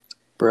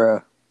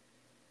Bruh.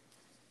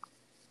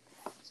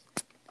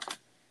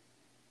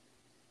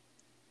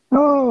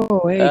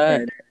 Oh, hey,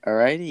 Carter.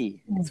 Alrighty.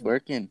 It's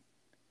working.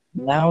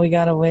 Now we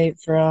gotta wait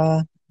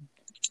for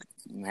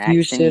Max and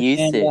Yusuf and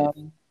Yusuf.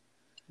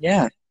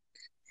 yeah.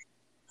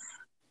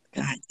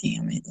 God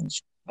damn it,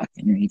 those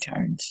fucking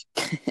retards.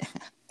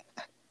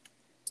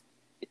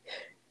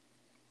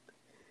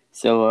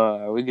 So,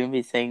 are we gonna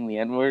be saying the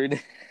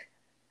N-word?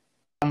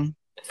 I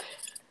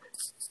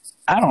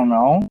don't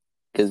know.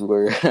 Because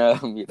we're, this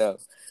is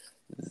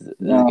gonna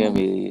No.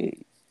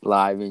 be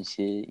live and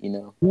shit, Yeah,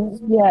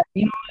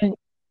 you know what?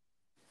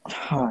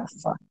 Oh,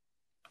 fuck.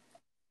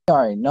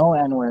 Sorry, no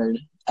N-word,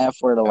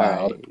 F-word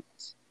allowed. Alright.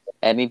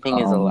 Anything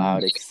is Um,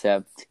 allowed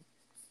except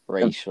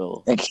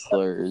racial except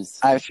slurs.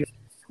 I feel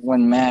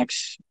when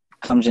Max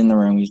comes in the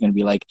room, he's gonna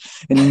be like,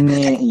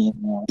 "Nah," you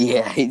know.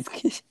 Yeah, he's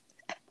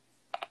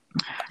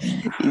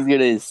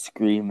gonna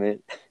scream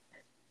it.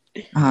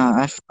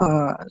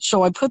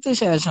 So I put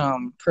this as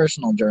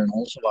personal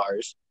journals of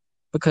ours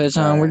because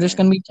we're just Alright.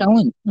 gonna be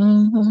telling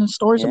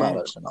stories about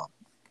Yeah. us and all.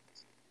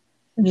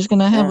 We're just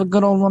gonna have Yeah. a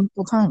good old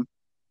wonderful time.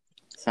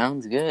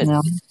 Sounds good.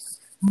 Yeah,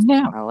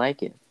 yeah. I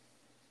like it.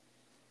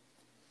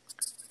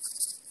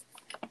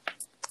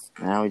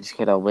 Now we just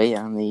gotta wait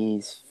on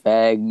these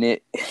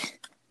faggot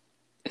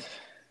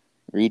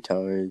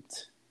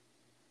retards.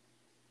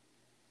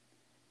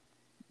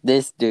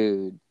 This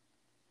dude.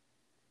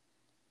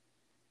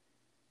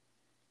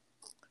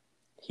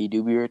 He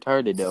do be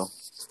retarded though.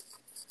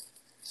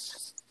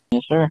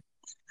 Yes, sir.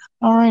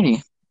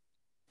 Alrighty.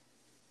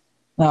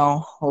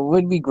 Now, it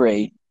would be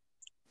great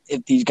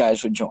if these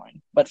guys would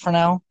join, but for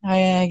now,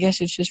 I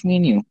guess it's just me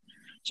and you.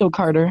 So,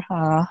 Carter,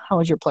 how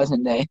was your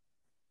pleasant day?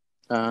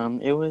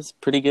 It was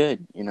pretty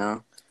good, and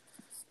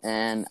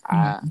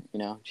I,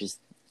 just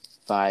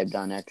vibed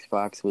on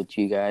Xbox with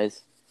you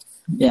guys.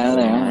 Yeah,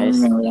 Really I nice,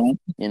 remember that.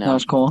 That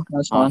was cool. That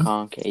was honk fun.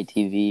 honk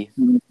ATV,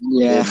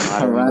 Yeah, good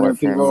Modern running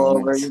Warfare people over,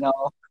 moments.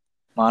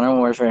 Modern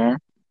Warfare.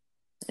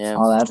 Yeah,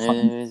 All that fun.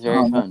 it was very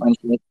All that fun. fun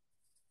shit.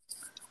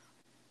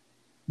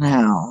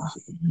 Now,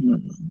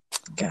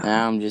 God.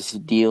 Now I'm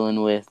just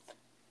dealing with,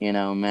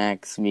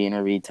 Max being a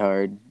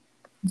retard,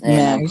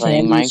 and I'm Max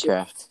playing and Yusuf.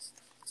 Minecraft.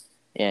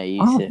 Yeah,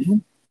 Oh, Yusuf.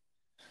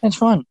 that's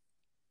fun.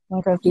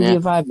 Minecraft gives Yeah, you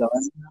a vibe, though.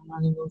 I'm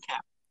not even gonna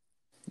cap.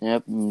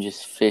 yep. I'm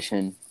just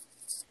fishing,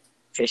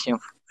 Fishing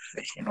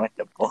with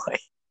the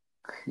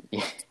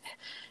boy.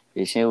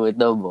 fishing with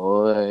the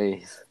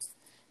boys.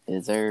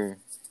 Is there?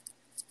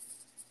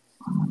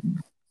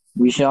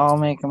 We should all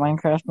make a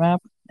Minecraft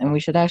map, and we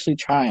should actually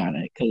try on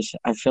it, because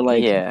I feel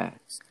like Yeah,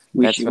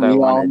 that's what I we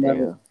want all to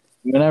never, do.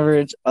 whenever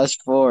it's us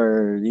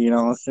four,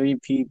 three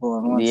people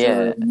on one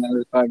server, Yeah, we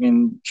never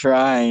fucking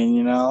try.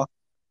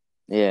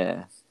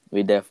 yeah.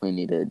 We definitely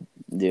need to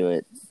do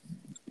it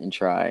and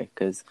try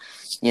because,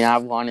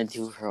 I've wanted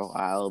to for a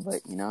while,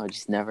 but it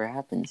just never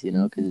happens.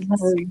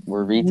 Because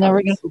we're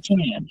Never retards. got the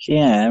chance.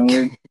 Yeah, and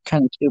we're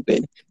kind of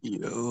stupid.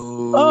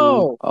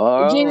 Yo.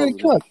 Oh, Xavier Oh,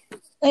 Cook.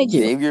 Thank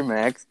you. Xavier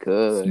Max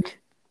Cook. Yes,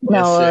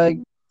 Now, sir.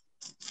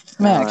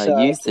 Max,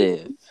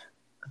 Yusuf.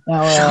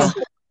 now,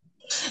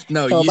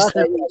 No, so about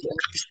that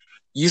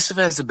Yusuf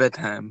has a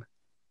bedtime.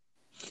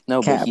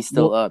 No, but cap. he's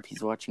still up.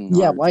 He's watching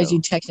Yeah, why is he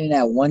Naruto. texting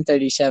at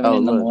 1:37 Oh,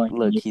 in the look,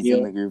 morning? You he's in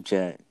feel? the group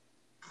chat.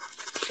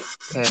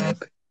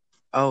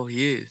 Oh,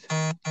 he is.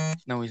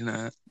 No, he's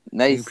not.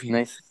 Nice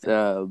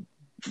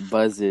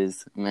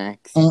buzzes,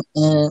 Max.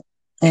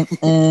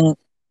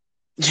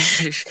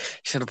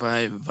 Should have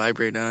I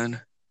vibrate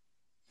on?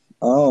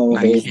 Oh,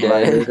 I his He's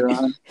dead. vibrator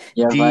on.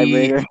 Yeah, The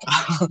vibrator.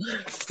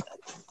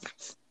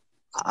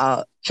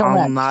 So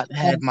I'll Max, not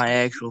have my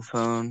actual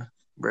phone,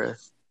 bruh.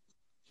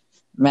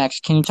 Max,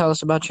 can you tell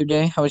us about your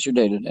day? How was your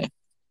day today?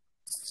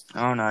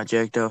 I don't know. I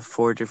jacked off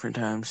 4 different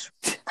times.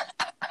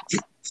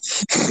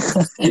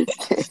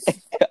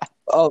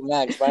 Oh,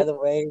 Max, by the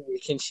way, we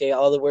can say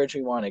all the words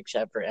we want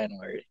except for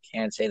N-word.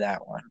 Can't say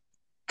that one.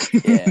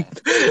 Yeah.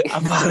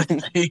 I'm about to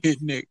say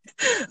it, Nick.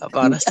 I'm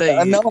about to say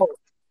it. No,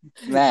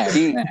 Max.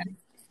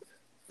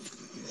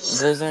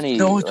 There's any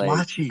No, it's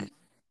watching.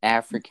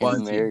 African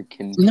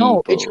American No,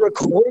 people. it's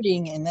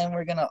recording and then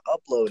we're gonna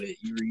upload it.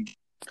 You read.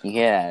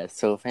 Yeah,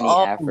 so if any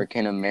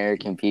African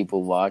American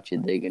people watch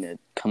it, they're gonna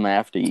come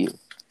after you.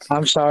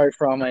 I'm sorry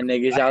for all my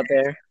niggas out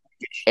there.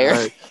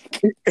 Eric.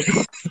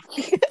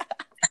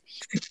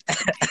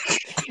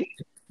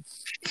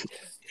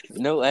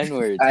 No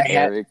N-words,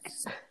 Eric.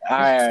 All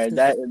right,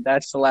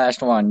 that's the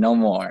last one. No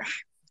more.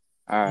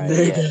 All right,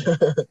 yeah.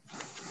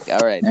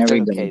 All right, There we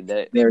okay.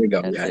 go. There we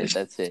go, that's guys.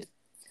 That's it.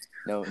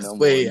 No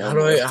Wait, more.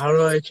 No how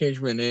do I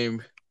change my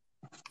name?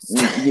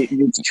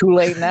 It's too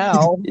late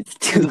now. It's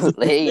too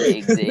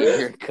late,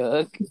 Xavier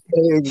Cook.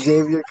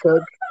 Xavier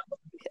Cook.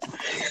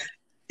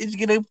 It's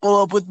gonna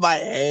pull up with my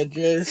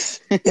address.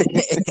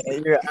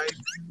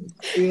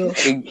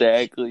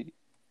 Exactly.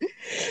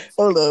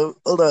 Hold up.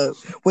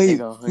 Wait,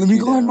 let me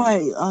go down.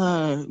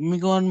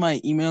 on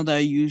my email that I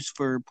use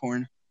for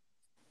porn.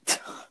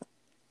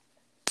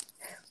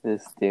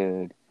 This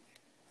dude.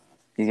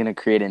 He's gonna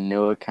create a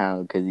new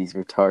account because he's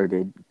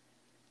retarded.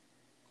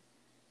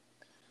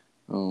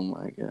 Oh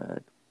my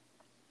god.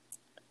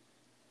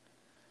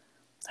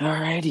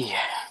 Alrighty.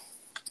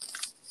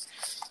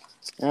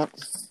 Yep.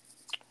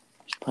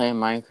 Just playing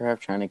Minecraft,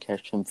 trying to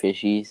catch some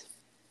fishies.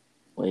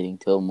 Waiting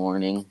till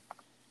morning.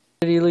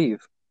 Did he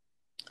leave?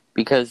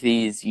 Because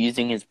he's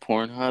using his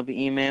Pornhub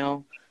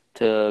email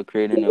to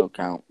create a new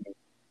account.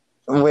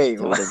 Wait,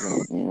 So he what?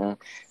 doesn't,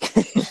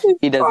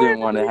 he doesn't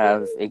want to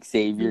have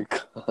Xavier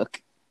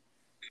cook.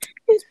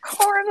 His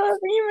Pornhub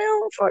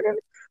email, fucking.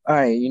 All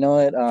right, you know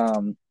what?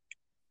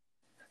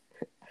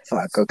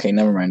 Fuck. Okay,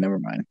 never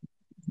mind.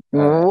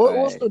 We'll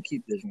Alright. still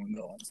keep this one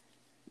going.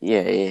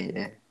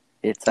 Yeah.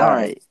 It's All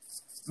alright.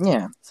 right.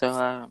 Yeah.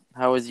 So,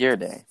 how was your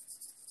day?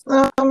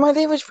 My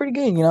day was pretty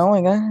good.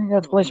 I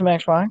got to play some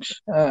Xbox.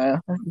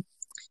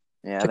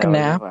 Yeah, Took that a was a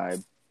nap.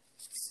 vibe.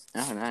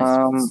 Oh,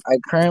 nice. I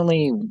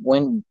currently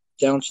went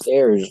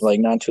downstairs like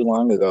not too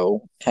long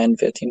ago, 10,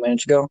 15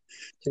 minutes ago,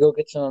 to go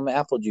get some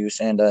apple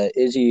juice, and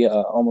Izzy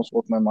almost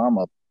woke my mom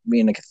up,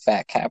 being a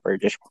fat capper,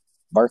 just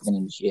barking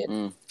and shit.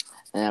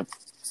 Yep.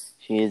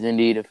 She is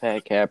indeed a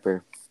fat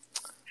capper.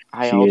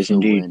 I She is also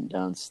indeed. went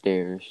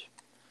downstairs.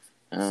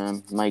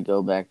 Might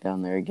go back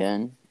down there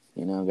again.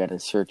 Gotta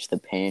search the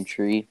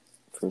pantry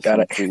for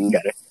Gotta, some food.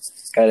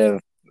 gotta,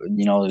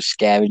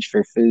 scavenge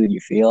for food. You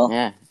feel?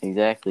 Yeah,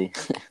 exactly.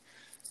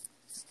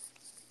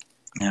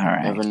 All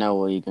right. Never know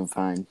what you can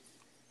find.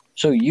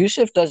 So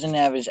Yusuf doesn't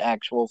have his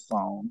actual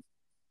phone,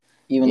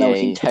 even though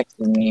he Yeah,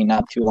 texted me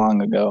not too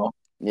long ago.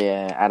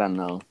 yeah, I don't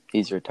know.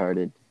 He's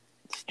retarded.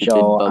 Stupid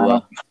So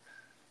Bubba.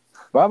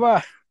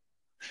 Baba.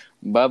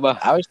 Bubba.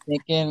 I was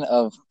thinking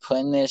of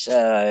putting this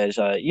as,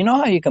 you know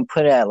how you can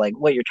put it at like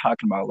what you're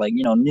talking about, like,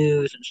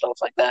 news and stuff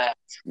like that.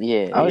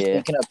 Yeah, I was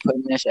thinking of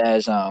putting this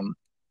as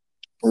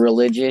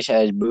religious,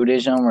 as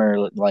Buddhism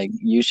or like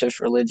Yusuf's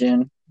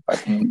religion,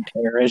 fucking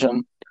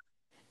terrorism.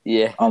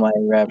 Yeah. All my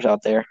raps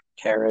out there,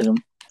 terrorism.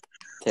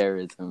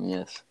 Terrorism,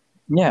 yes.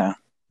 Yeah,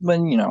 but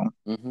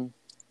Mm-hmm.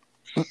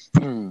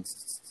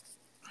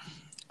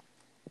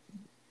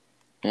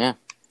 Yeah.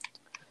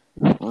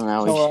 Well,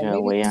 now we should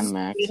weigh on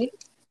Max.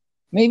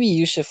 Maybe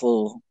Yusuf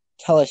will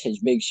tell us his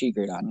big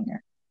secret on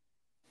here.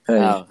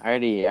 Oh, I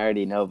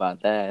already know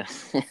about that.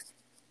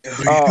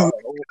 Oh,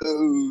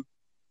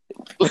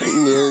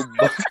 Little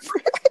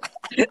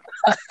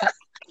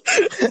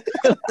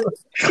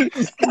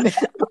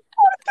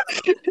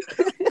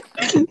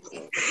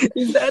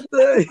Is that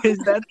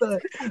the?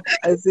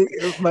 I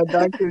think my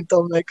doctor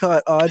told me I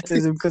caught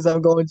autism because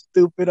I'm going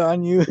stupid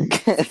on you.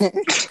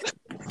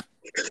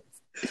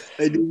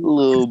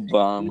 Little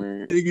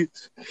bomber.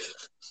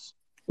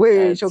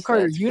 wait. So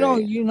Carter, That's you know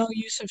great.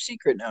 Yusuf's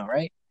secret now,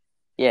 right?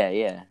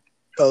 Yeah.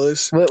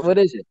 Fellas. What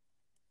is it?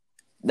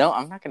 No,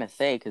 I'm not gonna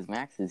say because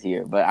Max is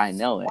here, but I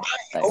know it.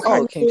 Like,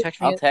 Oh, can you text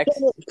me? I'll text.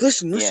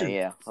 Listen.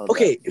 Yeah. Hold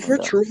Okay, up, if hold we're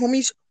up. true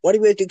homies, why do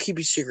we have to keep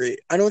it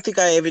secret? I don't think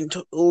I haven't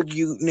told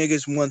you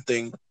niggas one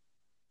thing.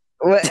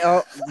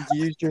 Well,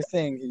 you used your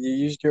thing. You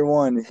used your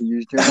one.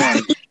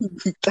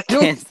 I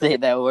can't say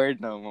that word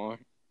no more.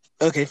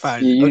 Okay,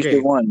 fine. You used Okay.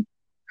 your one.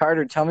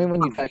 Carter, tell me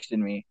when you texted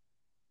me.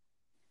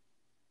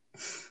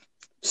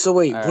 So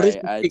wait, All what is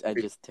right, the secret?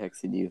 I just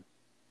texted you.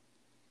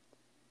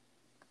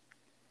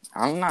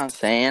 I'm not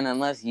saying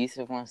unless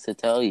Yusuf wants to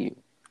tell you.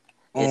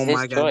 It's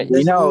his choice.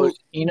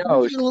 He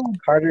knows.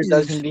 Carter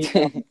does indeed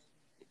know.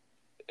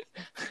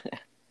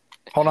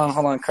 Hold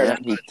on, Carter. Yep,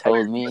 he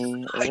told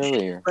me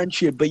earlier.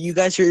 Friendship, but you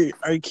guys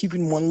are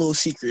keeping one little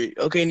secret,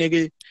 okay,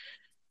 nigga?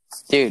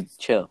 Dude,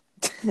 chill.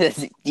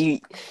 you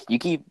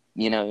keep,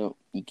 you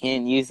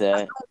can't use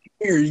that.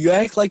 Here, you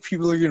act like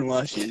people are gonna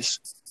watch this.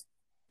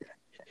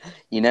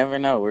 You never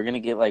know. We're gonna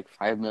get like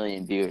 5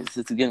 million viewers.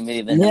 This is gonna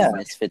be the new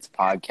Misfits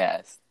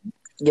podcast.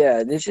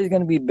 Yeah, this is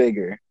gonna be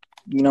bigger.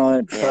 You know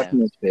what? Yeah, fuck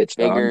Misfits,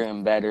 bigger dog.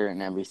 and better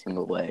in every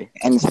single way.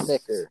 And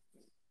thicker.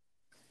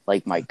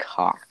 Like my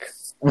cock.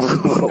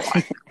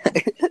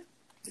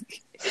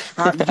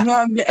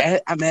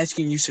 I'm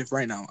asking Yusuf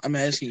right now. I'm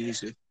asking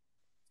Yusuf.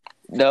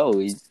 No,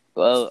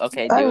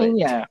 okay, do it.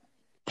 Yeah.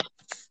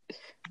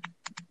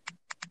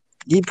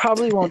 He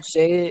probably won't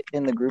say it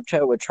in the group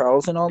chat with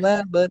Charles and all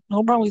that, but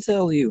he'll probably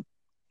tell you.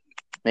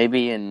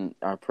 Maybe in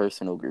our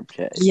personal group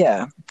chat.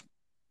 Yeah.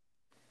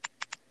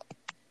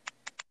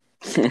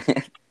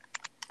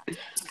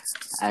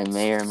 I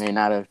may or may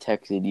not have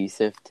texted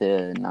Yusuf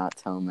to not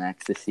tell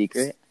Max the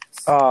secret.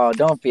 Oh,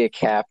 don't be a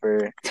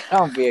capper.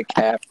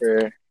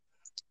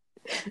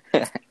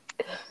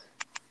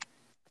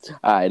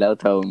 Alright, I'll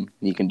tell him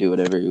he can do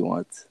whatever he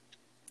wants.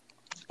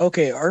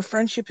 Okay, our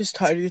friendship is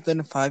tighter than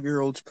a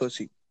 5-year-old's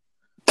pussy.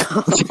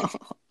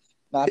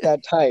 Not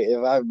that tight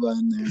if I've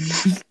been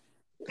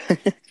there.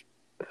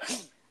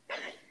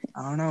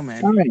 I don't know,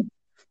 man. All right.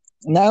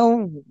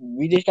 Now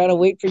we just gotta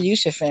wait for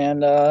Yusuf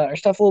and our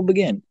stuff will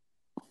begin.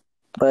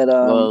 But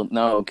well,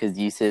 no, because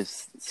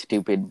Yusuf's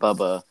stupid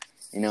Bubba.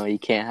 He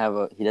can't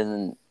have he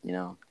doesn't,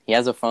 he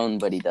has a phone,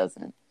 but he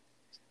doesn't.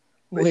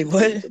 Wait,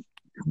 what?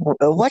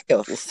 What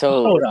the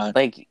So, hold on.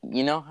 like,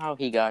 you know how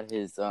he got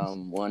his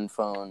one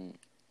phone?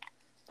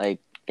 Like,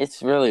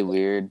 it's really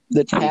weird. The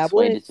He explained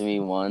tablet? it to me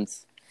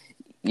once.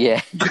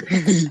 Yeah.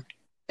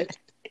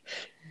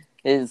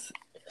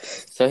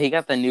 So he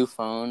got the new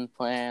phone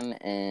plan,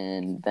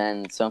 and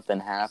then something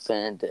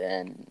happened,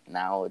 and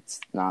now it's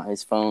not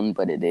his phone,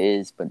 but it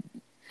is. But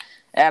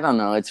I don't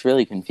know. It's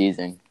really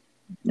confusing.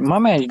 My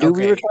man do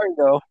be Okay. retarded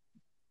though.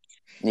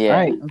 Yeah. All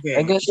right, Okay.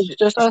 I guess it's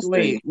just us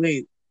three.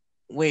 Wait.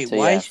 So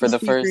Why yeah, is for the the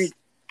secret? first,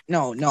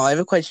 No. I have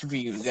a question for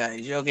you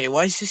guys. Okay,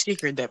 why is the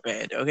secret that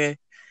bad? Okay.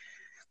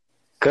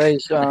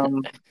 Cause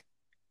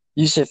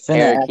Yusuf finna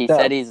Eric, act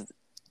up.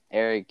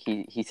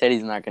 he said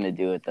he's not gonna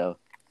do it though.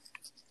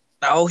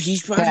 Oh,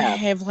 he's about to Cap.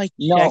 have like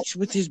No, sex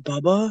with his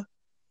bubba.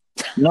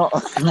 no,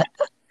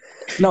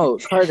 no,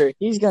 Carter.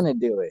 He's gonna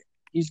do it.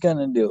 He's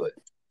gonna do it.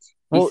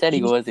 He Well, said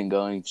he wasn't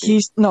going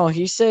to.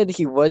 he said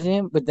he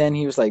wasn't, but then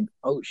he was like,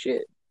 "Oh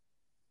shit."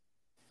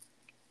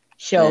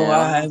 So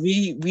Yeah.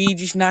 we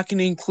just not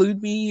gonna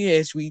include me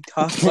as we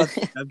talk about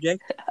the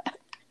subject.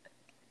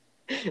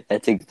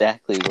 That's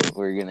exactly what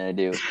we're gonna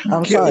do.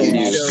 I'm If sorry, you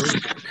Max.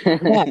 do.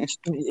 Max,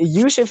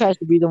 Yusuf has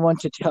to be the one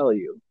to tell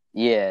you.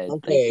 Yeah, like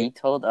Okay. he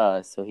told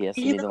us, so he has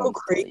to You be gonna the go one to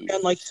tell crazy you.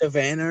 on like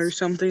Savannah or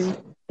something?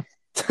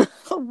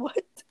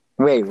 What?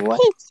 Wait,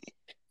 what?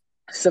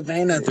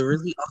 Savannah, the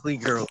really ugly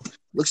girl.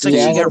 Looks like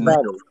Yeah, she Dude, what got ran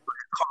about over it? by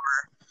a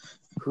car.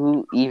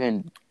 who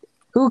even?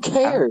 Who I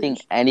don't think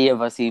cares? any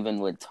of us even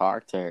would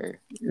talk to her.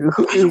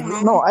 I don't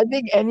know. No, I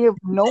think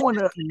no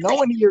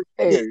one here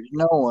cares.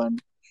 No one.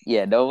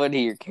 Yeah, nobody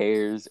here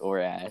cares or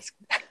asks.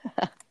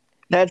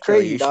 That's Kill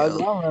crazy, dog.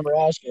 yourself. I don't remember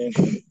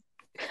asking.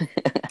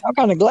 I'm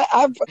kind of glad.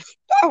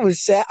 I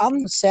was sad.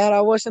 I'm sad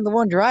I wasn't the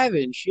one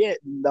driving. Shit,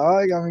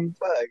 dog. I mean,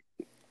 fuck.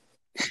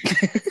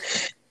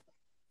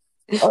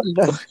 I was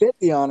done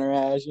 50 on her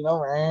ass, you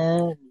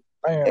know.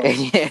 Bam.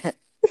 Yeah,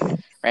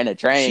 ran a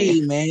train.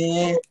 Gee,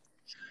 man.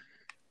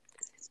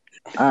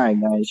 All right,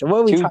 guys. So what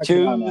are we Choo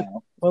talking about choo.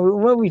 now?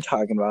 What are we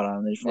talking about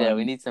on this Yeah, one?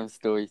 we need some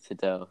stories to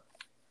tell.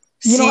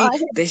 You know,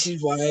 See, this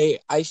is why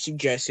I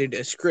suggested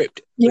a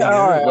script. yeah.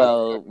 All right.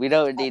 Well, we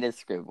don't need a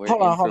script. We're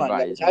Hold on,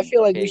 guys. I improvising.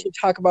 feel like we Okay. should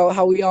talk about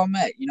how we all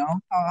met. You know,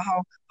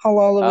 how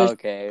all of us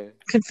Okay.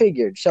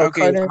 configured. So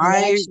Okay, Carter and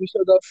Max, you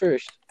should go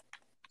first.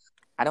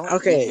 I don't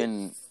Okay.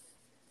 even.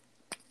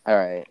 All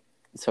right.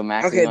 So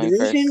Max is Okay, going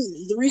first.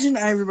 the reason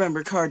I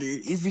remember Carter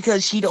is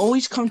because he'd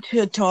always come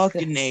to talk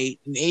to Nate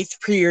in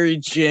 8th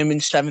period gym in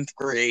 7th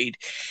grade,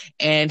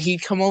 and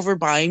he'd come over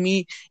by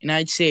me, and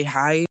I'd say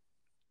hi.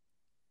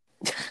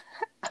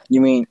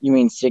 You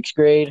mean 6th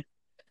grade?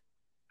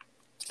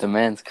 The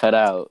man's cut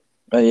out.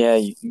 Oh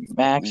yeah,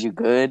 Max. You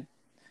good?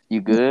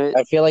 You good?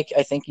 I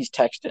think he's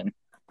texting.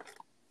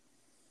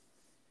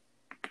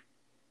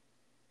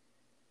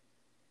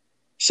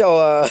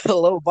 So,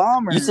 hello,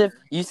 bomber.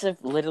 Yusuf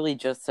literally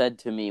just said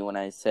to me when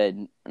I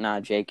said, "Nah,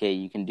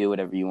 JK, you can do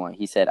whatever you want."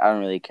 He said, "I don't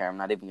really care. I'm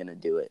not even gonna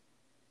do it."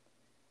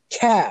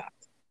 Cap.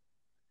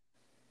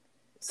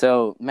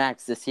 So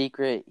Max, the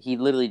secret, he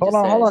literally Hold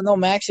just said, on. No,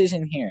 Max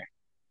isn't here.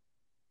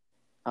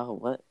 "Oh,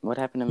 what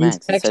happened to He's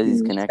Max?" It says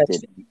he's texting.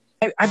 connected.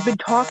 I've been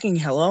talking.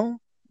 Hello.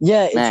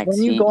 Yeah, it's Max,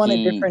 when you go on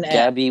a different app.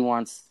 Gabby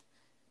wants.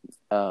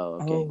 Oh,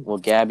 okay. Oh. Well,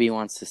 Gabby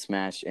wants to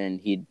smash,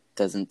 and he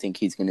doesn't think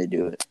he's gonna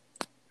do it.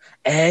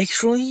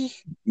 Actually,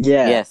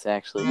 Yeah. Yes,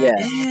 actually. Yeah.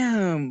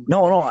 damn.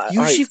 No.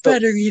 You should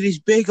better get his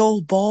big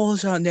old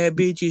balls on that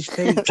bitch's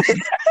face.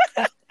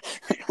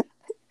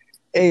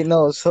 Hey,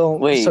 no. So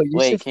Wait.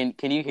 Yusuf,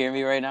 Can you hear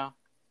me right now?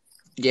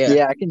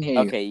 yeah, I can hear you.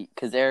 Okay,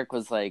 because Eric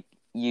was like,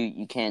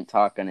 "You can't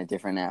talk on a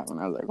different app," and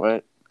I was like,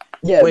 "What?"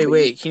 Yeah.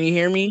 Wait. Can you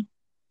hear me?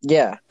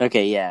 Yeah.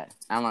 Okay, yeah,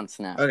 I'm on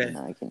Snap. Okay. You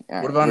know, I can.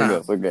 What about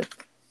now? We're good.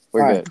 All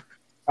right.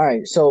 All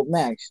right. So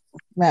Max,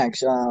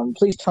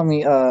 please tell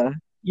me,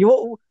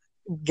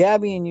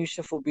 Gabby and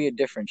Yusuf will be a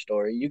different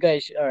story. You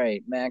guys, all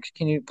right, Max,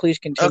 can you please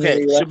continue?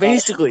 Okay, so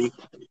basically,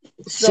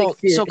 so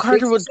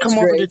Carter would come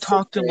over to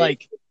talk to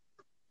like.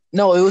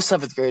 No, it was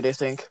 7th grade, I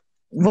think.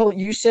 Well,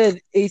 you said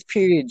 8th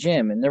period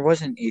gym, and there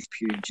wasn't 8th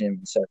period gym in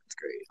 7th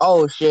grade.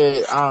 Oh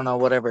shit! I don't know.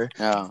 Whatever.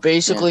 Oh,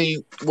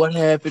 Basically, what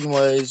happened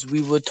was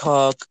we would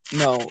talk.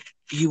 No,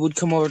 he would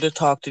come over to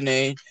talk to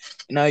Nate,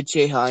 and I'd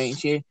say hi and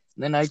shit.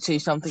 And then I'd say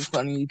something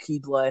funny.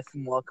 He'd laugh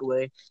and walk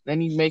away. Then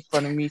he'd make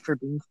fun of me for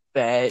being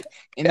fat.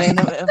 And then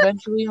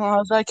eventually, I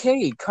was like,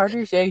 "Hey,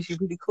 Carter's actually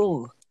pretty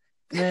cool."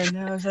 And then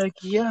I was like,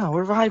 "Yeah,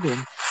 we're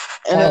vibing."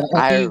 And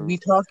then we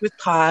talked with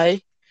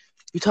Ty.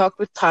 We talked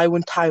with Ty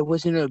when Ty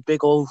wasn't a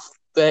big old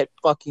fat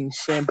fucking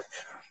simp.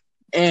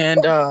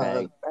 And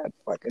That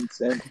fucking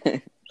simp.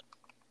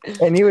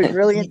 And he was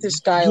really into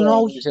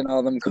Skylanders and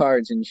all them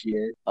cards and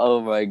shit. Oh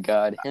my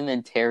god, him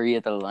and Terry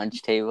at the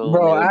lunch table.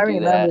 Bro, I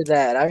remember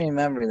that. I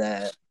remember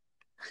that.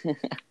 All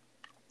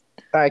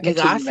right, nigga,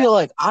 I feel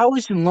like I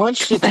was in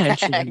lunch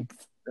detention.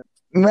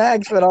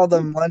 Max with all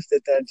the lunch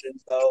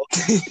detentions, though.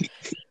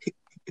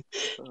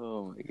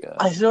 Oh my god!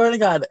 I swear to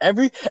God,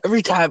 every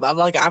time I'm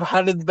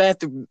out of the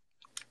bathroom,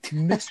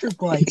 Mr.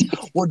 Blank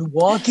would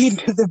walk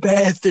into the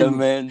bathroom. The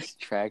man's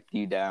tracked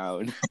you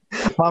down.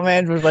 My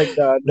man was like,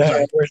 "Dad,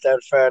 where's that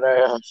fat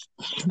ass?"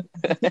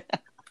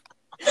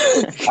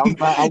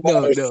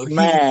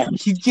 No.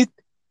 He get.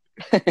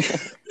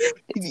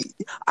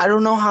 I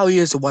don't know how he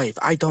has a wife.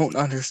 I don't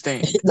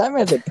understand. That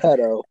man's a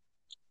pedo.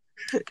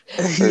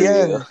 For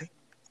Yeah. real.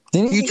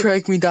 Didn't He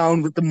tracked me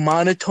down with the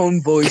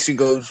monotone voice and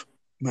goes,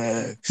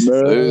 Max,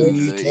 Ooh, we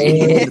need to get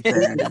you in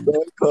the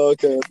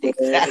bed.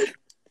 exactly.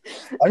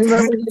 I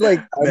remember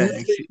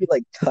Max. he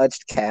like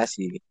touched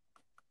Cassie.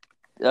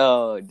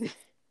 Oh,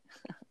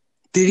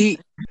 Did he?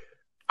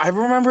 I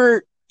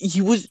remember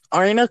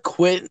Arena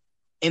quit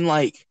in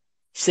like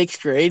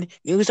 6th grade.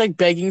 He was like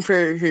begging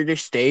for her to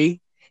stay,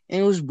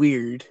 and it was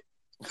weird.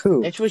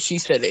 Who? That's what she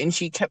said, and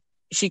she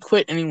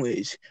quit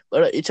anyways.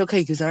 But it's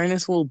okay because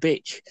Arena's a little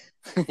bitch.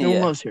 No one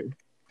yeah. loves her.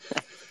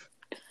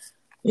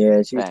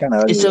 Yeah, she's kind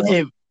of ugly. It's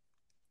okay.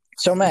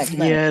 So Max,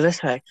 Yeah, that's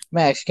fact.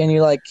 Max, can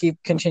you like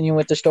keep continuing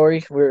with the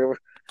story? We're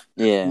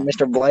Yeah.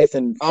 Mr. Blythe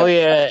and Oh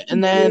yeah,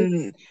 and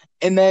then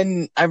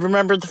I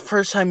remember the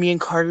first time me and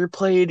Carter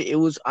played. It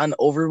was on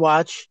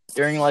Overwatch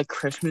during like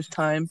Christmas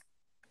time.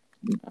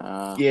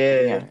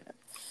 Yeah.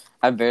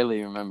 I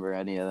barely remember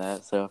any of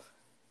that stuff.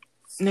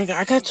 Nigga,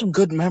 I got some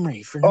good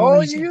memory for no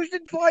reason. you used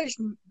it twice.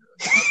 Damn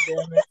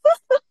it.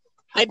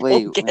 I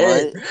Wait, don't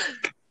care. what?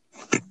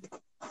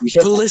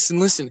 But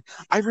listen.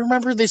 I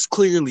remember this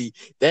clearly.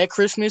 That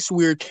Christmas,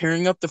 we were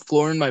tearing up the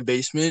floor in my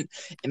basement,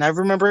 and I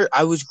remember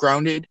I was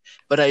grounded,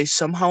 but I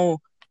somehow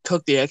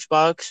took the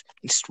Xbox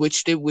and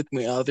switched it with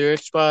my other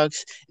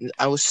Xbox, and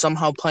I was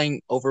somehow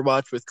playing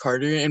Overwatch with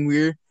Carter,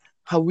 and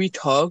how we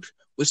talked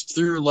was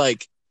through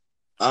like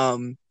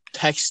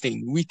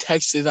texting. We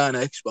texted on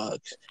Xbox.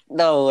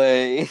 No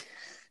way.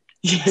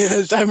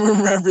 Yes, I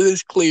remember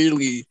this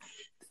clearly.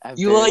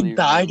 You like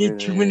died, and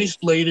 2 minutes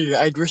later,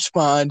 I'd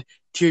respond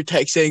to your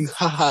text saying,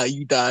 haha,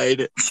 you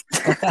died.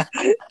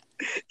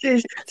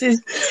 just 10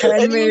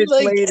 minutes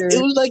later.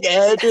 It was like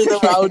after the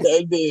round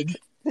ended.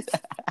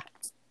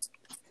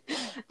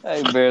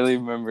 I barely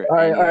remember. All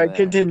right, that.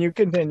 continue.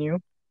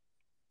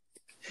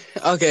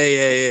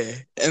 Okay, yeah.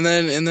 And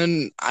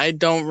then I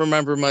don't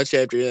remember much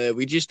after that.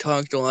 We just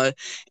talked a lot.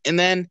 And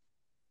then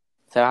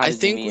So how I did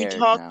think you meet we Eric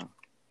talked. now?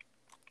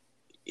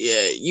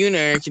 Yeah, you and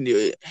Eric can do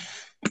it.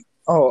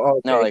 Oh,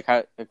 okay. No, like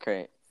how?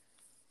 Okay.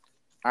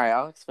 All right,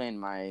 I'll explain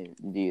my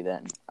view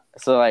then.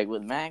 So, like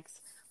with Max,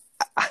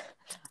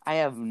 I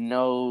have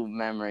no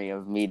memory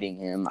of meeting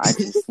him. I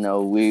just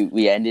know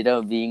we ended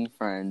up being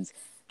friends,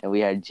 and we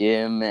had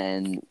Jim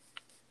and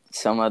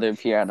some other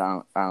peer. I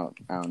don't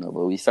know,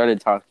 but we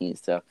started talking and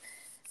stuff.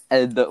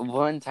 And the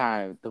one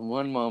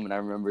moment I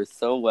remember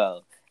so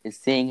well is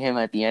seeing him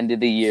at the end of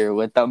the year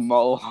with the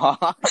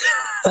mohawk.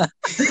 I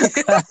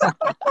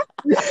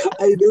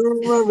do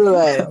remember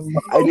that.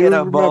 I He do had a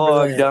remember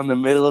mohawk that. down the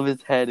middle of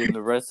his head, and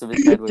the rest of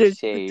his head was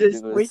shaved.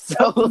 It was wake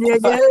so up me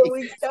again. funny.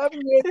 Wake up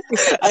me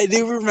again. I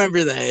do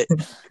remember that.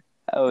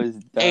 I was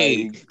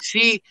Hey, dying.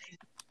 see,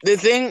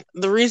 the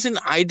reason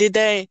I did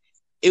that,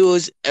 it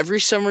was every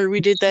summer we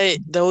did that.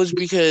 That was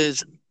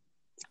because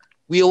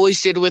we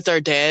always did it with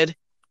our dad,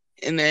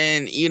 and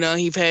then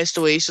he passed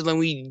away, so then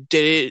we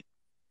did it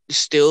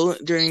still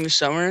during the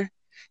summer,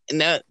 and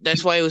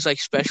that's why it was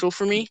like special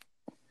for me,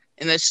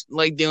 and that's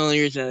like the only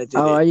reason I did it.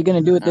 Are you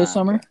gonna do it this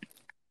summer?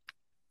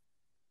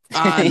 No,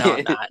 I'm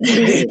not.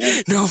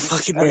 No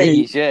fucking I think way.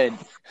 you should.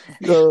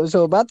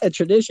 So about that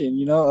tradition,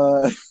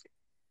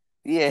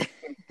 Yeah.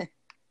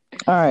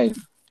 All right,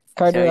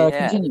 Carter, So,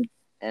 yeah. continue.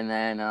 And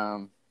then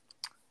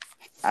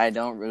I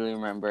don't really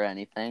remember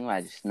anything.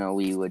 I just know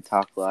we would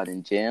talk a lot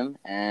in gym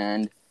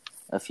and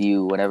a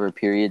few whatever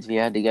periods we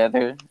had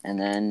together, and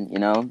then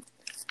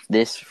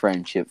this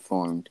friendship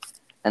formed.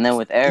 And then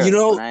with Eric,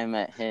 when I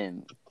met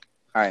him.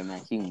 All right,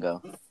 Mac, you can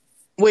go.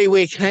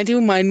 Wait, can I do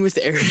mine with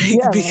Eric?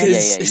 Yeah,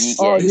 because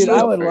dude,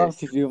 I would love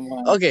to do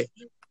mine.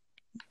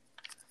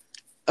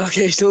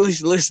 Okay, so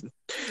listen.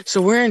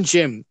 So we're in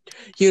gym,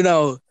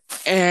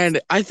 and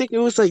I think it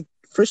was like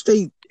first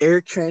day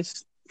Eric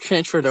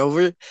transferred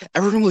over.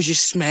 Everyone was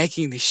just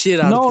smacking the shit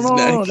out of his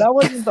neck. No, that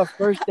wasn't the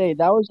first day.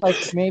 That was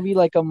like maybe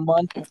like a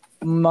month,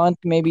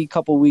 maybe a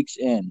couple weeks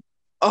in.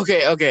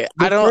 Okay. I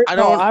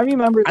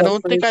remember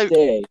the first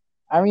day.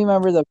 I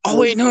remember the. Oh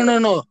wait,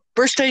 no.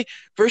 First day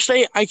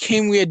I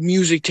came, we had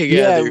music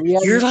together. Yeah,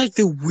 You're like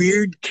the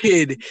weird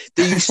kid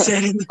that you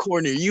sat in the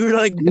corner. You were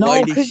like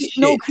white as shit.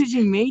 No, because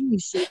he made me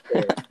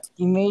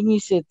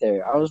sit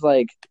there. I was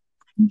like,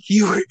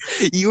 you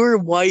were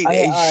white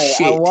as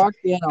shit. I walked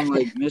in. I'm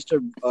like,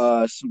 Mr.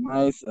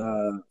 Smythe,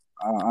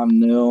 I'm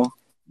new.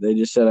 They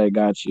just said I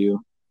got you.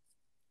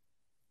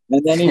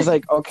 And then he's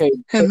like, okay,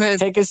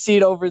 take a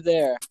seat over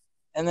there.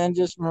 And then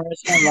just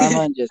Marissa and Lama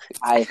and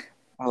I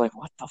was like,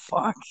 what the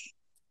fuck?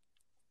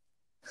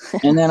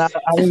 And then I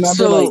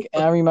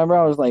remember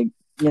I was like,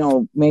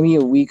 maybe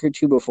a week or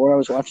two before I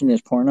was watching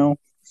this porno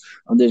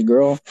of this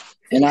girl,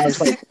 and I was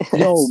like,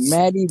 yo,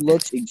 Maddie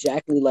looks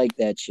exactly like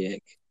that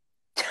chick.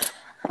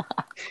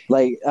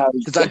 Like,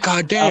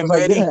 goddamn,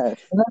 Maddie, yeah.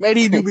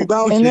 Maddie, you be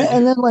bouncing.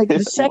 And then like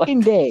the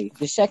second day,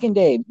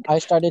 I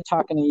started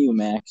talking to you,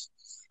 Max.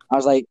 I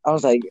was like,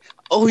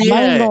 oh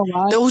yeah,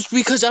 that was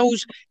because I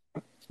was.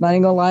 Not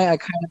even gonna lie, I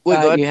kind of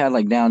thought you had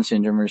like Down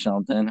syndrome or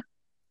something.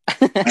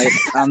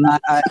 I'm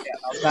not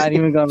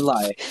even gonna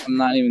lie. I'm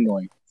not even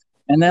going.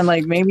 And then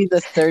like maybe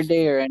the third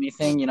day or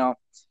anything,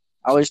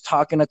 I was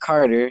talking to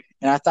Carter,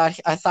 and I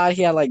thought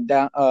he had like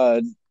down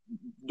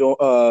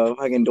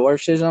fucking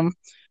dwarfism.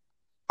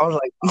 I was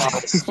like, oh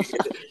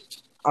shit.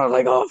 I was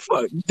like, oh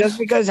fuck, just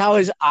because how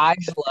his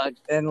eyes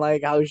looked and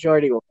like how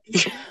short he was.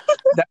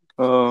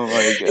 Oh my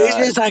It's god.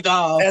 just like,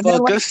 oh And then,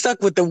 fuck, like- I'm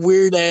stuck with the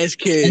weird ass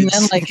kids.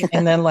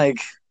 and then like,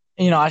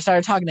 I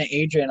started talking to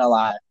Adrian a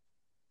lot,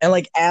 and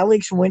like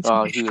Alex went to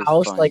Oh, my he was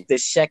house funny. like the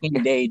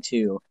second day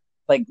too,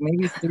 like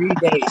maybe 3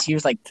 days. He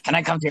was like, "Can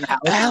I come to your house?"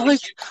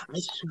 Alex, I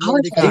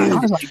swear to I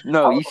God. was like,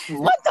 No, I you was should.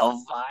 like, what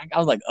the fuck? I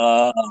was like,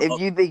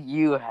 If you think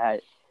you had,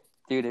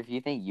 dude, if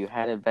you think you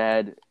had it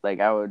bad, like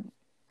I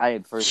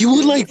had first. He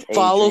would grade like with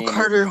follow Adrian.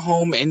 Carter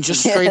home and just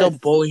straight up Yes.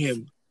 bully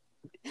him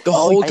the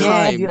whole yeah,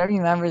 time. dude, I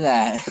remember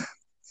that.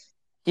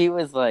 He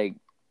was like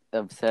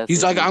obsessed. He's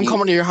with like, me. I'm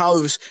coming to your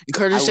house. And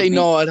Carter I say, would be-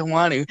 no, I don't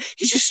want to.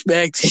 He just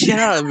smacks the shit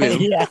out of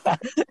him. Yeah.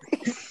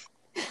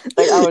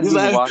 Like I would He's be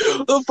like,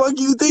 walking. the fuck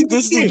you think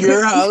this is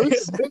your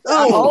house? I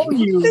Oh, own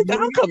you.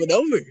 I'm coming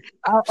over.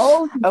 I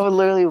own you. I would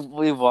literally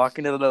be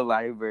walking to the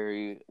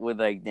library with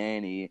like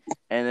Danny,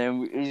 and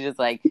then he's just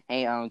like,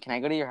 "Hey, can I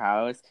go to your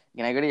house?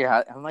 Can I go to your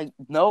house?" I'm like,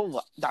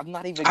 "No, I'm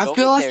not even I going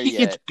feel like there he yet."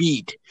 gets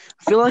beat.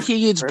 I feel like he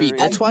gets For beat.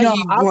 That's why No,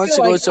 he I wants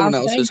feel to go like to someone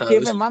on else's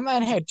Thanksgiving, house. my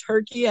man had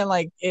turkey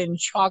and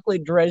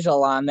chocolate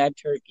drizzle on that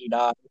turkey,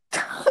 dog.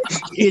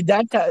 Dude,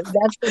 that's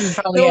what he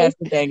probably had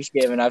for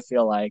Thanksgiving. I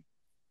feel like,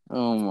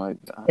 Oh my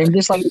god. and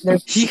just like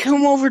there's He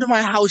come over to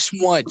my house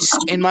once,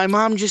 and my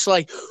mom just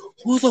like,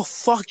 who the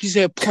fuck is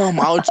that plum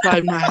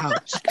outside my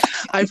house?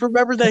 I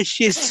remember that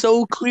shit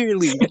so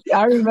clearly.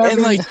 I remember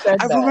And like, you said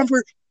I that.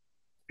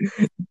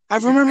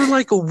 remember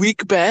like a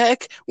week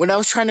back when I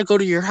was trying to go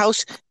to your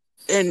house,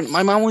 and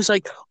my mom was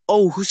like,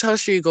 "Oh, whose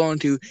house are you going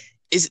to?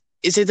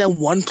 Is it that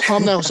one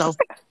plum that was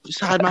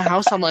outside my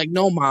house?" I'm like,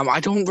 "No, Mom, I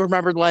don't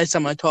remember the last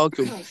time I talked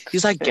to him.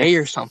 He's like gay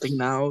or something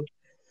now."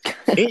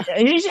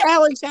 Is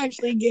Alex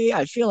actually gay?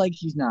 I feel like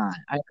he's not.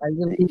 I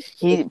really.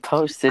 He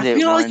posted I it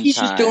feel one like he's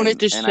time, just doing it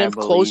to and I step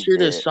closer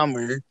believed to it.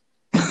 summer.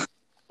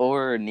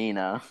 Or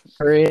Nina.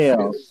 For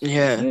real.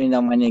 Yeah, Even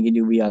though my nigga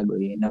do be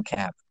ugly, no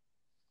cap.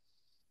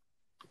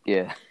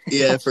 Yeah.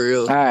 yeah, for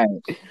real. All right.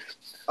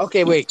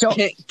 Okay, wait. So-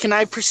 Can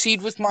I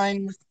proceed with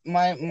mine?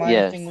 My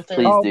Yes, thing with please.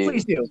 it. Oh, do.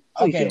 please do.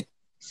 Okay,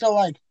 so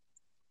like,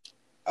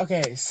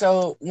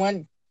 so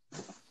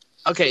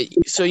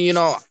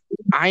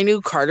I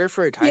knew Carter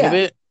for a tiny Yeah.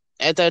 bit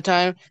at that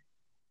time,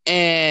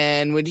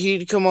 and when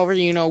he'd come over,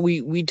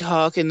 we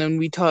talk, and then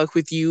we talk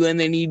with you, and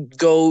then he'd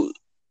go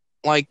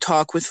like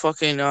talk with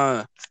fucking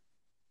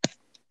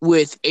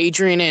with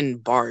Adrian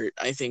and Bart,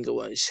 I think it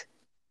was,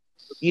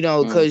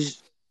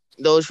 because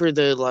those were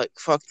the like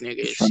fuck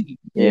niggas.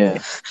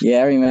 Yeah. Yeah,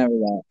 I remember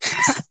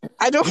that.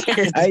 I don't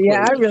care.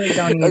 Yeah, I really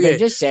don't either. Okay.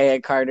 Just say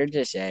it, Carter.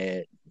 Just say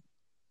it.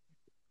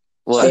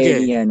 What? Say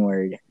Okay. the N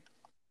word.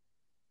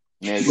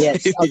 Nigga.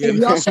 Yes. Okay,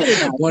 we all said it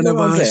now. One of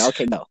Okay, us.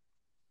 okay, no.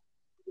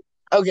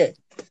 Okay,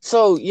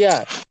 so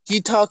yeah,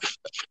 he talked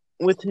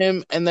with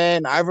him, and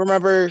then I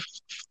remember,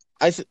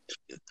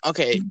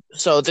 okay,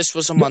 so this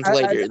was a month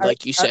later,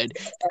 like you said.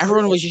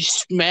 Everyone was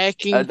just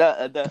smacking.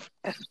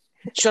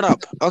 Shut up,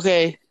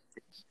 okay?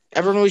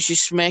 Everyone was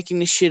just smacking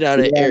the shit out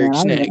of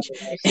Eric's neck.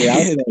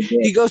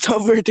 He goes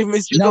over to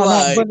Mr.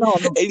 July,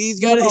 and he's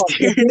got his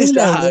tear in his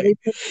eye.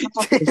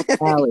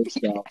 Alex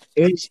though.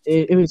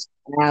 It was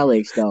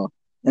Alex though,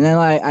 and then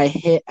I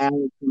hit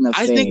Alex in the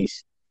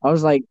face. I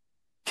was like,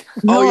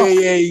 oh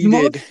yeah, you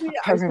did. Mostly I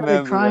I started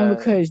remember crying that.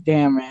 because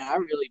damn man, I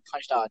really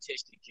punched an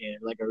autistic kid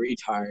like a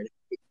retard.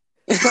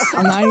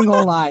 I'm not even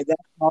gonna lie,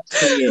 that's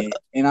mostly it,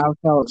 and I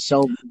felt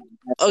so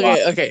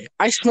bad. Okay.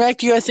 I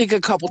smacked you, I think,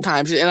 a couple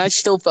times, and I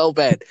still felt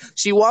bad.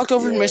 So you walked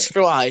over to Yeah.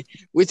 Mr. Lai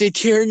with a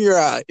tear in your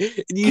eye, and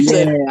you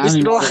said, I Mr.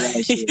 remember Lai,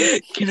 that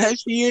shit. can I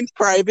see you in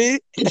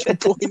private? And you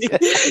pointed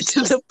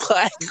to the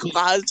black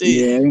closet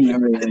Yeah, I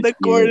remember that in the shit.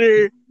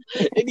 corner,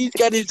 and he's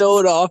got his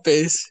own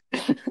office.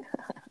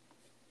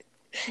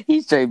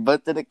 He straight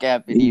busted a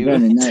cap in He's you.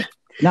 running nuts.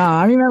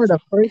 Nah, I remember the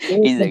first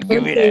day. He's like,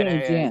 give me that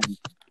ass.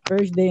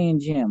 First day in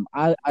gym.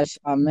 I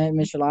met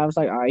Mr. Lai. I was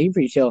like, all right, he's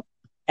pretty chill.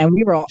 And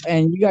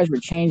you guys were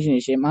changing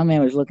and shit. My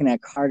man was looking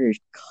at Carter's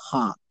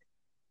cock.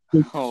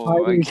 Oh my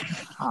Carter's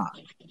cock.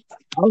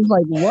 I was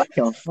like, what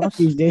the fuck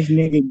is this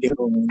nigga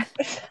doing?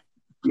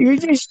 You're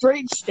just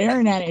straight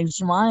staring at it and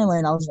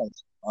smiling. I was like,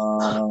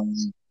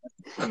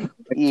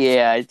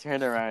 Yeah, I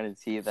turned around and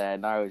see that,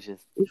 and I was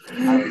freaked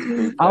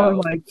I out.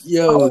 was like,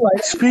 Yo,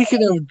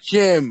 speaking of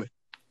gym,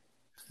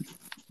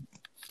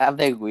 I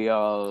think we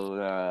all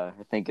are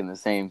thinking the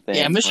same thing.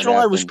 yeah, Mr.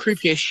 Lai was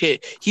creepy as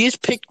shit. He has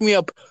picked me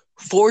up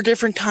 4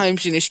 different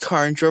times in his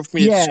car and drove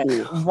me to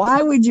school.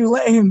 Why would you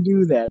let him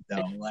do that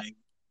though? Like,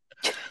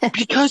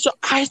 because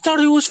I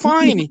thought he was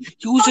fine. He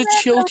was a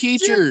chill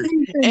teacher.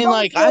 And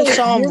like I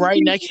saw him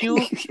right next to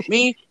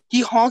me.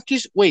 He honked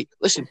his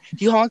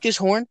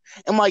horn.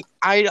 And like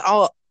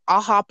I'll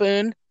hop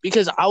in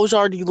because I was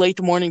already late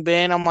to morning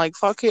band. I'm like,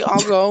 fuck it, I'll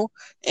go.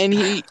 And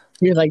he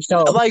was like,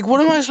 so like, what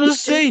am I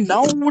supposed to say?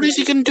 No, what is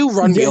he gonna do?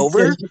 Run me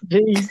over?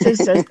 He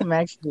just says some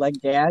extra like,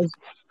 Dad.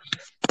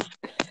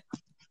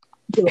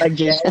 You like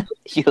jazz?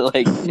 You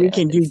like We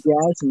can do jazz.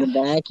 jazz in the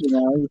back,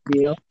 you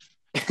feel.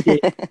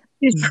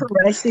 Just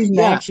caresses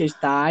Yeah. Max's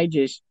thigh,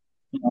 just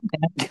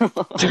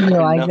Oh, you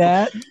like no.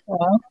 that?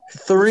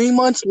 3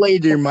 months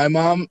later, my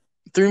mom.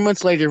 3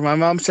 months later, my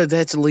mom said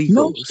that's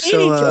illegal. No So, shit,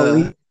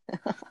 Joey.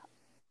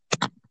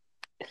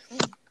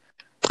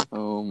 Oh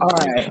All my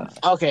right.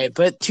 god. okay,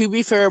 but to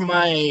be fair,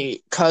 my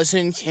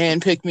cousin can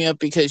pick me up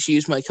because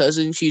she's my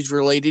cousin. She's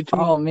related to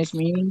me. Oh, Miss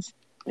Means.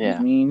 Miss Yeah.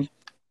 Means.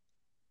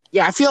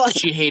 Yeah, I feel like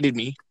she hated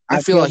me. I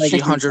I feel like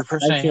she I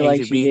 100% feel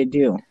like hated she me. did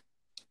too.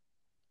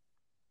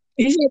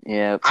 Is it?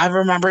 Yep. I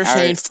remember All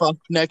saying right. fuck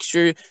next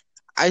to.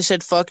 I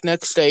said fuck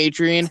next to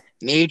Adrian,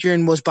 and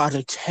Adrian was about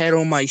to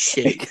tattle my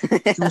shit.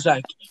 He was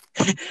like,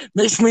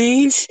 "This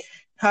means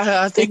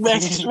I think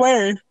Max is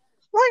swearing."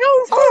 I'm like,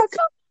 oh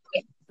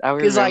fuck! I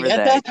Because like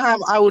remember at that time,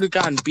 I would have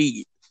gotten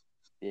beat.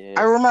 Yeah.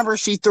 I remember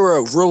she threw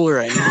a ruler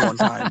at me one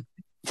time,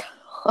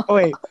 Oh,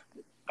 wait.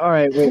 All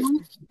right, wait.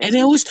 and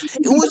it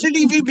wasn't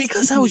even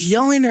because I was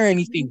yelling or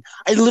anything.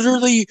 I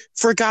literally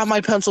forgot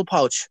my pencil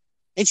pouch,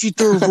 and she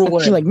threw a ruler.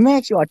 She's At like, me.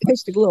 Max, you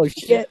autistic little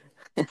shit.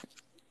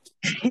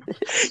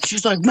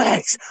 She's like,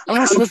 Max, I'm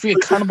not supposed to be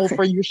accountable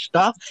for your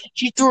stuff.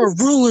 She threw a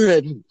ruler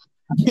at me.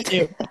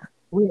 I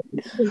was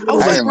I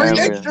like right remember.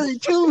 next to her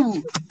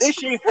too. This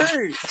shit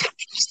hurt.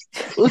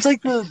 It was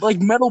like the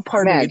metal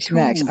part of it too.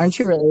 Max, aren't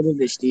you related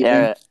to Steven?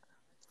 Yeah.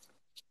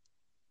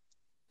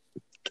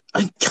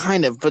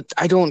 Kind of, but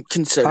I don't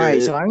consider All right,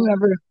 it. so I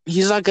remember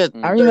He's like a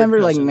I remember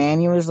third like cousin.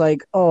 Manny was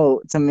like,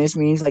 oh, to Miss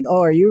Me, he's like, oh,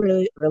 are you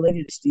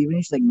related to Steven?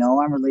 He's like, no,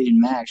 I'm related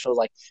to Max. So I was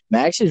like,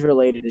 Max is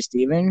related to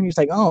Steven? He's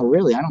like, oh,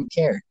 really? I don't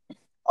care.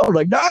 I was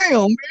like,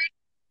 damn, man.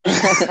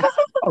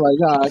 Oh my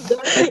god.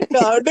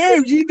 God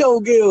damn, you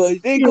don't give a You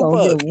single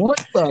don't fuck. give one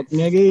fuck,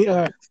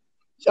 nigga.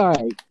 All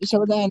right.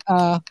 So then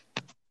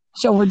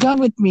so we're done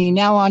with me.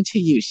 Now on to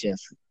Yusuf.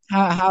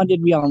 How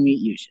did we all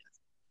meet Yusuf?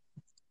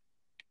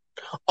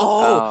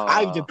 Oh,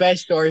 I have the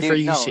best story for Dude,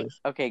 you, no. Sid.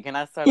 Okay, can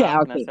I start Yeah,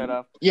 off? okay. Can I start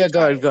off? Yeah, go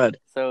ahead, go ahead.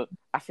 So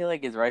I feel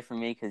like it's right for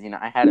me because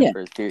I had a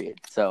first period.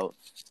 So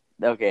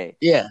okay,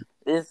 Yeah.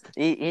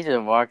 he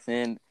just walks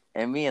in,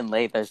 and me and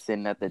Lath are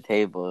sitting at the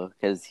table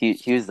because he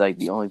was like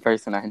the only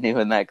person I knew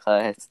in that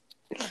class.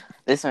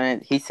 This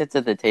one, he sits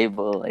at the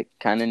table like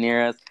kind of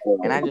near us,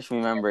 and I just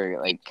remember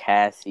like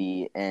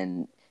Cassie,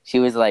 and she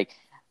was like,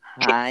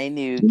 "Hi,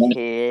 new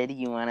kid,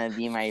 you want to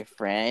be my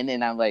friend?"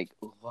 And I'm like,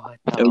 "What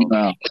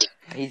the?"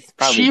 He's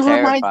probably She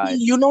reminds terrified.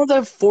 me, you know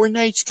that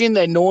Fortnite skin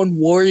that no one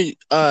wore,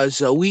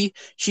 Zoe?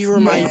 She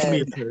reminds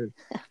me of her.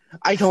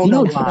 I don't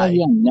know why.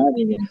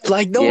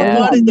 Like, no one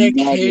wanted that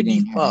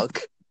candy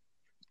fuck.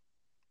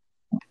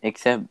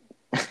 Except,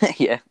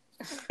 yeah.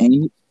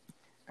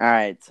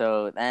 Alright,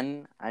 so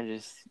then I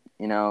just,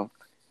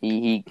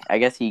 he I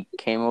guess he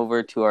came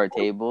over to our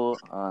table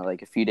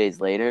like a few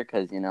days later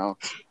because,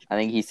 I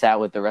think he sat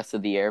with the rest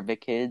of the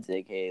Arabic kids,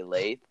 aka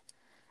Lath,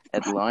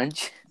 at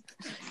lunch.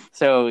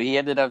 So he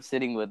ended up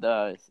sitting with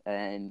us,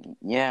 and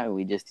yeah,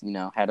 we just,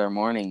 had our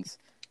mornings.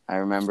 I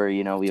remember,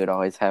 we would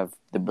always have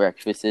the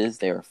breakfasts.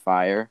 They were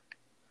fire,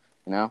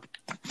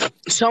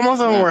 Some of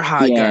them were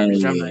hot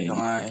garbage, I'm not gonna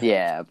lie.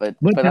 Yeah, but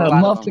a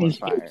lot of them were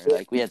fire.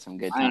 Like, we had some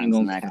good times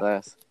in that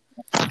class.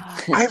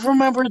 I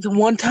remember the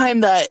one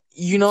time that,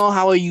 you know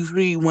how I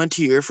usually went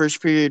to your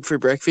first period for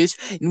breakfast,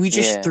 and we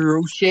just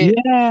threw shit?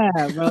 Yeah,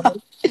 bro.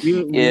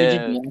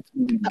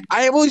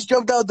 I almost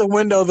jumped out the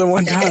window the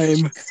one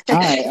time. All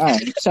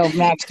right. So,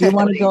 Max, do you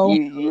want to go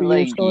you for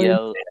like your story?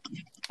 yell?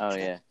 Oh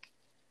yeah.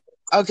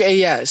 Okay,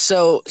 yeah.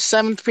 So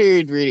 7th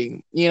period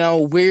reading.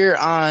 We're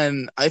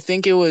on. I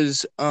think it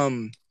was. I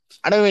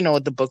don't even know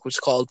what the book was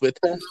called. With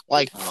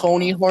like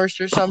Pony Horse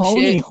or some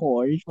Pony shit.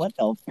 Horse. What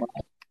the fuck?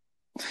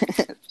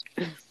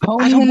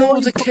 I don't know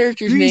the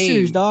character's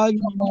name. Dog.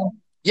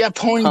 Yeah,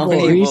 Pony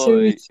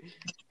Boy.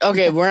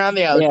 Okay, we're on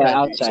the outside. Yeah,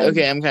 outside.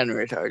 Okay, I'm kind of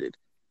retarded.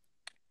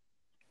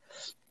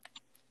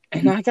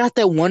 And I got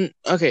that one.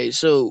 Okay,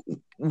 so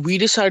we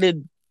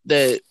decided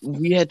that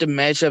we had to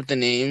match up the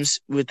names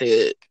with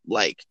the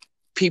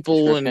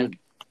people and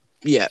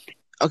yeah.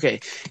 Okay,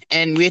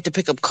 and we had to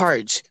pick up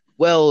cards.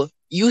 Well,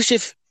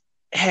 Yusuf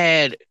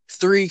had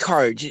 3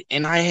 cards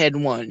and I had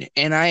 1,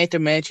 and I had to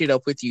match it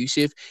up with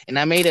Yusuf, and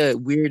I made a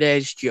weird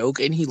ass joke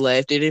and he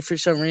laughed at it for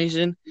some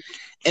reason.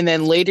 And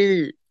then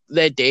later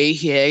that day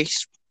he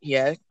asked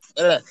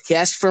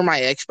for my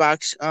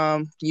Xbox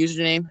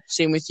username.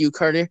 Same with you,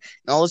 Carter.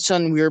 And all of a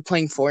sudden we were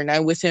playing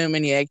Fortnite with him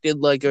and he acted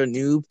like a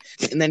noob,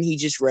 and then he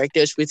just wrecked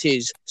us with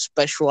his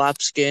special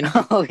ops skin.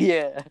 Oh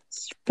yeah.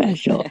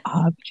 Special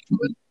ops.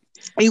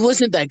 He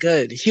wasn't that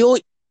good. He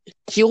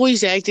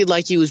always acted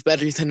like he was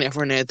better than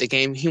everyone at the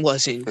game. He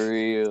wasn't. For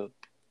real.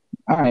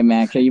 All right,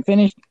 Max, are you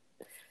finished?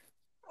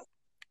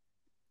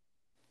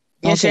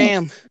 Yes, I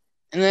am.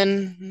 And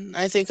then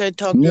I think I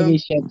talked to him.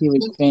 Nigga said he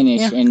was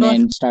finished and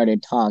then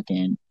started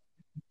talking.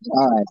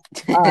 All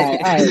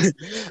right.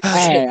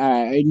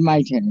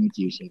 My turn with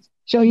Yusuf.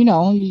 So,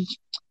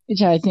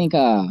 it's I think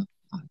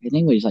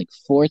it was like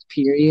 4th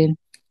period.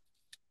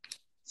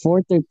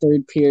 4th or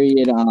 3rd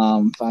period,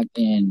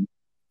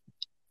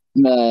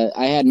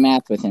 I had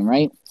math with him,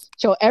 right?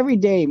 So every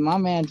day, my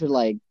man would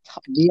like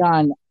be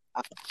on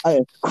a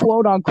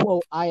quote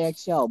unquote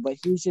IXL, but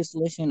he was just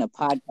listening to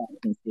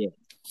podcasts and shit.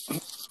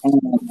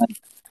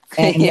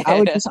 And I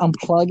would Yeah. just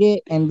unplug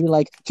it and be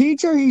like,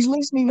 "Teacher, he's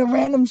listening to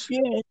random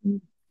shit."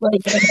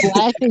 Like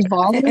blast his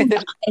volume, and he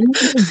would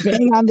just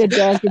bang on the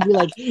desk and be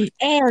like,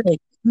 "Eric,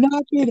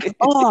 knock it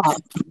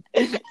off!"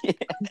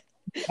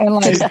 And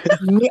like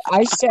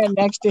I sat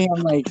next to him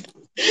like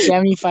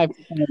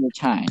 75% of the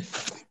time,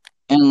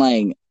 and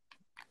like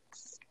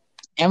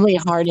Emily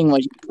Harding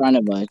was in front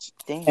of us,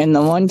 Damn. and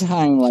the one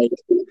time like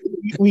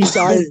we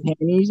saw his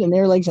panties, and they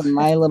were like some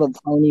My Little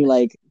Pony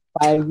like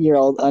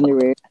 5-year-old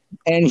underwear,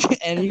 and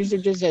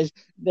Yusuf just says,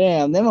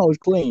 "Damn, them was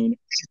clean."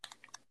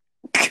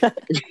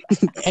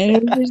 And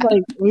it was just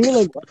like we were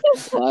like, "What the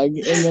fuck?"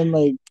 And then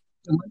like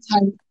one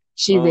time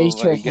she raised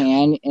her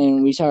hand,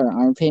 and we saw her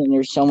armpit, and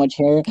there's so much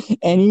hair,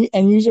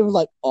 and Yusuf was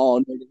like,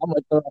 "Oh, nigga, I'm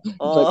gonna throw." He's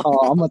like,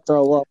 "Oh, I'm gonna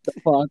throw up." The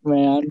fuck,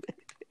 man.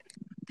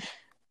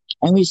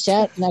 And we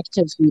sat next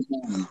to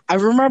Suzanne. I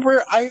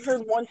remember I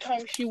heard one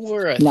time she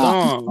wore a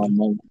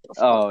thong.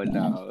 Oh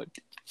no.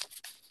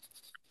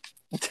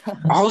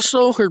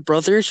 Also, her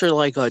brothers are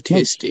like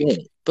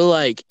autistic, but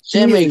like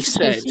that makes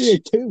sense. She is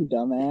too,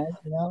 dumbass.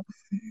 You know.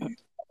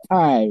 All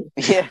right.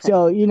 Yeah.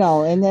 So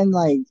and then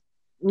like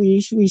we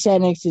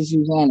sat next to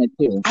Susanna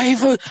too. I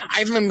have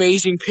an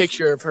amazing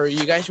picture of her.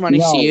 You guys want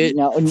to see it?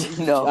 No.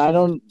 I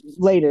don't.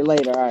 Later.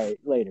 All right,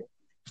 later.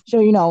 So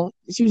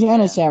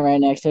Susanna sat right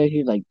next to her.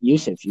 She's like,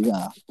 "Yusuf, you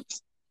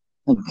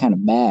look kind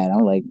of bad." I'm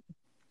like,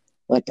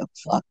 "What the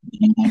fuck,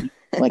 man?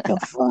 What the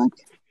fuck?"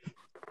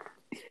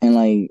 And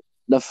like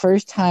the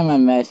first time I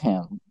met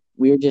him,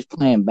 we were just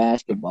playing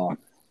basketball.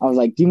 I was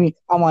like, I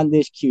want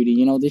this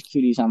cutie. This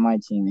cutie's on my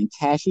team. And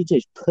Cassie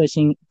just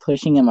pushing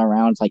him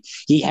around. It's like,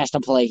 he has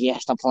to play. And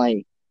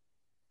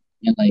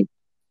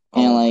the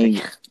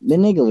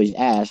nigga was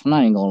ass. I'm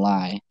not even gonna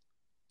lie.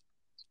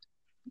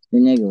 The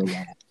nigga was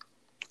ass.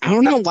 I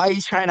don't know why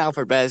he's trying out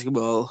for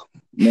basketball.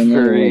 The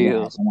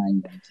nigga was ass. I'm not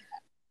even gonna lie.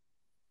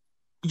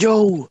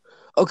 Yo,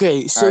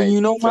 okay, so right, my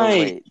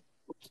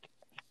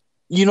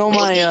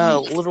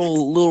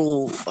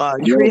little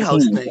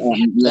treehouse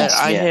thing that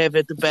I have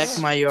at the back of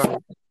my yard.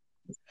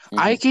 Mm-hmm.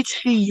 I could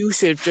see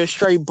Yusuf just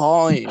straight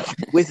balling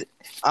with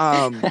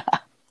Isaiah.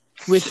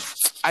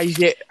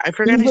 I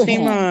forgot his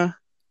name.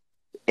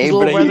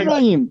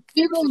 Ibrahim.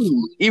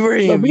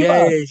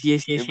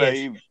 Yes.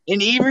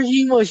 And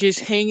Ibrahim was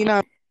just hanging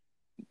out.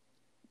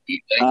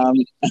 What?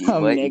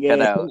 You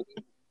cut out.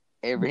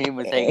 Ibrahim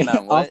was hanging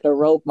on what? Off the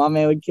rope. My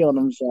man would kill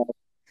himself.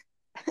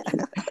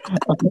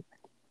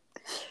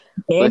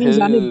 And he's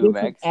on a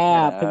different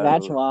app.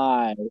 That's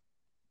why.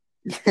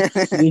 He's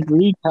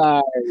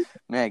retard.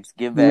 Max,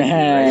 get back here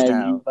right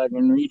now. You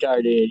fucking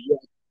retarded.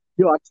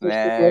 You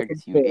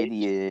Max, you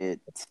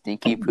idiot.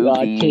 Stinky poopy.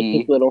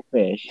 Autistic little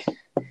fish.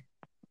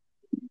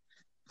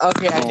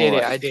 Okay,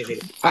 I did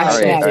it. All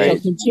right.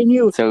 So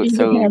continue. So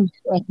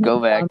go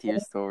back to your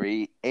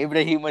story.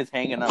 Abraham was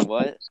hanging on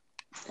what?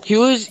 He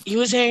was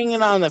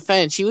hanging on the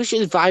fence. He was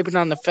just vibing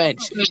on the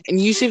fence. And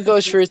Yusuf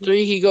goes for a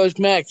 3. He goes,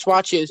 Max,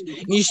 watch this.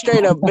 And he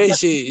straight up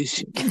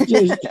misses.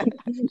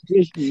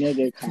 just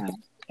nigga time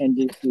and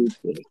just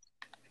stupid.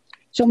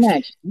 So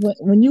Max,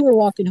 when you were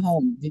walking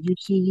home, did you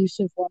see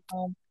Yusuf walk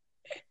home?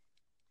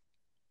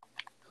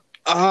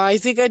 I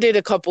think I did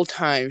a couple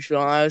times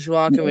while I was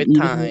walking with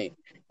Ty.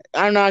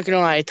 I'm not gonna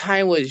lie,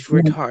 Ty was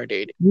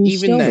retarded.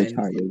 Even then.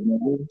 Retarded,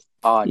 man.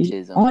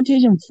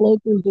 Autism flows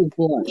through his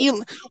blood.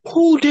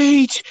 Who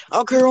dates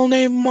a girl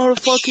named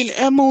motherfucking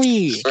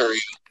Emily?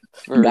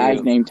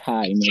 Guy's named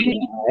Ty.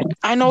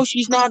 I know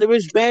she's not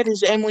as bad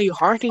as Emily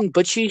Harding,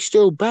 but she's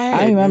still bad.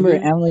 I remember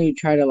Emily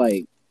tried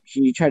to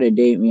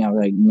date me. I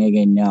was like,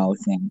 nigga, no,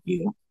 thank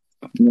you.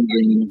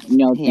 Nigga,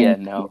 no, thank you.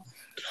 No.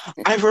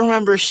 I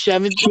remember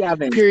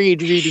 7th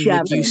period reading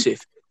with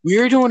Yusuf. We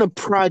were doing a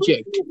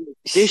project.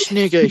 This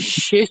nigga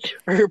shit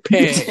her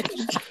pants.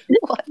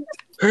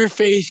 Her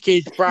face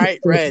gets bright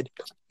red.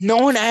 No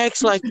one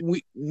acts like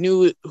we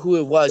knew who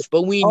it was,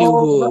 but we knew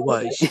who it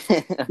was.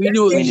 We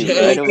knew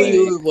exactly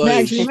who it was.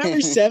 Max, remember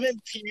 7th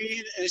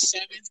period of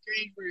 7th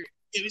grade where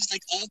it was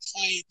like all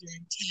quiet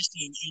during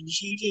testing and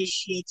she just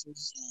shits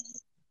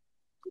herself?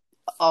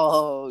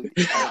 Oh.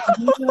 I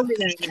remember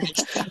that,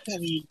 Max. I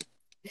mean,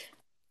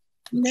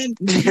 and then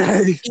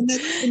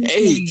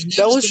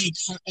that was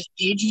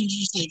Adrian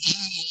just like,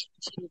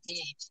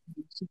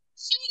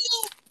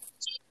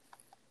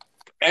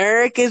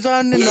 Eric is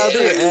on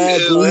another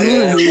app.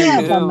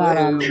 I'm not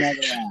on another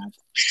app.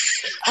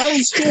 I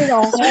was scared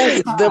all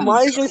the time. The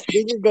mindless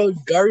finger goes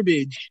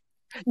garbage.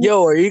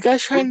 Yo, are you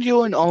guys trying to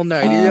do an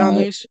all-nighter on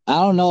this?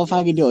 I don't know if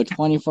I could do a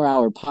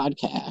 24-hour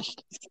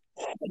podcast.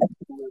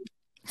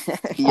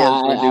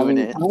 Yes, we're doing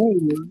it.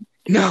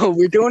 No,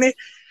 we're doing it.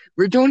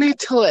 We're doing it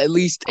till at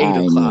least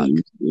 8 o'clock.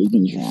 You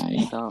can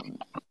try.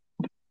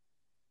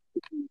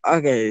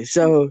 Okay,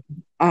 so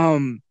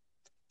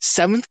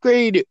 7th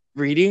grade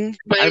reading.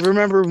 I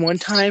remember one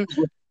time,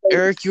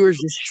 Eric, you were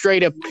just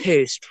straight up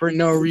pissed for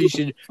no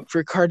reason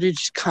for Carter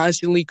just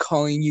constantly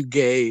calling you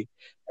gay.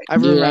 I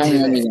remember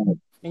that.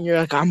 And you're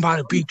like, I'm about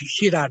to beat the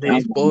shit out of I'm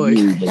this boy.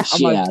 gonna beat the I'm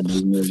shit like, out of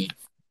this nigga.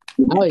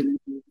 Oh,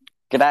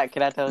 Can I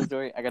tell a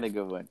story? I got a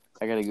good one.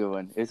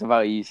 It's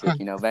about Yusuf.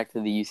 Back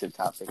to the Yusuf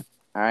topic.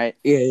 All right.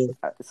 yeah.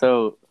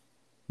 So,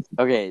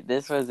 okay,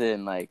 this was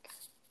in like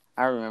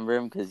I remember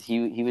him because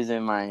he was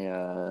in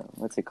my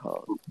what's it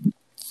called?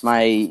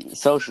 My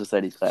social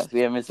studies class. We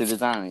have Mr.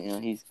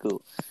 Design. He's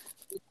cool.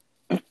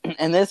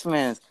 And this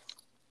man's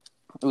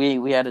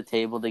we had a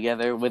table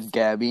together with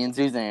Gabby and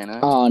Susanna.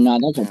 Oh no,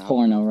 that's a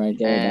porno right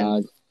there,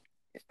 and...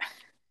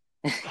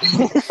 dog.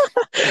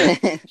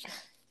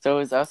 So it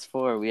was us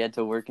four. We had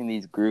to work in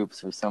these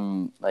groups for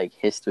some like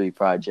history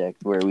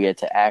project where we had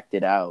to act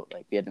it out.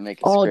 Like we had to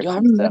make a script. I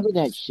and remember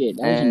stuff. that shit.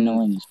 That was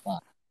annoying as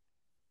fuck.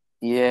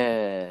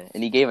 Yeah,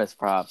 and he gave us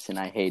props, and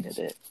I hated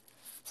it.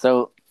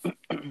 So, we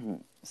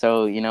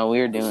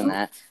were doing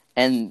that,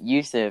 and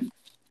Yusuf,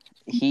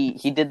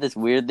 he did this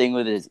weird thing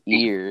with his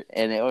ear,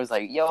 and it was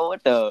like, yo,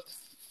 what the?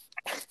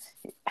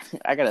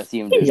 I gotta see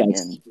him do it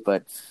again,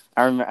 but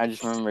I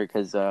just remember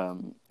because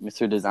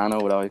Mr.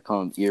 Dezano would always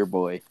call him Ear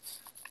Boy.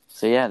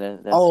 So yeah,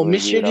 that's what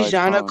Mr.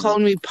 Dezano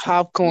called me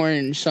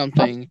popcorn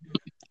something.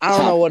 I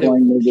don't know what it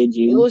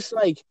was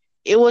like.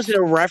 It was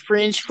a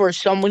reference for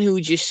someone who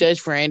just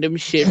says random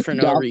shit for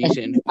no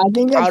reason. I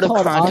think that's out of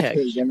called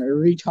context. Autism or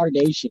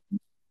retardation.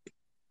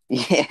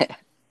 Yeah.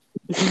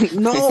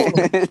 No,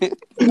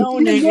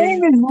 Your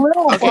name is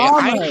Little Bomber.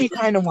 I actually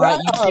kind of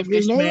want you to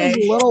Your name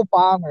is Little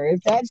Bomber.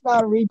 If that's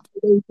not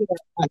retardation,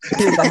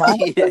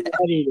 I'm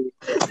ready.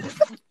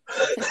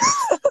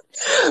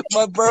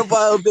 My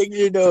profile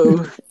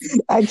picture,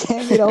 I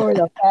can't get over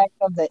the fact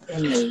of the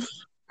image.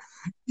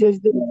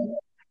 Just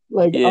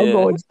like I'm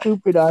going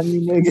stupid on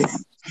you,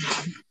 niggas.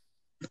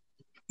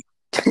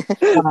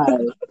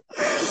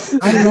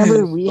 I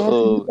remember we had to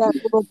do that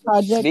little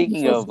project.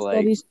 Speaking of like,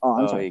 studies.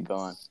 sorry. Go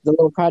on. The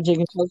little project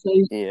in social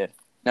studies. Yeah.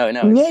 No,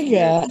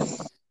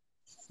 nigga.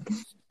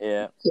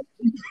 Yeah.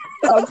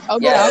 Okay, I'll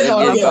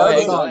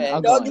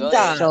go.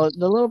 So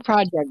the little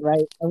project,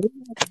 right? So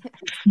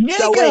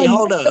wait,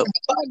 hold up.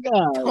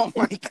 Oh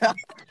my god.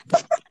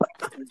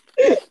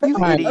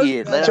 You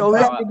idiot. So we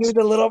have to do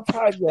the little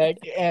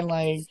project, and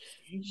like,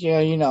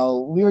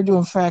 we were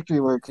doing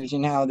factory workers,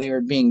 and how they were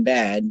being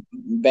bad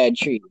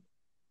treated.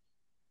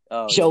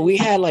 Oh, so we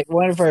had like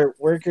one of our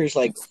workers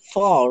like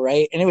fall,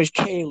 right? And it was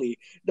Kaylee.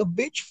 The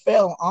bitch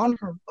fell on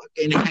her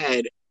fucking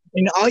head,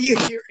 and all you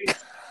hear is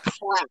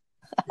clap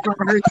from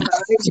her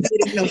thighs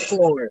hitting the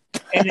floor.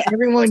 And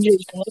everyone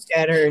just looked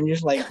at her and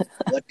just like,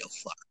 what the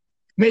fuck?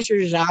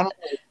 Mr. Zano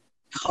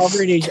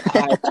covered his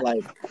eyes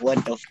like,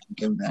 what the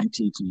fuck am I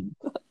teaching?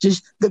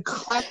 Just the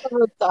clap of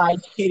her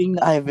thighs hitting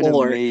the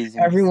floor.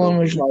 Everyone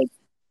was like,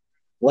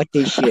 what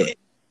the shit?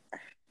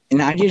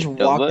 And I just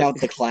walked out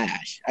the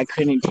class. I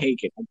couldn't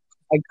take it.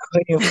 I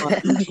couldn't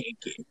fucking take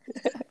it.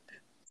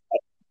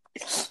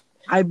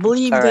 I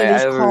believe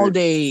that is called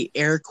a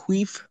air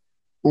queef.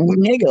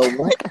 Nigga,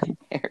 what?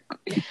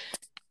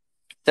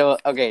 So,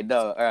 okay,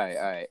 no, all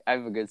right. I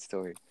have a good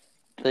story.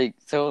 Like,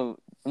 so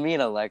me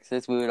and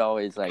Alexis, we would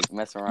always like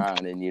mess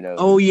around and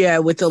Oh yeah,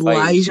 with the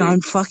lies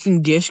on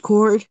fucking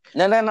Discord.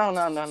 No. I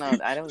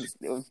don't.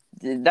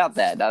 Not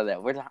that. I'm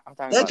talking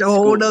about that's a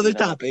whole other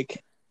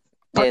topic.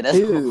 Yeah, that's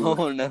a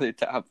whole nother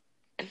topic.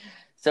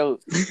 So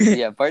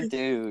yeah, part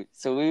 2.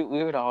 So we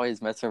would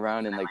always mess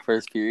around in like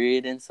first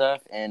period and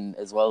stuff, and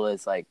as well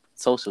as like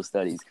social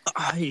studies.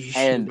 I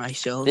shoot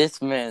myself. This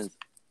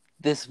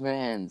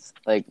man's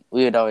like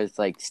we would always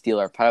like steal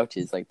our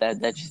pouches like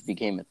that. That just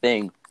became a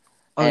thing.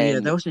 Oh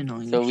yeah, that was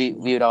annoying. So we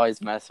would always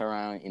mess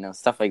around,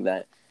 stuff like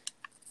that.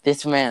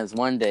 This man's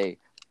one day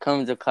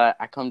comes to class.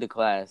 I come to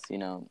class,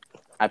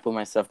 I put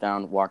my stuff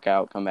down, walk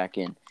out, come back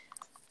in.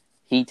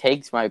 He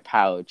takes my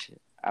pouch.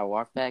 I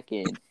walk back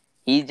in.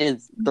 He's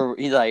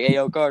like, "Hey,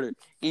 yo, Carter."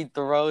 He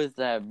throws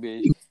that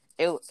bitch.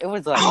 It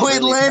was like. Oh,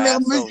 it landed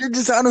on Mr.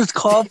 Desano's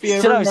coffee.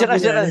 Shut up. So,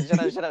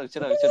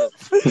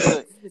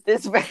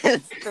 this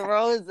man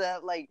throws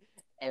that like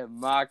at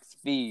Mach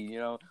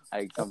speed,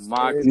 like some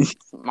Mach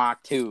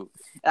 2.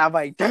 And I'm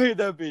like, "Damn,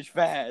 that bitch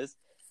fast."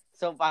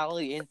 So my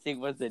only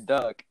instinct was to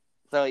duck.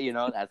 So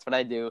that's what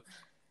I do.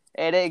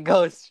 And it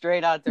goes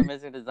straight out to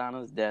Mr.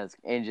 Desano's desk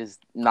and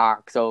just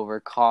knocks over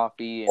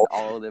coffee and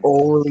all the a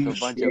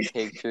bunch of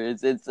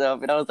pictures and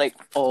stuff. And I was like,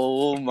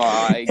 oh my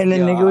god. And the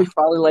nigga was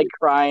probably like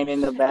crying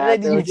in the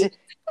bathroom. I don't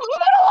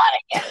want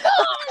to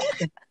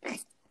get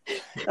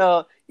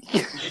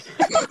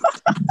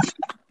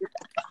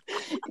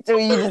So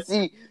you just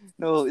see,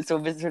 so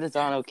Mr.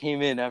 Desano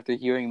came in after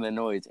hearing the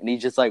noise and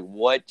he's just like,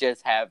 what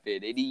just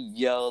happened? And he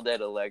yelled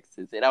at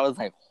Alexis. And I was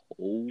like,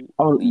 holy shit.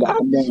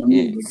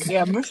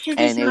 Yeah, Mr.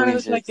 Desano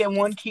is like that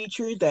one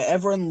teacher that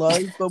everyone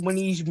loves, but when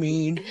he's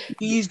mean,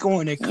 he's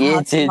going to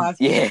knock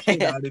the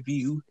shit out of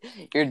you.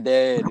 You're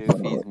dead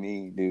if he's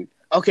mean, dude.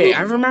 Okay,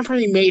 I remember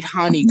he made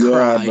Honey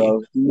cry. Yeah,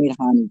 bro. He made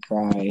Honey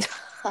cry.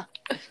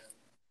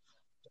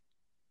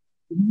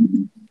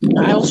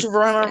 I also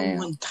remember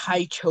when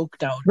Ty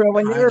choked out. Bro,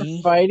 when they were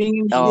fighting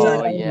and shit,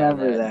 I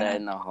remember that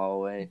in the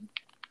hallway.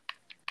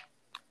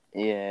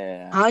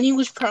 Yeah. Hani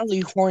was probably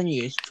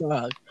horny as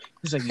fuck.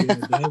 He's like, yeah,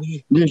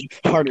 daddy. Just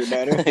harder,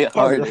 daddy.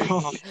 Harder.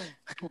 Harder.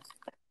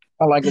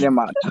 I like it in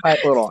my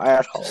tight little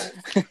asshole.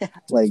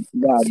 Like,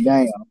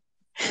 goddamn.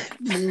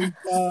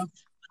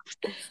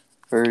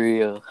 For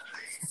real.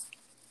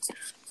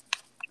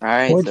 All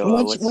right, What's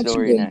so what a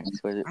story good next?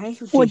 What is it?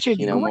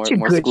 What's a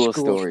More good school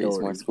school stories.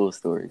 story? More school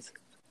stories.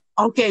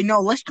 Okay,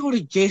 no, let's go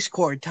to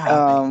Discord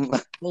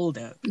topic. Hold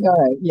up.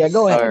 All right, yeah,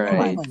 go ahead. All Come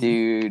right, on.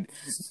 dude.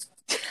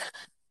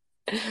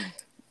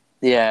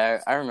 Yeah,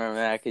 I remember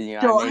that because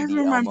So I I made the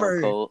Elmo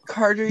remember, cult.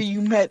 Carter,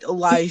 you met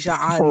Elijah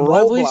on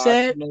what was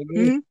that?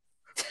 nigga.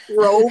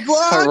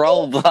 Roblox?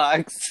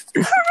 Roblox.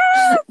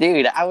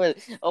 Dude, I was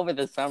over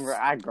the summer.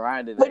 I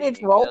grinded. But that it's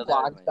game, yo. That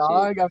was Roblox, my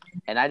dog.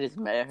 shit. And I just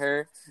met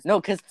her.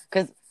 No, cause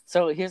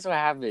so here's what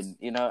happened.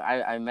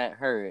 I met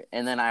her,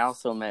 and then I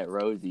also met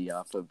Rosie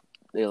off of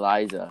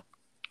Eliza,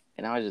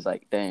 and I was just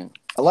like, damn,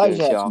 Elijah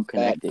she had all some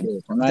fat connected.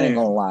 tits. I'm not even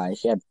gonna lie.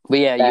 She had But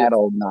yeah, fat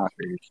old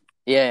knockers.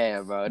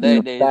 yeah, bro.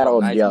 They Fat some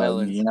old nice jugs,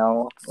 melons. you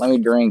know? Let me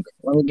drink.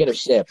 Let me get a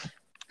sip.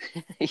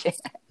 Yeah.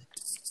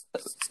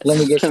 Let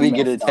me get Let some me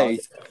milk, get a dog.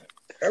 taste.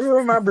 I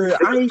remember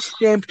I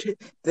simped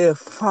the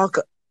fuck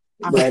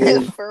That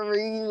is For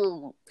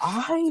real.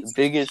 I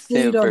Biggest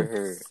stayed tip for up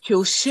her.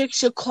 till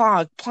 6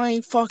 o'clock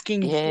playing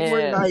fucking Yeah.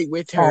 Fortnite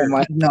with oh her.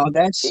 my no,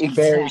 that's very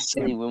Exactly.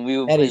 simple. When we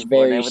would That play is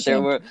very Fortnite, but there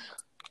simple. were.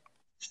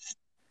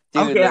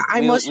 Dude, Okay, like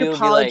I must we would be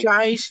like,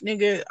 apologize,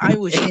 nigga. I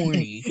was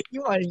horny.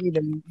 You want to eat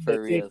them? for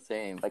real,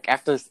 same. Like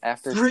after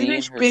seeing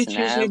British her bitches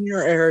snap. in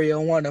your area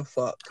wanna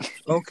fuck.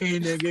 Okay,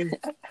 nigga.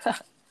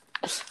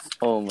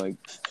 Oh my.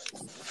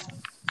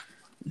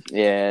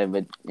 Yeah,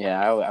 but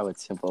yeah, I would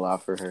simple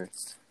out for her.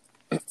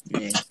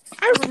 Yeah.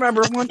 I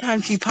remember one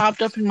time she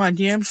popped up in my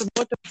DMs.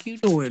 What the fuck you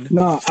doing?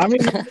 No, I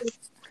remember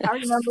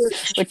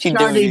What you doing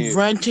Started here?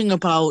 ranting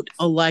about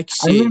Alexis.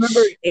 I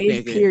remember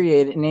eighth nigga.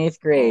 period in eighth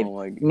grade. Oh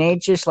my god.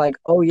 Nate's just like,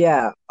 oh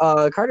yeah,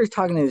 Carter's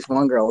talking to this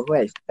one girl who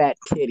has fat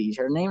titties.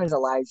 Her name is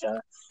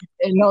Elijah.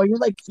 And no, you're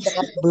like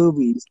fat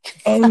boobies.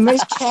 And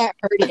Miss Cat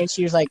heard it and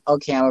she was like,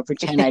 okay, I'm gonna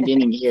pretend I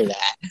didn't hear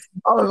that.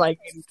 I was like,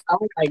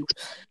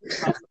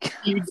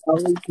 you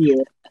don't hear.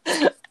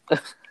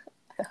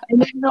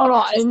 And then,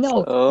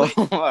 no.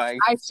 Oh my.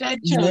 I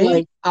said to her,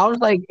 like, I was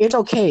like, it's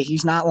okay,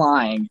 he's not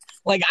lying.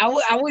 Like, I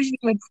wasn't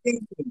even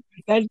thinking.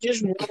 That's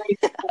just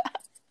right.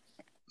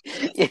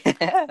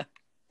 Yeah.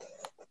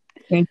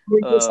 And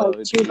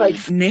she was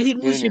like, Nate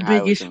was the Junior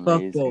high was biggest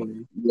amazing.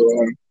 fuckboy.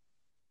 yeah.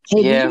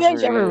 Hey, Yeah, did you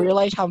guys for ever real.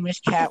 realize how Miss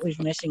Cat was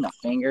missing a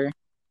finger?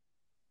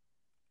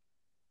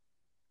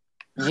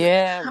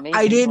 Yeah, I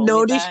Mason didn't told me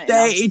notice that, and I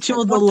that was just until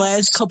like, the what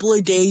last couple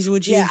of days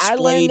when she Yeah, I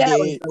learned explained that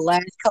like it. the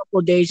last couple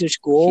of days of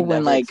school She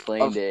when never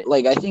explained it.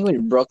 like I think it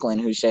was Brooklyn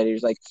who said he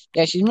was like,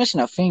 yeah, she's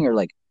missing a finger.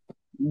 Like,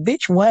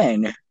 bitch,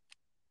 when?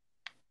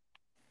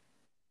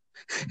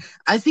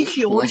 I think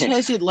she always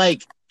has it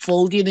like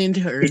folded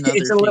into her It's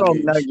other a little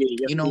fingers. nugget.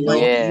 You know, you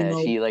like know?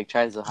 Yeah, she like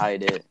tries to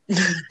hide it. It's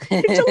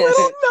a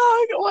little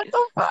nug. What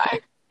the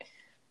fuck?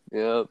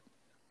 Yep.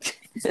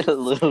 A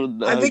little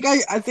nug.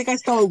 I think I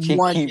saw it She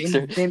once keeps and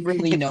her- didn't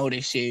really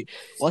notice it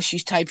while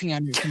she's typing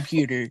on her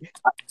computer.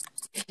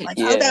 Like,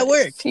 Yeah, how'd that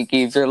work? she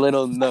keeps her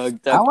little nug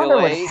I tucked wonder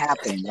what away.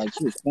 happened. Like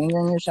she was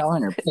fingering herself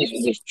and her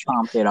pussy just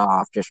chomped it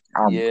off. Just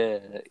Yeah.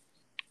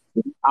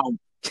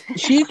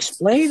 She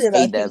explained it.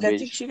 Hate that I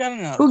think bitch. she got in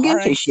a Who car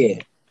gives a shit?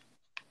 accident.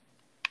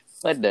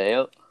 What the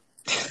hell?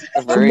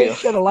 The For real. bitch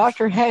should have lost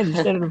her head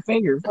instead of the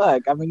finger.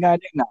 Fuck. I mean, God,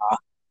 nah.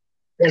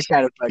 That's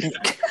kind of fucked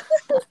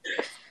up.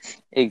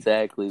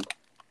 Exactly.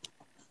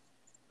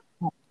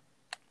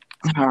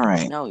 All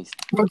right. No, he's.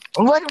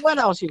 What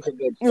else is a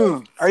good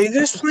story? Are you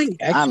guys playing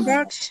I'm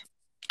Xbox?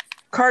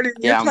 Carter,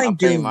 Yeah, you're playing I'm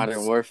playing Doom.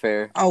 Modern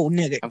Warfare. Oh,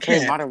 nigga. I'm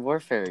playing cat. Modern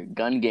Warfare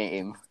gun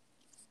game.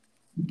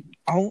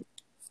 Oh,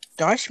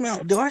 do I smell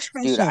Dude,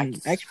 some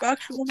Xbox?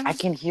 I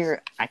can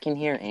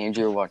hear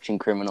Andrew watching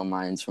Criminal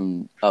Minds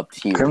from up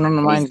here. Criminal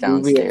and Minds he's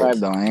do be downstairs. alive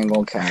though. I ain't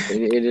gonna cap.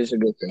 It is a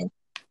good thing.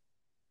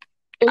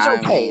 It's I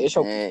okay. mean, It's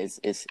okay.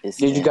 It's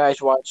Did you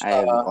guys watch? I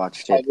haven't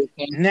watched it. Tiger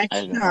King? Next I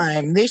haven't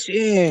time, this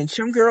ends.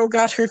 Some girl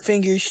got her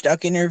finger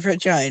stuck in her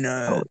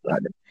vagina. Oh,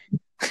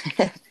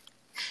 God.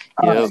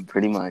 Yeah,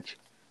 pretty much.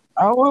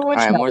 Oh, well, All what's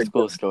right, more number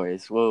school two?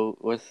 stories.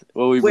 What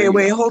we Wait,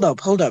 bringing up?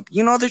 hold up.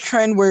 You know the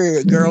trend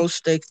where girls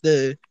stick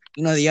the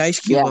ice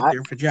cube up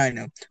their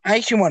vagina? I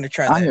actually want to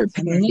try On that. your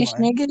penis,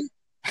 nigga?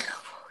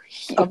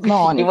 No,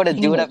 on You your want to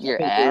do it penis, up your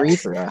like ass?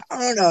 urethra.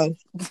 I don't know.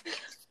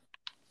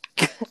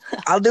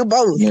 I'll do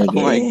both. Nigga.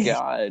 Oh my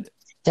god.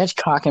 That's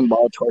cock and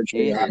ball torture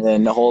Jesus. on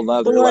then a whole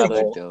other But, like,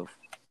 level.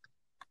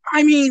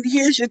 I mean,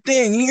 here's the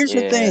thing.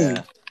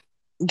 Yeah.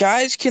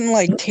 Guys can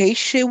like taste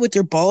shit with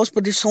their balls,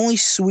 but it's only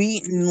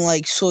sweet and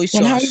like soy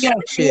And how sauce you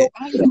gonna shit.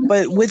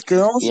 But with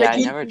girls, Yeah, I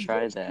never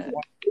tried that.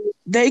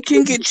 they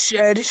can get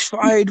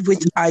satisfied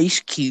with ice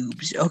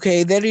cubes.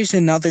 Okay, that is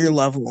another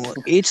level.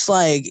 It's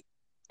like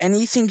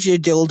anything's a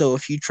dildo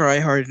if you try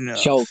hard enough.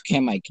 So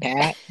can my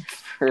cat?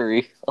 For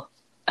real.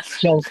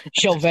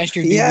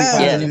 Sylvester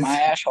Yeah. in my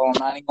asshole. I'm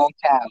not even gonna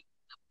cap.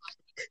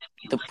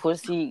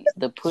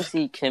 the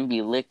pussy can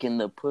be licking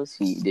the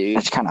pussy, dude.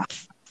 That's kind of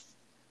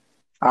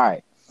all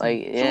right.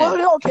 Like, So, yeah,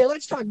 well, okay,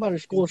 let's talk about our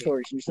school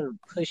stories instead of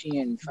pushing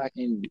in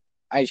fucking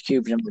ice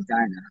cubes and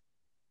vagina.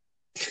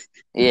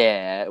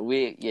 yeah.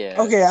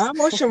 Okay, I'm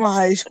watching my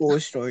high school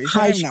stories.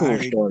 High I'm not school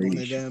reading one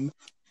of stories. them.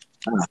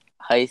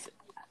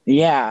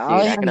 Yeah, all Dude,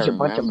 I I have is gotta a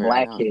bunch of remember.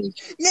 black kids.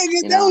 Nigga,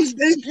 You that know, was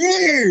this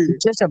year.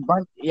 It's just a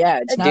bunch. Yeah,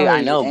 it's not dude, I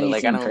like know, but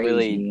like, I anything don't crazy,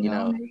 really, you you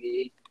know. know.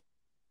 Maybe.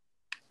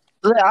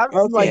 Yeah, I'm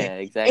like Okay, Yeah,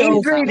 exactly. so eighth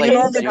It's not grade. you like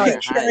know the junior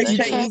picture high. I You That sent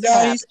shit you can't was.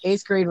 cap. guys?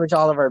 Eighth grade was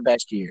all of our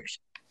best years.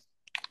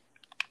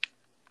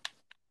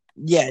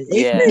 Yeah, eighth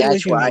Yeah, grade That's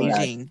was why I it got was.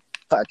 amazing.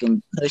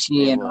 fucking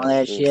pushy It and all was. that It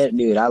was shit,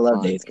 dude. I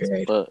loved fun eighth as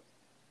grade. fuck.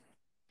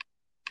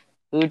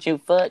 Who'd you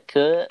fuck,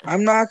 cut?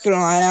 I'm not gonna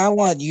lie, I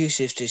want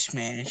Yusuf to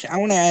smash. I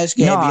want to ask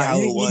Gabby No, how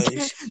it you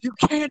was.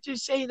 can't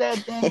just say that.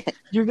 Then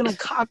you're gonna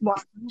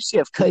cockblock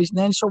Yusuf because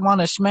then she'll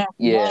want to smack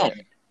Yeah,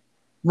 back.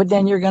 But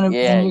then you're gonna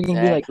yeah, be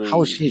like,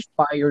 "How's exactly. his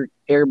fire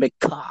Arabic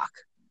cock?"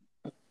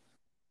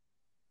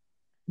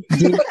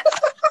 Dude,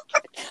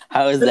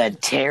 How is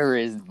that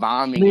terrorist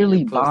bombing in your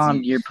literally bombed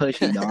pussy? your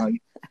pussy, dog.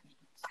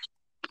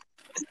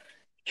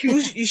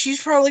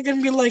 She's probably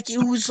gonna be like, it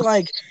was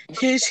like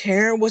his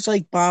hair was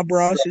like Bob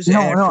Ross's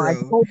No,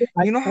 afro.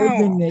 I You know told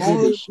the how nigga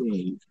all to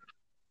shave,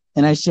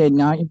 and I said,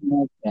 "Not your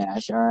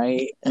mustache, all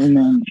right?" And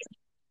then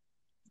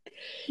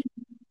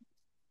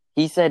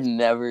He said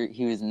never.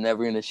 He was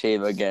never gonna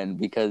shave again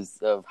because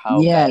of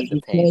how yeah, bad the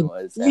he pain said,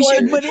 was he said, what?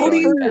 after "But it How do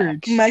growing you back.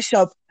 hurts." mess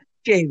up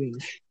shaving?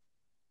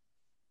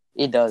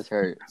 It does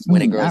hurt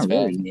when it grows Not back.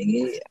 really,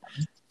 nigga.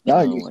 Y'all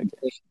are Oh just my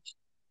god!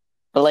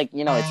 But like,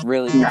 you know, it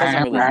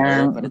doesn't really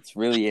hurt, but it's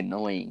really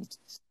annoying.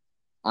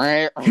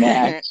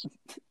 Max.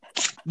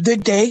 The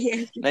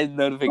day Nice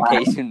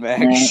notification,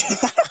 Max.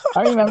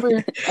 I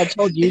remember I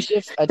told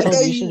Yusuf after,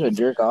 to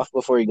jerk off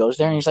before he goes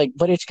there, and he's like,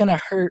 "But it's gonna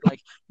hurt."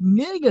 Like,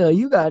 nigga,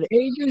 you got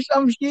AIDS or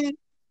some shit?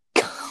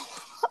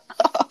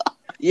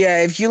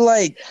 yeah, if you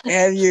like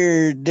have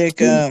your dick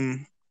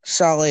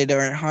solid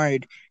or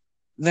hard,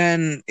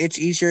 then it's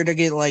easier to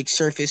get like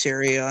surface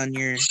area on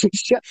your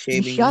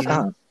shaving. Shut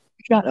up!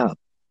 Shut up!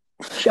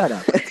 Shut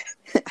up!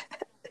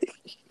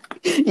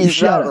 He's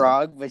Shut not up.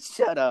 wrong, but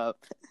shut up.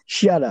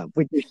 Shut up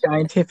with your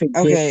scientific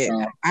Okay, dick,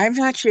 Max. I've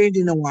not shaved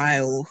in a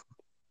while.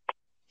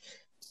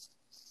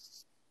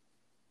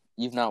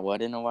 You've not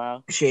what in a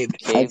while? Shaved.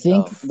 I Shaved?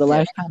 think Oh, the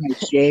last time I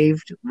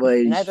shaved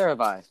was neither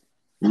have I.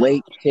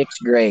 late sixth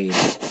grade.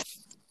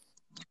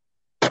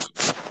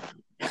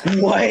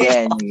 What?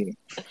 Yeah, nigga.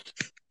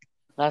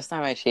 Last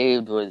time I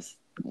shaved was,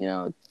 you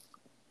know,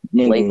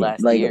 Nigga, late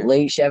last like year.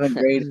 late seventh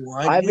grade.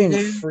 What? I've been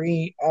Nigga?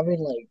 free. I've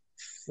been like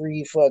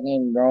free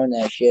fucking growing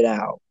that shit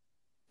out.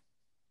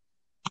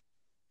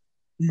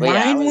 But yeah,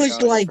 I Mine was was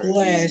growing it like for a few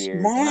last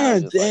years, and I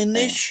was month, just like, and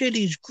this damn. shit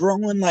is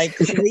growing like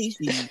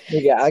crazy.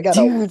 Nigga, I got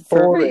a Dude, for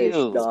forest,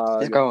 real.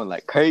 dog. It's growing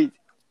like crazy.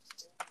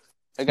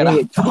 I got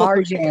Nigga, a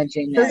Tarzan's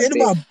in that Forget bitch.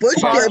 about bush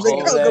I got a care, but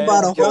whole talk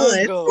about ass a whole ass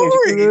jungle.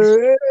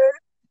 forest.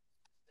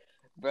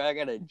 Bro, I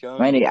got a jungle.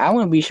 My nigga, I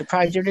wouldn't be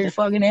surprised if there's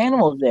fucking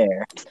animals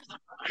there.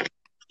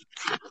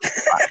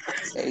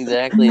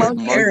 Exactly. There's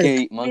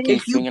Eric,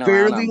 monkeys if you swinging around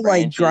barely on like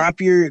branches. drop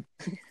your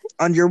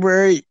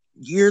underwear,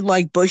 your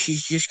like bush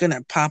is just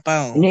gonna pop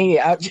out.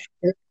 Nigga,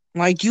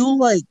 Like you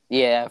like,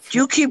 Yeah. do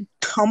you keep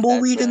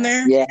tumbleweed in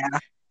there? yeah,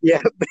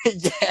 yeah,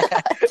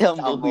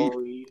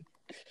 Tumbleweed.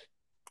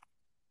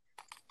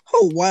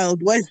 Oh,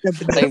 Wild West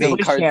up in It's the like some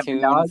Bush camping,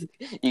 dog.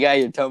 cartoons. You got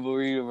your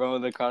tumbleweed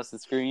rolling across the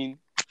screen.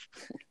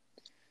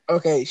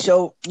 Okay,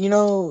 so you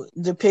know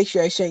the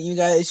picture I sent you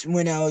guys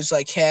when I was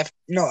like half.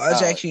 No, I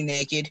was Oh. actually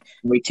naked.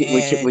 With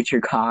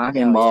your cock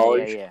and Oh, balls.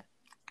 yeah.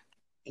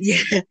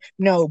 Yeah,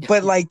 no,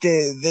 but like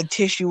the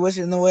tissue was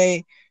in the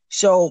way.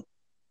 So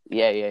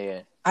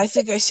Yeah. I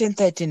think I sent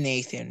that to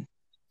Nathan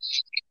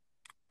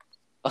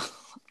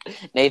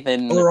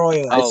Nathan. or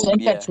Royal. I Oh, sent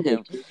yeah, that to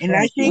him. And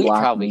I you think We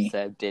blocked probably me.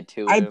 sent it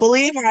to I him.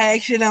 believe I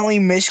accidentally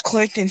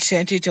misclicked and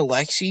sent it to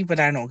Lexi, but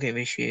I don't give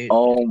a shit.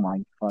 Oh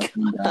my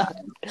fucking god!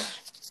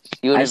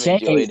 You would I have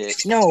sent enjoyed it.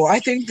 No, I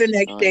think the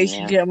next Oh, day she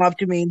yeah. came up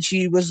to me and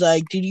she was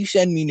like, "Did you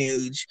send me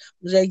nudes?" I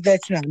was like,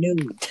 "That's not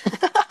nudes."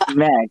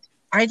 Max.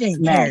 I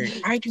didn't Max.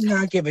 care. I do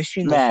not give a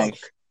single Max.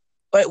 fuck.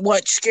 But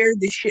what scared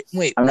the shit?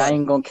 Wait, I'm what? not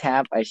even gonna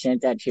cap. I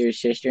sent that to your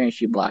sister and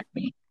she blocked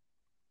me.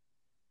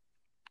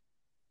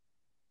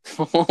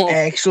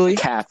 Actually,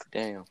 Cap.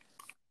 Damn.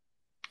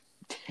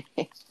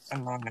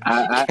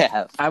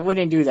 I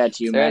wouldn't do that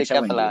to you, Sorry Max. to I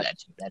wouldn't do cap that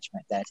to you.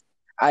 That's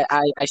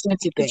I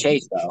sent it to Thank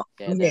Chase you. though.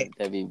 Yeah, Okay.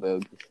 that'd be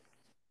bogus.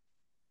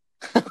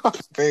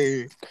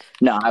 Fair.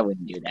 No, I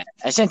wouldn't do that.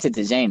 I sent it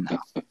to Zane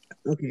though.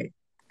 Okay.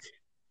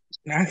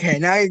 Okay,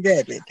 now you're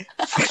good.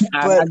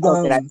 I'm But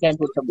joking. I sent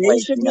it to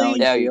Blake. You know, basically,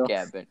 Yeah, you you're feel?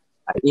 capping.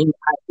 I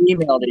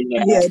emailed it.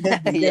 yeah,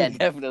 definitely. Yeah,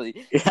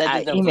 definitely. Send I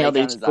it to emailed Blake on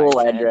his his school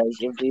iPad. address.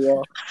 You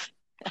feel?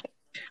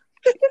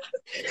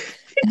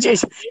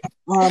 Just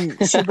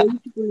so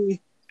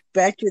basically,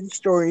 back to the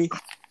story.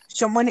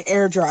 Someone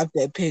airdropped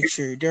that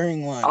picture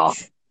during lunch. Oh.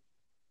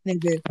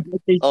 Nigga,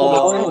 I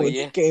Oh, was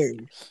yeah.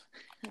 scared.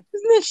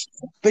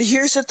 But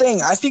here's the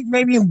thing. I think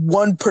maybe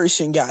one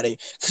person got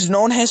it because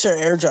no one has their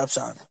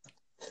airdrops on.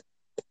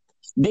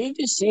 They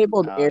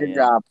disabled Oh, yeah.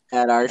 airdrop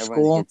at our Everyone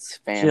school. gets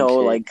spam So,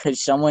 shit. like,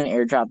 because someone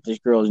airdropped this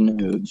girl's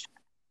nudes.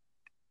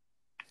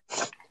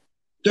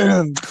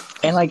 Damn.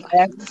 And, like,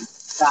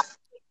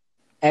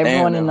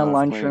 everyone in the Damn,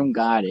 lunchroom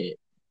got it.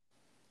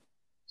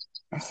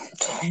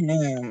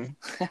 Damn.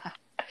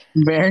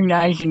 Very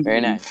nice.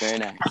 Very nice, very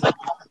nice.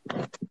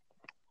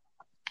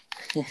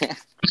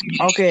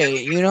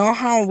 Okay, you know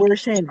how we're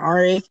saying our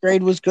 8th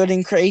grade was good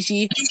and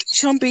crazy?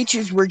 Some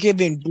bitches were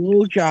given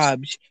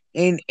blowjobs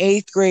in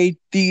 8th grade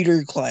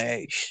theater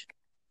class.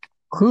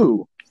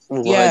 Who?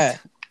 What? Yeah.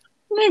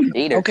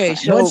 Theater Okay,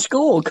 class? so What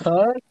school,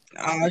 cuz?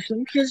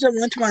 some kids that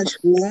went to my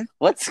school.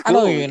 What school? I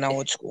don't even know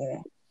what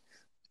school.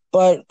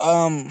 But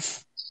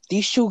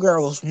these two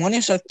girls, one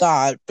is a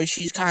thought, but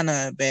she's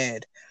kinda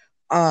bad.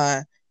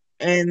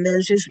 And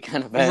there's this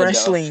Kind of bad,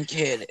 wrestling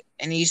kid,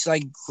 and he's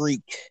like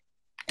Greek.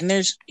 And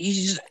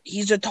he's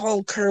a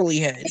tall curly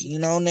head, you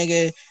know,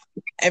 nigga.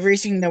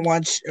 Everything that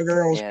wants a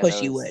girl's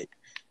pussy wet.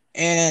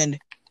 And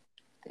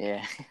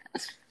yeah.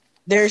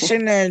 they're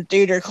sitting there in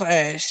theater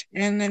class,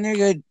 and the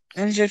nigga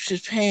unzips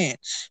his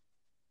pants.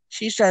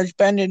 She starts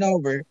bending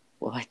over.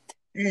 What?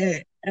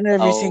 And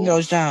everything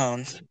goes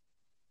down.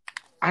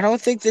 I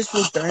don't think this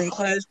was during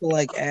class, but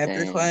like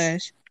after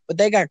class. But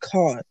they got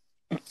caught.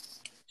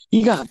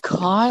 You got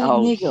caught,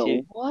 Oh, nigga?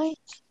 shit. What?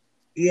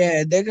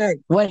 Yeah, they got.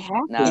 What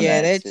happened? Now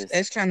Yeah, that's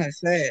that's kind of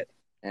sad.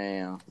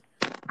 Damn.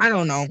 I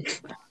don't know,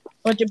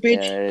 but the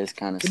bitch, Yeah, it is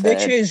kind of the sad.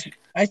 bitch is,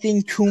 I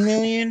think, 2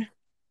 million.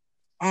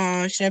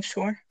 Snap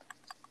score.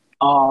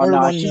 Oh Or no,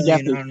 1 she million, I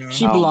definitely don't know.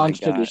 she Oh,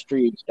 belongs my to the God.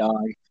 streets,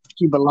 dog.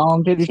 She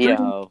belongs to the She a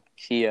streets. hoe.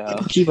 She a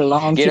hoe. She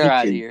belongs Get to her the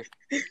out of streets.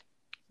 here.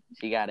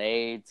 She got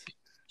AIDS.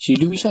 She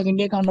do be sucking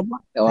dick on the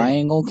block, though. I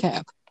ain't gonna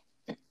cap.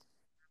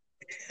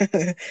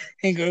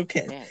 Hey, girl,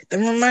 okay. Yeah. That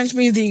reminds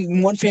me of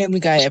the One Family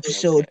Guy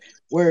episode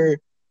where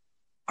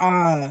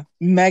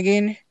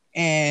Megan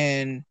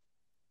and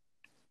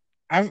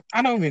I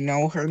don't even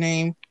know her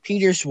name,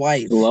 Peter's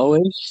wife,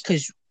 Lois?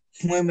 because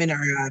women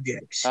are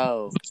objects.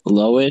 Oh.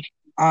 Lois?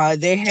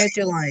 They had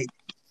to like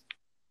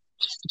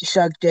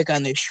suck dick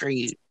on the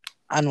street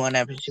on one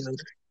episode.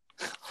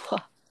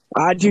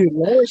 Dude,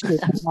 Lois was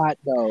hot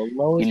though.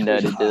 Lois You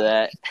was nutted hot. to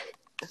that.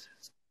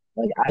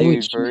 Like I Dude,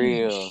 would for smash.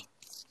 real.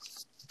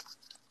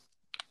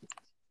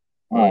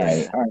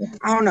 Alright.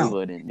 I don't know. You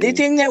wouldn't, The dude.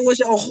 thing that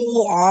was a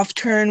whole off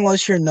turn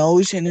was her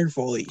nose and her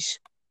voice.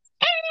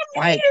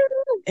 Like,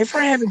 if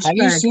we're having Have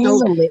you sex, seen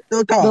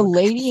they'll talk. the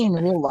lady in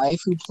real life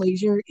who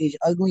plays her is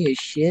ugly as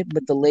shit,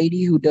 but the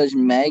lady who does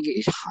Meg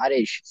is hot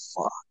as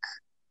fuck.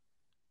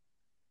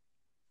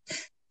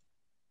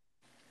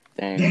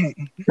 Damn.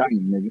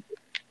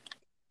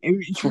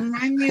 It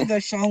reminds me of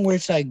that song where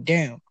it's like,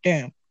 damn,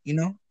 you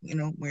know,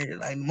 where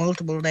like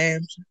multiple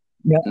dams.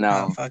 No.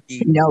 Oh, fuck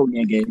you. No,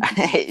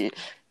 nigga.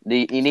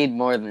 You need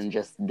more than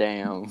just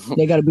damn.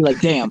 They gotta be like,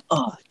 damn,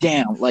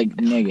 like,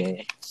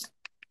 nigga.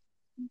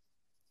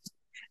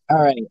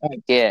 Alright.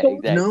 Yeah,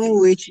 exactly.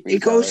 No, it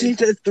goes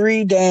into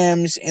 3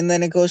 dams, and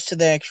then it goes to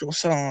the actual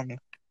song.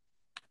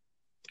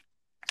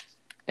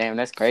 Damn,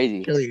 that's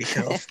crazy. Kill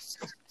yourself.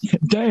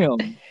 Damn,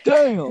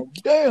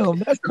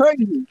 that's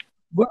crazy.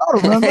 But I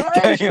remember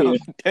that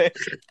shit.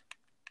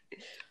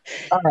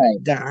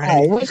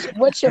 Alright,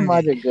 what's some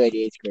other good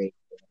 8th grade?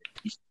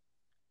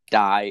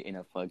 Die in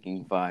a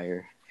fucking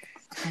fire.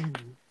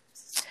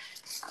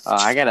 Oh,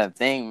 I got a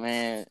thing,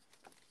 man.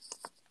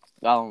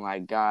 Oh my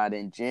God,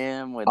 in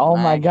gym with Oh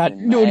Max my God,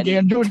 and do it Maddie.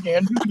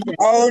 again.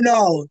 Oh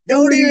no,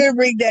 don't even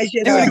bring that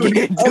shit Do it up.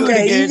 again, do it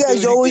Okay, again, you guys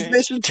do it always again.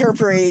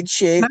 misinterpret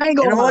shit I ain't and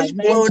gonna lie, always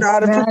blow it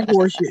out of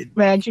proportion.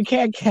 Max, you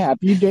can't cap.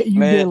 You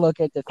did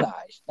look at the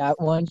thighs. Not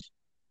once.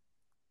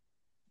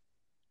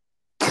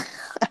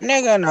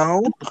 Nigga,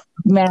 no.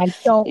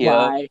 Max, don't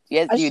lie.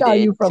 Yes, I you saw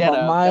did. you from Shut a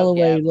up. mile Don't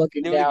away cap.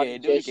 looking Do it down again,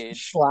 and do it just again.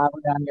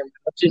 slobbering on your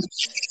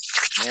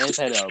mouth. Man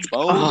said a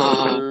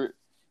boulder.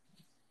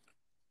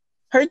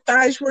 Her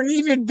thighs weren't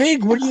even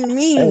big. What do you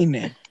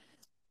mean?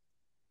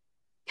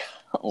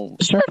 Oh.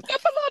 Sure.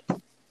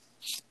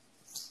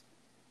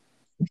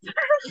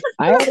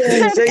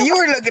 So you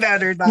were looking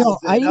at her thighs. No,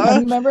 I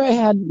remember I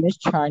had Miss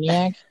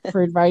Charniak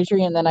for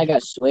advisory, and then I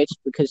got switched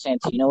because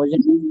Santino was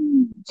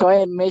in. So I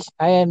had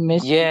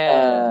Miss.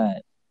 Yeah.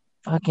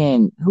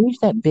 Fucking who's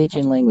that bitch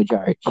in language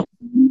arts?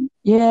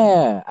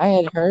 Yeah, I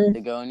had her.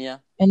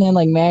 Begonia. And then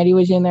like Maddie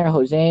was in there,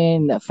 Jose,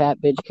 and the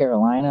fat bitch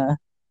Carolina.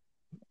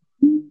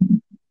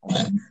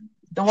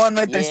 The one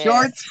with the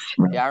shorts?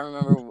 Yeah,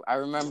 I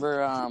remember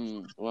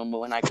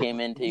when I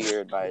came into your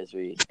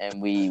advisory and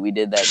we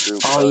did that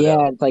group photo. Oh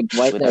yeah, it's like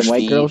that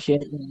white girl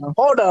feet. shit, you know?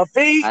 Hold up,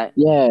 feet.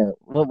 Yeah,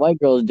 what white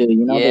girls do,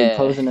 you know, they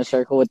pose in a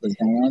circle with their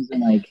hands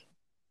and like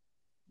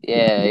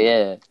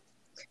Yeah.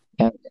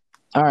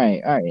 All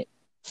right.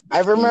 I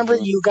remember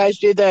you guys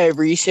did that at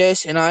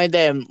recess, and I had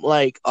them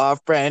like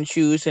off-brand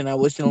shoes, and I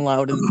wasn't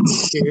allowed in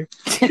the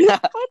picture.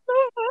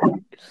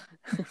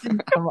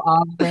 From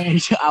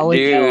off-brand, I was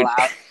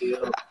allowed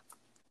to.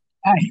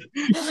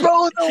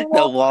 Bro,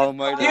 The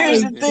Walmart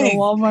Here's the 11. The thing.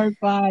 Walmart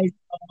 5.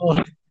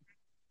 Oh.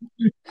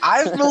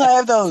 I still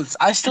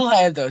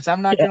have those.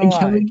 I'm not gonna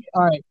lie.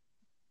 All right.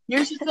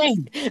 Here's the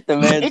thing. The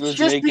man It's was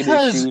just making his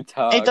because shoe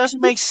talk. it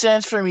doesn't make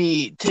sense for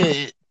me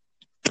to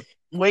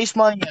waste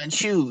money on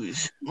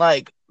shoes.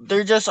 Like,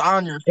 they're just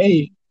on your feet.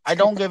 Hey, I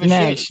don't give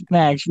a shit.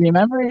 Max,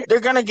 remember? They're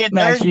gonna get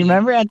Max, dirty.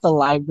 remember at the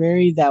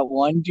library that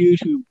one dude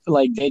who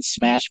like did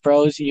Smash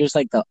Bros? He was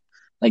like the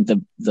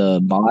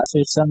boss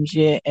or some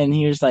shit, and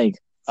he was like,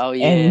 Oh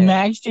and yeah.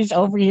 Max just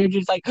over here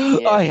just like,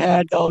 I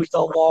had those the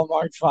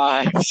Walmart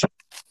 5s,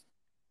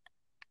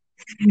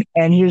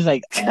 and he was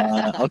like,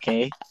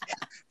 okay,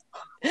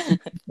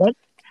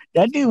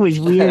 that dude was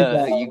weird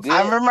though. You good?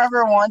 I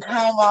remember one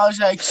time I was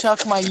like,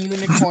 suck my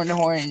unicorn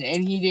horn,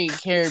 and he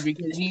didn't care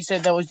because he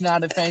said that was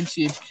not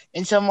offensive.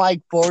 And some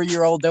like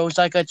 4-year-old that was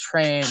like a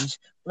trans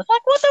was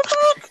like, what the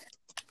fuck?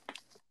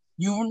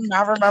 You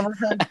not remember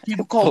her?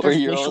 People called her fish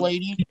 4-year-old?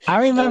 lady.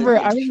 I remember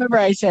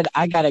I said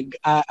I got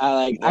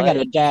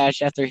a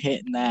dash after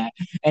hitting that,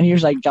 and he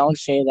was like, don't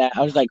say that.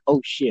 I was like,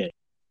 oh shit.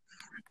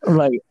 I'm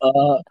like,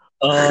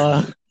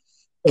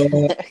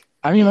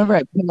 I remember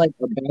I put like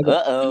a bag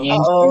of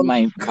onions in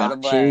my Got a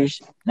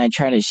boxers, and I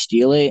tried to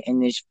steal it,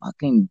 and this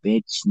fucking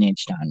bitch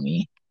snitched on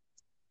me.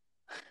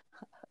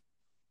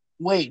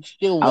 Wait,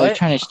 still I was what?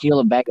 trying to steal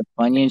a bag of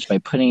onions by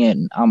putting it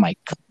on my.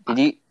 Did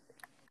you?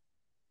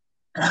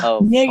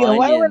 Oh, Nigga,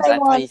 why would onions. I I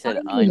thought want you said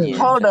onions? onions.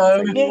 Hold I was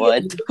on, like, nigga.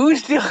 what?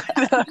 Who's stealing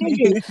the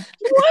onions?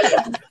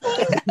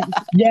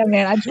 Yeah,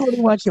 man, I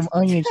totally want some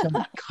onions so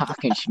my cock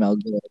can smell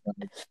good.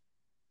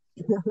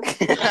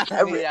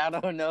 I mean, I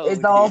don't know.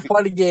 It's all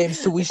funny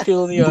games till we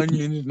steal the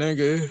onions,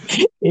 nigga.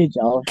 It's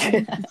all.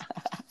 Like,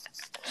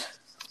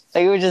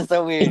 it was just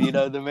so weird, you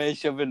know, the man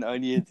shoving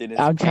onions in his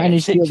I'm trying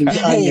to pants and steal these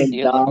trying to onions,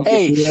 steal them. dog.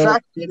 Hey, You know?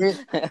 Shrek did it.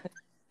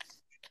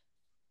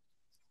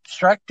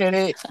 Shrek did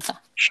it.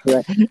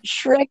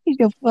 Shrek is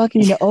a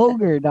fucking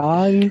ogre,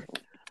 dog.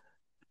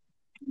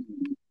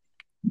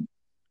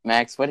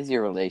 Max, what is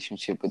your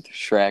relationship with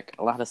Shrek?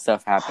 A lot of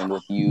stuff happened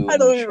with you I and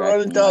don't even Shrek want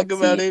to and talk Lexi.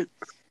 about it.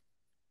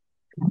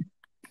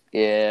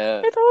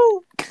 Yeah. I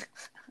don't.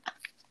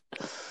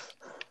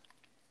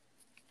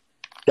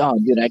 Oh,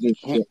 dude, I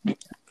just.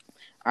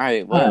 All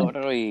right, well, what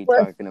are we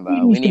Well, talking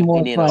about? We need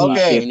more a funny lot.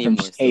 Okay. We need from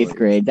more 8th stories.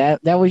 grade.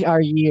 That was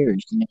our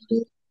years.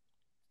 Nigga.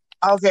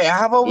 Okay,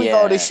 how about we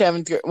go to Yeah.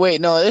 7th grade?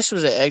 Wait, no, this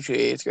was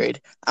actually 8th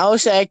grade. I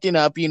was acting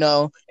up, you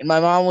know, and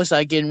my mom was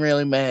like getting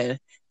really mad.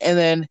 And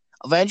then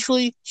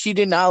eventually she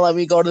did not let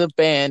me go to the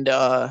band,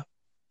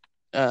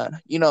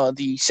 you know,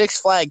 the Six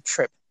Flag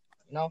trip.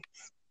 You know?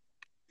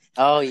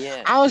 Oh,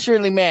 yeah. I was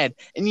really mad.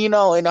 And you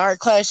know, in art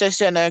class I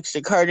sat next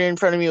to Carter, in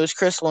front of me was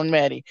Crystal and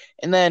Maddie.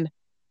 And then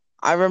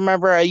I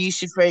remember I used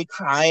to fake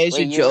cry as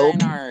Wait, a you were joke.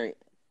 in our...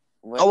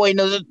 What, Oh wait,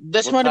 no,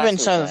 this what might have been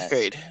class was 7th that?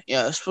 grade.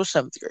 Yeah, this was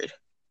 7th grade.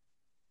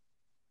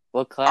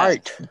 What class?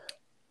 Art.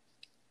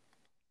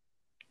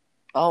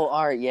 Oh,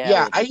 art, yeah.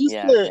 Yeah, I used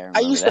okay, to remember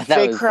that. That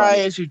fake was cry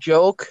funny. as a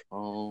joke.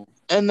 Oh.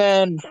 And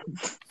then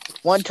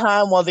one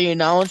time while the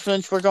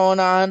announcements were going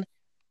on,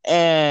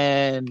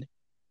 and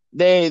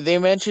they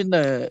mentioned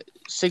the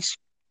Six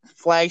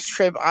Flags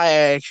trip, I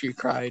actually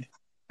cried.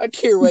 A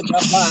tear went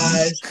down my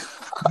eyes.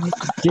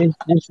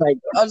 Just like,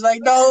 I was like,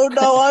 no,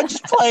 I'm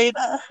just playing.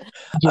 I'm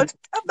not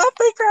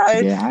fake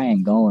crying. yeah, I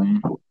ain't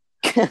going.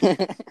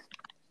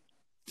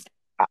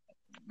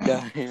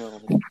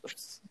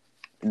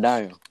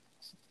 Damn.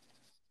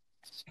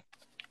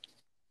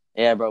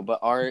 Yeah, bro, but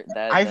art,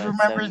 I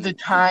remember the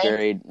time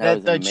grade,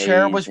 that the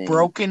chair was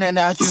broken and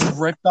I just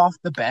ripped off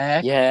the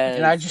back. Yes.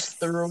 And I just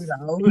threw it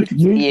out.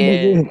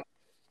 Yeah.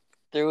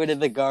 Threw it in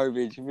the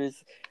garbage.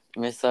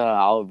 Miss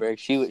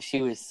Albrecht, she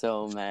was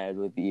so mad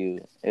with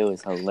you. It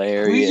was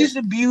hilarious. We just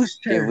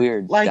abused her. Dude, we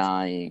were like,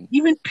 dying.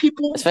 Even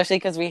people... Especially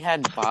because we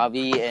had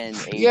Bobby and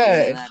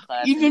Adrian in that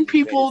class. Even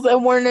people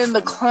that weren't in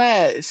the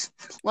class.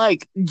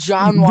 Like,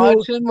 John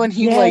Watson, when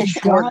he,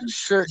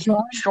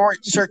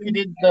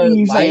 short-circuited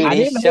the light.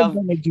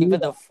 He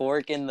put the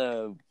fork in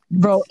the...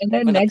 Bro, and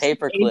then put the next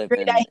paper clip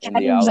in the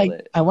was outlet.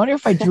 like, I wonder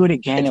if I do it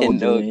again, I it will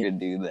didn't know do it it. could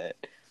do that.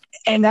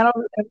 And then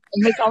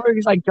Miss Albrecht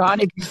was like, John,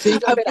 if you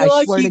think of it, I feel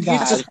like swear he'd to God.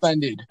 get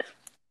suspended.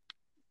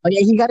 Oh,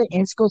 yeah, he got an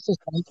in-school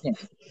suspension.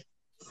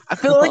 I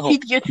feel like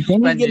he'd get Didn't he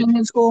get suspended. an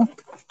in-school?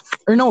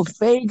 Or no,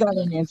 Faye got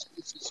an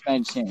in-school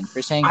suspension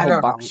for saying I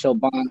don't know.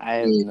 Shobon. I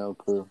have no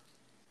clue.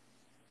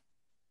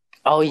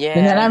 Oh, yeah.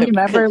 And then I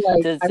remember,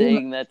 like, Just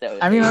saying that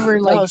I remember,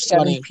 That like, was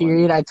funny. 7th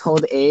period, I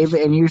told Abe,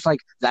 and he was like,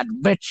 that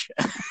bitch.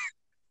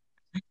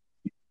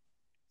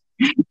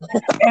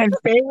 And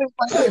Faye was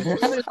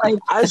like,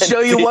 I'll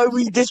show you why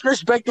we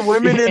disrespect the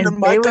women in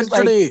my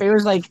country. Faye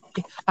was like,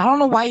 I don't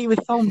know why he was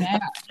so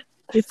mad.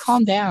 Just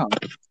calm down.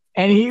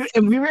 And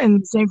we were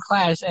in the same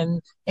class,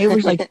 and Abe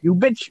was like, you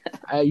bitch,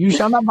 you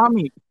shall not bomb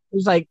me.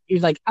 He's like,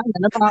 I'm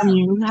gonna bomb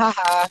you,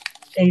 haha.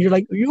 And you're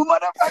like, you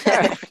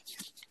motherfucker.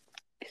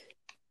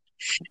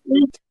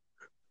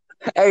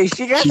 Hey,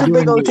 she got some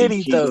big old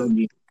titties, though.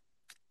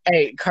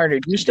 Hey, Carter,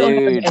 do you still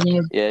have Dude,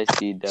 any? yes,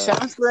 she does.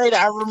 7th grade,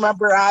 I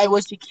remember I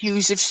was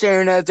accused of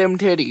staring at them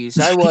titties.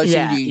 I was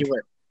Yeah, indeed. you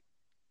were.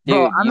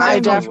 Bro, Dude, I'm you not I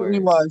even definitely gonna. definitely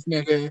were. was,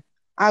 nigga.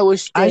 I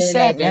was I staring at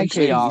sat them next to.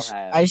 We all titties.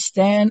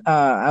 have.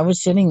 I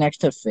was sitting next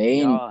to Faye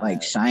We in all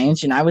like have.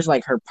 science, and I was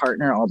like her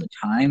partner all the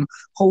time.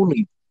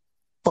 Holy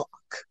fuck!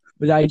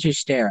 But I just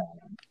stare at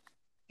her,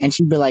 and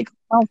she'd be like,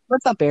 "Oh,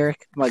 what's up,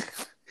 Eric?" I'm like,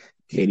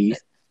 "Titties."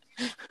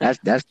 That's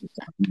the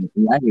stuff.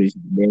 I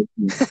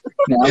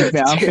was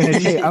now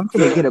I'm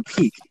gonna get a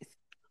peek.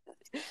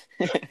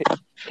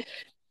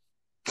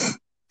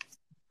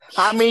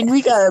 I mean,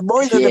 we got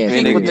more than a Yeah,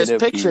 peek Finna with dude. get this a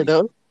picture, piece.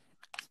 though.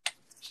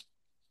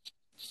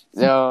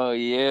 Oh,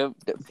 yep,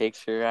 the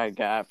picture I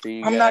got for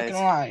you I'm not guys.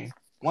 gonna lie.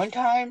 One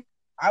time,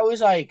 I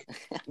was like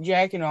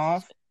jacking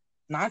off,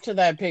 not to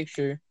that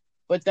picture,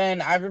 but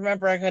then I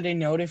remember I got a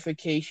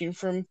notification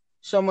from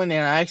someone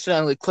and I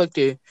accidentally clicked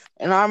it,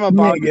 and I'm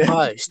about to Nigga.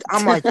 bust.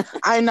 I'm like,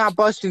 I'm not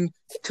busting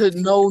to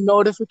no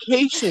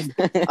notification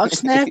of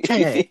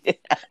Snapchat.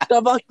 So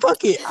I'm like,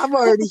 fuck it, I'm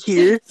already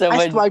here. I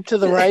Someone. swipe to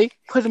the right,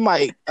 put in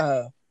my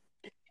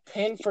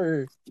pin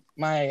for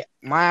my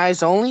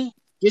eyes only.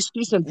 Just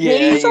see some Yeah,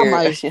 titties. I'm you're.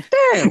 like,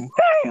 damn.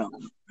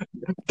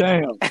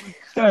 Damn,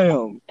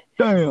 damn,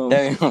 damn.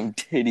 Damn,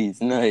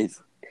 titties,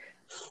 nice.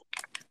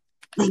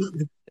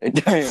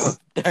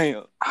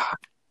 Damn.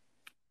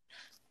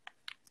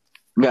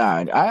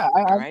 God,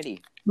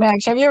 Alrighty.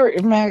 Max, have you ever,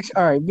 Max?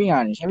 All right, be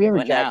honest. Have you ever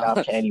What jacked now?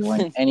 off to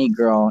any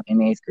girl in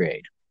 8th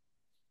grade?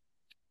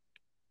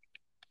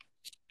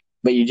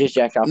 But you just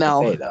jacked off to No.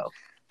 Faye though.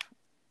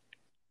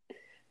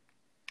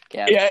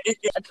 Yeah,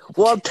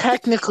 well,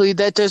 technically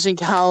that doesn't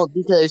count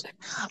because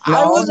I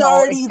No, was no, it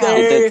already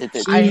counts. there.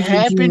 She I She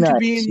made you happened to nut.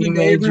 be in She the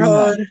made you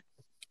nut. neighborhood.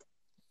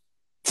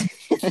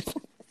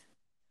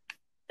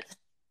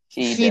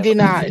 She She did definitely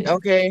not. did.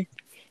 Okay.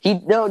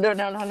 No.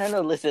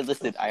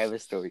 Listen. I have a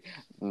story.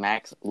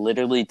 Max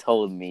literally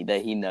told me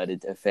that he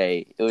nutted to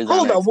Faye. It was on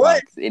Hold up.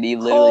 What? Xbox, and he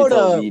literally Hold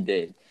told me up. he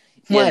did.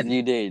 Yes, When?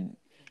 you did.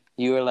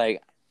 You were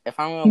like, if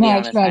I'm gonna be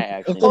Max, honest, I Max, if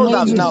actually it Hold nutted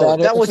up. made to you No, her.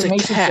 better, that if was it a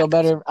makes you feel cat.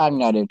 better, I've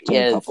nutted to a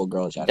Yes, couple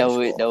girls out of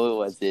school. no, it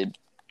wasn't.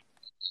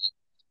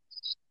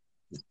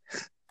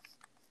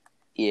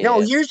 No,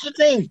 Yeah, here's the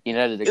thing. you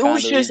nutted to It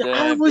was just Condoleezza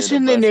I after was the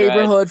in the bus ride.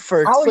 neighborhood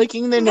for I was.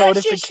 clicking the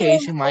That's just saying.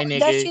 notification, my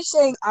That's nigga, just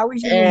saying. I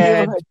was in the and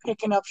neighborhood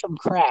picking up some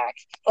crack.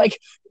 Like,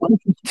 what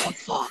the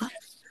fuck?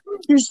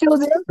 You're still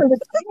there for the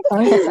thing,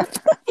 aren't you?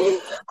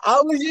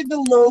 I was in the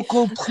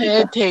local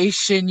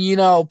plantation,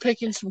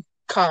 picking some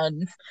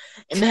cotton,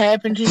 and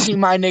happened to see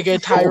my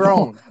nigga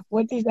Tyrone.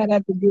 What does that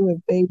have to do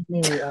with Faye's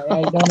news?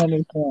 I don't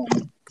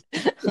understand.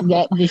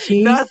 That the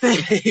she? Nothing.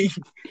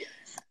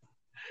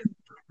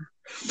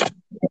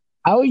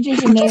 I was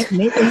just in the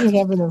neighborhood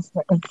having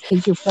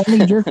it's a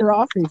friendly jerker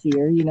offer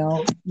here,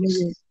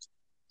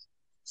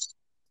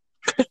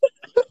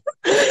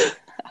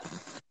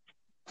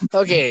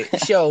 Okay,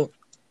 so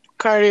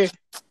Carter,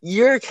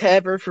 you're a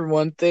capper for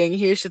one thing.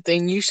 Here's the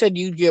thing: you said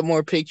you'd get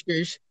more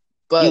pictures,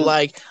 but You,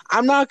 like,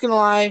 I'm not gonna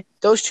lie,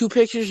 those 2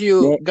 pictures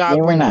you They got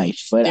were were nice,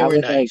 nice. but They I were was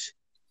like, nice.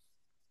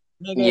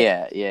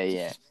 Nigga,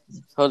 yeah.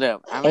 Hold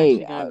up, I'm hey,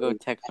 actually gonna go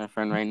text my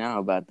friend right now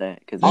about that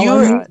because I all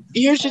I forgot.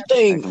 here's the I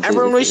thing: completely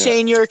everyone was forgot.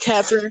 saying you're a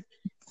capper,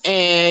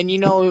 and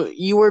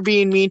you were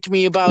being mean to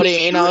me about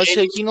it, and I was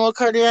like, you know what,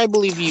 Carter, I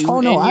believe you,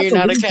 oh no, and I you're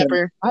not a believed him.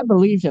 capper. I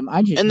believed him.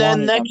 I just And then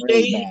wanted them next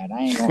really day, bad.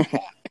 I ain't gonna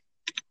cap.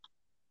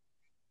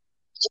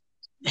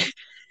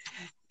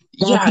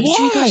 That's yeah,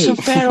 she got right. some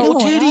fat old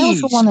No, and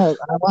titties.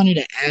 I wanted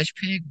an ass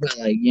pic, but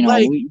like,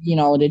 Like,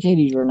 the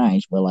titties were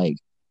nice, but like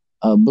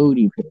a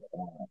booty pic,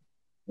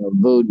 a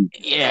booty.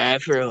 yeah,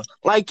 for real.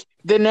 Like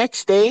the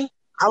next day,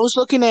 I was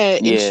looking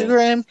at Yeah.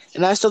 Instagram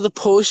and I saw the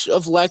post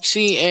of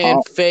Lexi and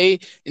Oh, Faye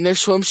in their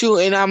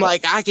swimsuit, and I'm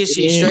like, I can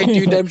see yeah. straight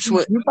through them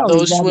You probably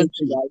those never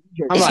see swimsuits. that.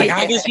 You I'm jerk like, off.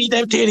 I can see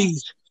them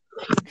titties.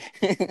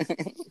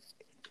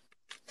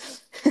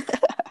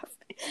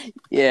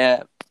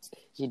 Yeah,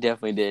 he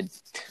definitely did.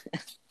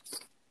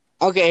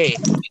 Okay,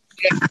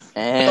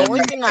 the And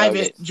only thing I've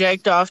okay,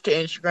 jacked off to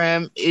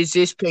Instagram is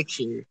this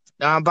picture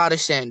that I'm about to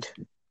send.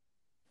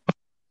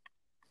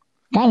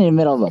 Kind of in the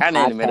middle of a kind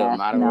of in the middle of podcast,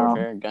 Modern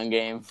Warfare, gun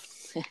game.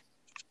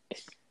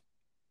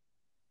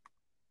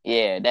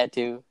 Yeah, that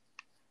too.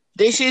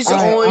 This is All the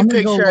right, only I'm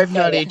gonna go picture look I've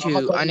at it. nutted I'm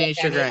gonna to go on look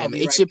at it. I'll Instagram.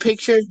 be It's right a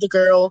picture of the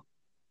girl.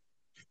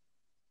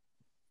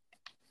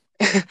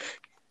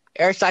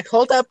 Eric's like,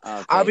 hold up,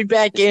 I'll be Okay,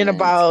 back this in man's.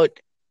 about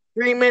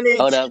 3 Hold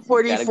minutes, up,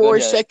 gotta go 44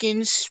 to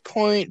seconds,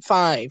 point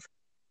 5.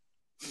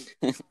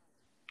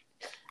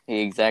 the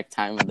exact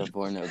time of the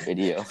porno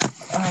video.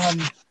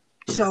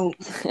 So,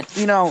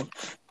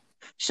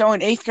 so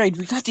in 8th grade,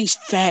 we got these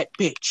fat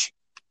bitch.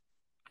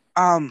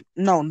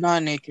 No,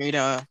 not in 8th grade,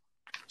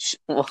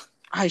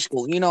 high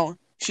school.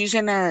 She's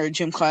in our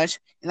gym class,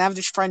 and I have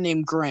this friend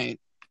named Grant.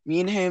 Me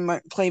and him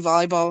play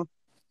volleyball,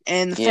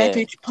 and the fat Yeah,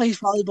 bitch plays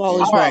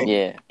volleyball as All right. well.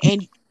 yeah.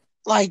 And,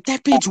 like,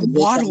 that bitch I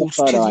just saw the waddles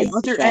to photo. I the just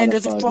other saw end the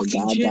of the photo.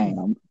 fucking gym.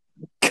 Goddamn.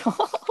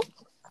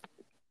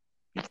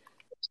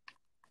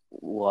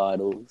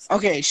 Waddles.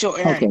 Okay, so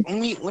Aaron,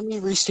 Okay. let me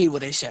restate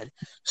what I said.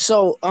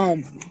 So,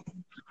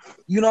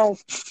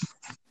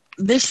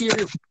 this year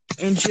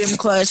in gym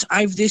class,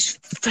 I have this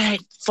fat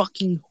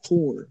fucking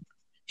whore.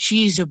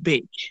 She's a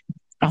bitch.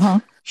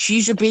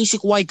 She's a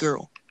basic white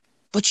girl,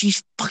 but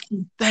she's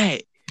fucking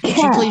fat. Yeah.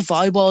 She plays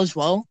volleyball as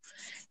well,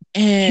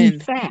 She's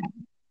and fat.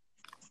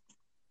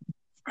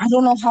 I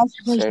don't know how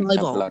she plays Certain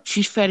volleyball. block.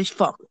 She's fat as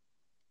fuck.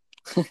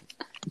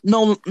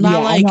 No, Yeah,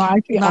 I know.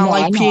 Actually, I know.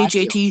 I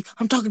PHAT.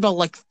 I'm talking about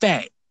like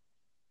fat.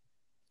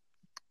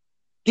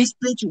 This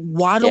bitch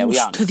waddles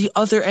all to know. the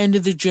other end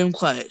of the gym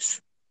class.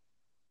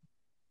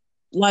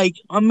 Like,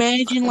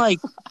 imagine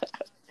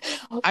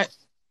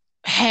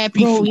Happy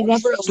Bro, Feet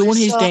remember doing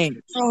his Alyssa? dance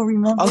Bro,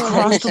 remember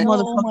across the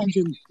Alyssa? Oh my motherfucking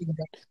gym.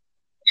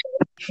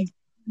 Yeah,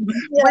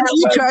 When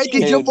she but tried to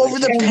Dude, jump when over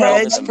she the fell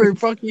pads in for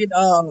fucking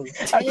I remember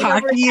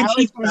hockey and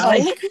she Alex was fell.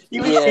 like, he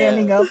was Yeah.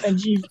 standing up and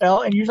she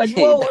fell, and he was like,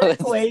 Hey, "Whoa, that was-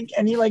 earthquake!"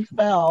 And he like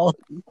fell.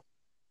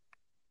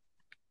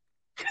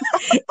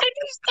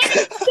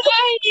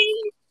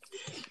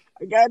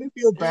 I gotta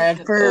feel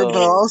bad for her, but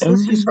Oh. also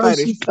she's Bro, fat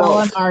she as fell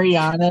on fuck.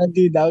 Ariana,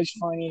 dude. That was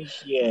funny as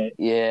shit.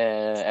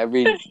 Yeah,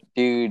 every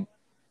dude.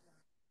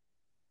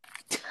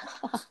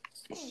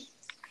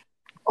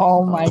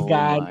 Oh my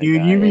god,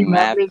 dude, you In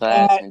math remember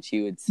class that? when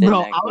she would sit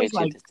Bro, next, I was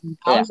like, when she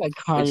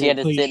Carter, had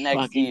to please sit next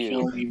to fucking you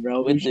kill me,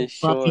 bro. with You're the a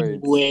fucking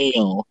shorts.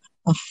 whale.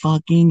 A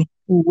fucking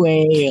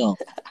whale.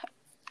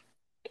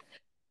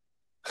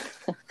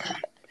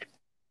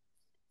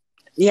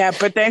 Yeah,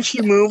 but then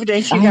she moved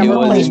and she I got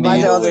know, replaced by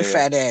man. the other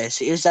fat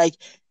ass. It was like,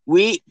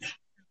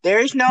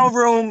 there's no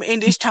room in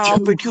this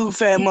town for two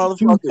fat Two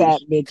motherfuckers.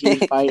 fat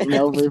bitches fighting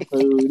over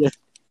food.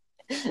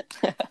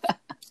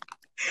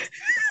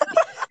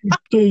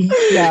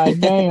 God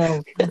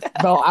damn.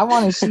 Bro, I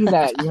want to see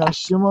that.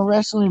 Sumo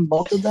wrestling,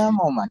 both of them.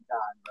 Oh my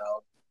god,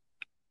 bro.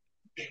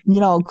 You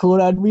know how cool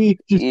that'd be?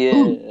 Just, Yeah.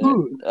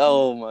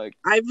 Oh my.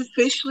 I've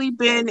officially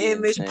been That'd be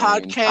in this insane.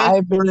 podcast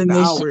I've been for in an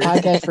this hour.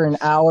 podcast for an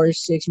hour,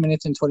 6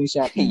 minutes, and 20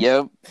 seconds.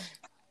 Yep.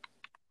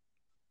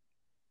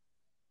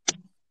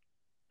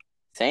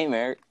 Same,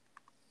 Eric.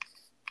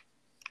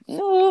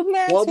 No,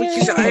 Max. Well,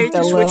 because I had The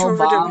to switch little over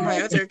to bomber.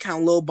 my other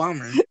account, Lil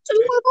Bomber. The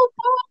little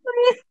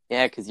bomber.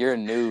 Yeah, because you're a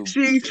noob.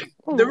 See, the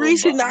Lil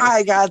reason Bomber.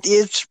 I got the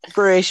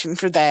inspiration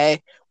for that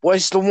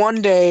was the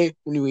one day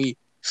when we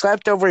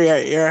slept over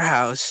at your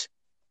house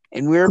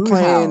and we were Whose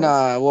playing,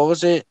 house? what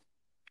was it?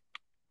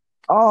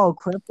 Oh,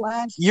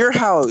 Quiplash? Your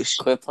house.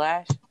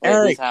 Quiplash? Wait,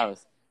 Eric. whose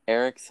house?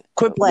 Eric's?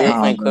 Quiplash. We were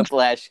playing Oh.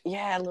 Quiplash.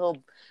 Yeah, little.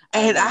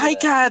 And I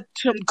got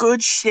some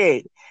good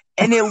shit,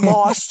 and it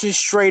lost to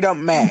straight up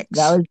Max.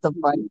 That was the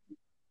fun.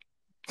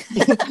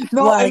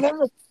 No, Like, I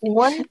remember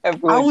one.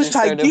 Everyone I was just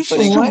like, started this is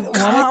putting some answers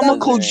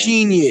comical in.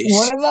 genius.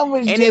 One of them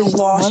was And just it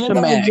lost one of to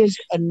them was Max.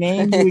 just a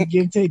name you would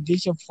give to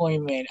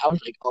disappointment. I was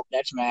like, oh,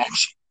 that's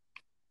Max.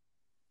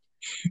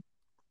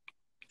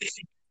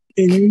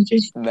 And it was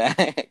just Max.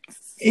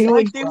 it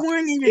Like, was they fun.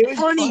 weren't even It was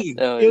funny.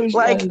 fun. Oh, It was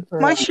Like, funny for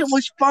my us. shit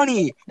was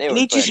funny, They and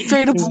were it just funny.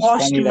 straight up It was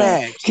lost funny to though,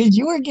 Max. because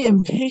you were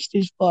getting pissed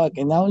as fuck,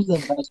 and that was the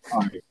best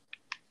part.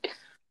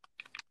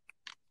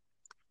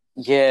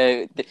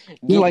 Yeah,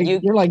 You're like,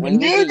 when we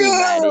get you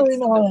mad, nigga, it's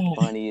and all the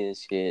that.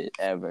 funniest shit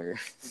ever.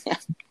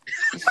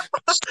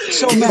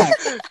 So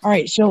Max, all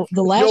right. So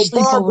the last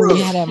sleepover Barbara.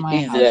 we had at my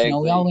house,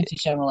 we all went to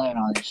 7-Eleven and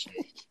all this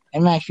shit.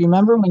 And Max,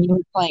 remember when you were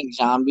playing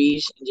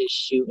zombies and just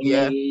shooting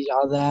Yeah. ladies,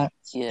 all that?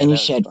 Yeah, And you that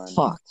was said fun.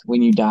 "fuck"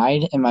 when you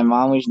died, and my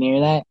mom was near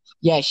that.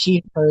 Yeah,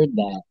 she heard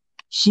that.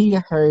 She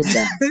heard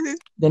that.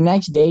 The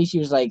next day, she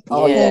was like,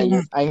 "Oh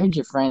yeah, I heard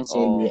your friend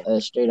say a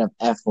straight up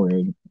F word."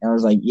 And I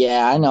was like,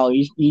 "Yeah, I know.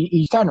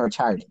 He's kind of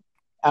retarded."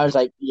 I was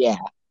like, "Yeah."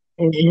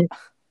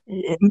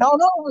 No,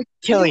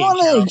 Kill you want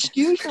to yourself.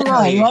 excuse your Kill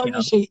mind. You want to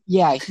yourself. just say,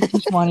 yeah, he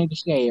just wanted to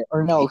say it.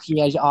 Or no, he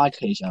has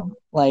autism.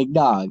 Like,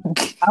 dog,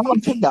 I'm going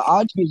to pick the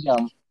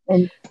autism.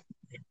 And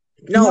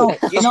No,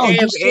 you no, have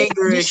just say,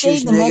 anger just say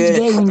issues, the next nigga,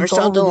 day when you or go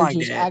over something there, like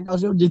just that. act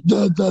out, just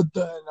duh, duh,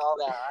 duh, and all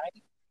that,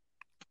 right?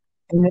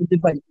 And then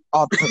just like,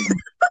 autism.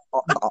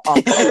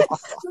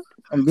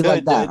 And be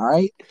like that, all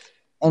right?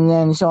 And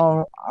then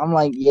so I'm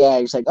like, yeah.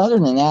 He's like, other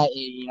than that,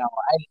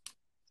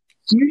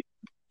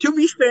 To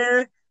be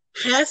fair,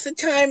 half the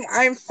time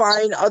I'm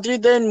fine, other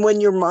than when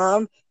your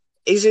mom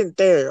isn't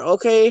there,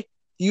 okay?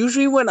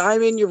 Usually when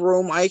I'm in your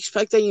room, I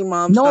expect that your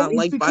mom's not,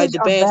 like, by the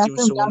bathroom.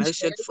 So when I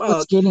said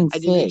fuck, getting I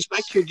didn't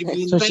expect her to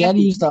be in so the she had to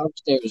bathroom. use the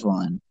upstairs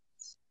one.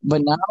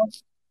 But now,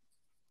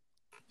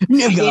 I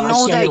didn't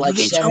know said that. it like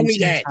You didn't tell me 17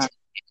 that. times.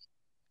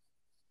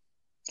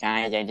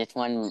 Guys, I just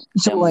won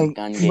So, some like,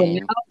 gun but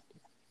game.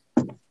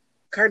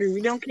 Carter,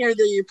 we don't care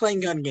that you're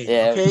playing gun games,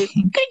 Yeah. okay?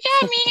 Good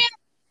job,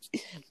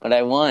 man. But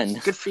I won.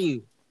 Good for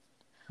you.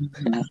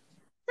 High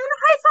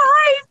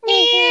five,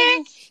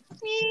 man.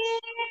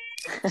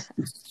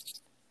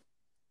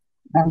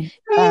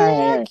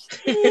 All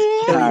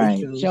right.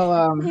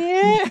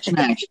 So,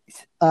 Smash,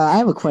 I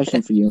have a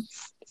question for you.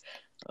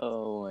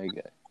 Oh my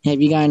god.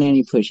 Have you gotten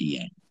any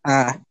pussy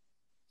yet?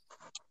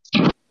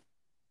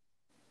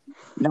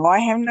 No, I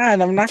have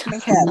not. I'm not gonna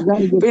cap. You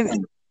got a good But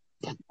thing.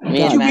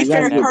 Me and to be Max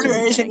fair, are never Carter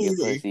gonna isn't get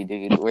either. pussy,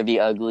 dude. We're the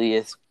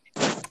ugliest.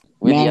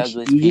 We're Max,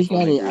 the ugliest you just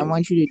people in the gotta. I group.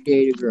 want you to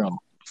date a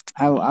girl.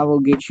 I will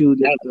get you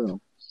this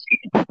girl.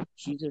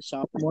 She's a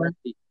sophomore.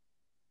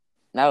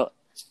 No,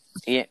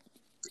 yeah,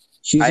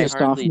 She's I a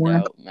hardly sophomore.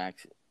 doubt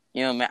Max.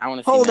 You know, I want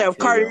to see Hold Max up,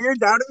 Carter, Hazel. you're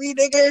doubting me,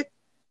 nigga?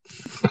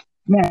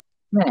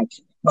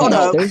 Max. Hold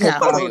up. There's a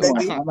Hold on,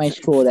 sophomore nigga. at my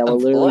school that will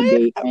literally What?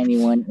 date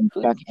anyone and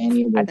suck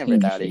any of I their never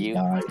doubted penises, you.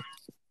 dog.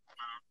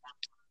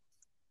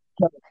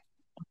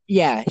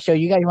 Yeah, so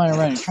you guys want to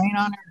run a train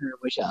on her, or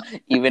what's up?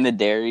 Even a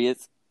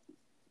Darius.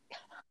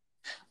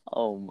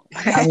 Oh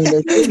my. I mean,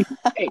 there's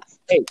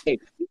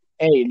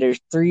hey, there's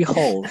 3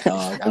 holes,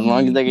 dog. As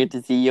long as I get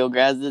to see your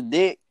guys'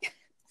 dick.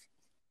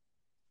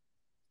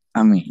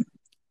 I mean.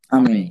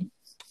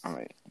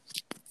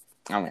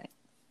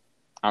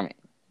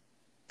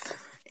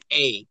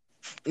 Hey,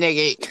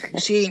 nigga,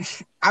 see,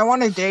 I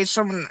want to date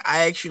someone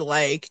I actually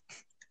like.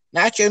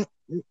 Not just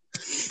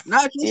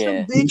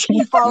Yeah. some bitch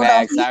you found off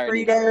Max, the I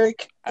already street, know.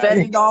 Eric. I already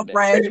Fetting know off that.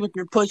 brands with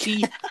your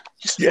pussy.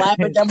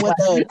 Slapping them with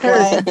a Her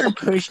clag.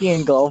 pussy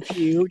engulf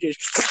you, just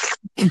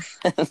The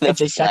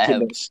it's a flab.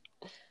 succubus.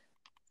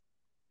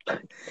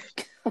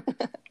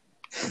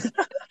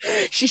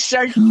 She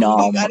starts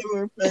Nom. bleeding out of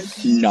her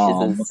pussy.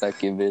 Nom. She's a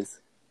succubus.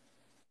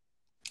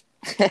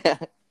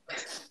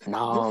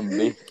 Nah,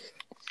 bitch.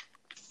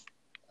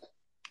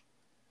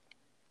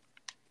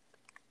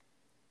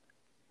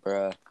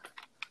 Bruh.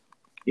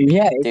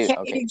 Yeah, Dude,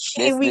 okay. we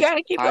This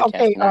gotta keep it. podcast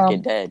Okay, not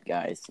get dead,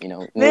 guys. You know,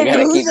 we Nigga,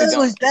 gotta who keep it said going.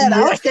 was that?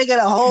 I was taking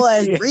a whole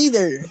ass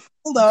breather.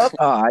 Hold up.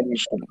 I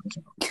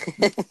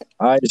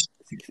just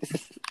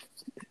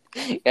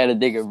Gotta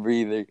take a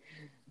breather.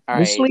 All we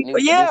right, sleep. new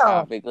Yeah.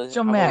 topic. So How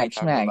about we Max,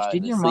 talk about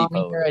did the your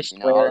mommy hear us sleepovers? You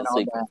know, swear all and the all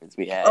that? sleepovers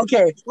we had.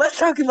 Okay, let's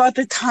talk about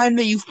the time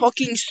that you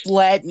fucking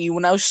slapped me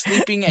when I was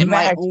sleeping at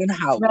my own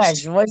house.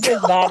 Max, was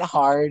it that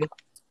hard?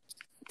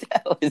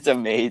 That was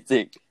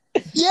amazing.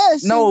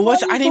 Yes. No, it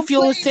was. I didn't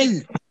feel a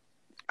thing.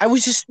 I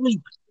was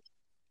asleep.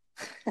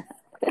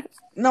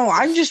 No,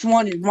 I'm just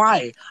wondering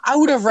why. I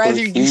would have rather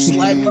you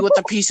slap me with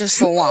a piece of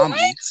salami.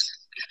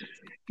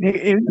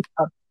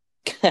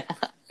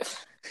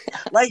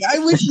 Like, I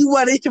wish you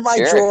went into my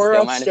Sure, drawer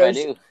don't mind if I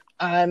upstairs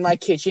do. in my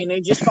kitchen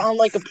and just found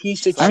like a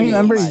piece of I cheese.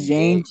 remember my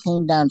Zane dick.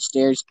 came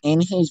downstairs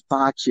in his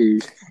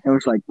boxers and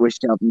was like, "What's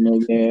up,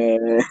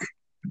 nigga?"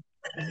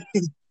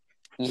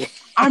 Yeah.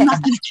 I'm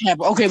not gonna cap.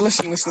 Okay,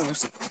 listen.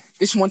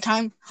 This one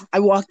time, I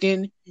walked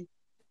in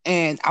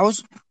and I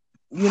was,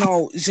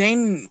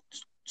 Zane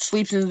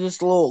sleeps in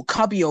this little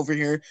cubby over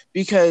here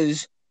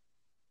because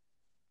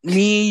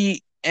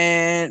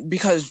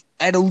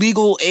at a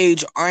legal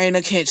age,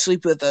 Ariana can't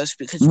sleep with us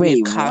because we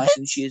have cocks what?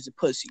 and she is a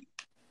pussy.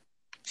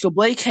 So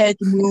Blake had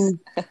to move.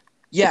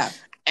 Yeah,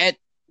 at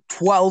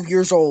 12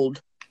 years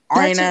old,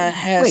 Ariana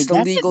has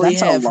to legally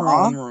have her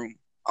own room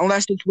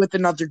unless it's with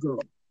another girl.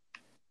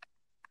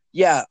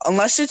 Yeah,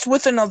 unless it's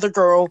with another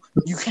girl,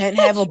 you can't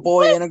have a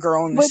boy and a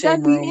girl in the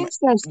same room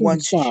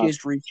once she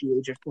has reached the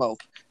age of 12.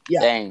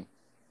 Yeah. Dang.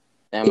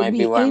 That might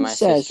be why my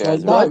sister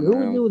has her dog, own who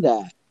room. knew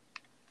that?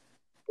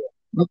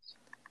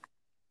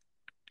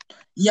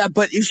 Yeah,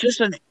 but it's just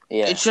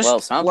well,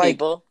 some like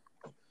people.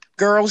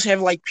 girls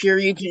have like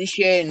periods and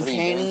shit and What are you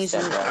doing, panties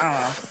and stepbrother?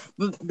 I don't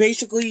know. But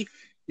basically,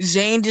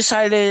 Zane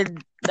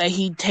decided that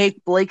he'd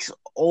take Blake's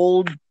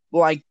old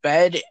like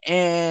bed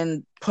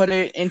and put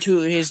it into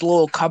his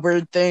little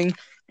cupboard thing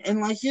and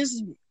like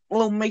his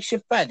little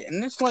makeshift bed,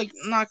 and it's like,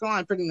 not gonna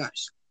lie, pretty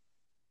nice.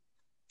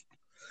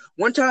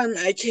 One time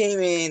I came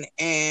in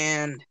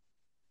and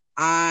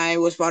I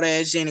was about to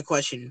ask Zane a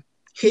question.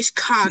 His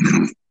cock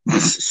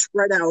was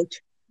spread out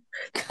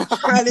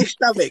on his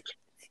stomach.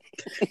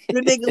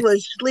 The nigga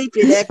was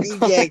sleeping after he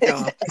jacked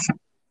off.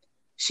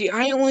 See,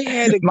 I only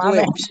had a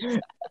glimpse,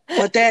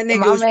 but that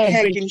nigga was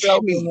packing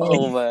schmeat.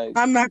 Oh my.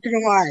 I'm not gonna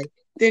lie.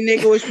 The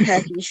nigga was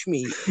packing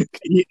schmeat.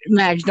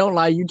 Max, don't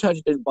lie. You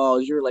touched his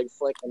balls. You were like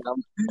flicking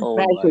them. Oh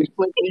Max my. was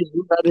flicking his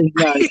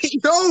nuts.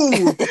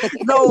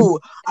 No.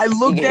 I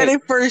looked at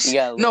it first. You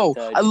got a No,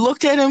 little touch. I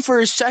looked at him for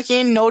a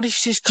second,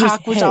 noticed his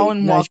cock was out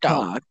and walked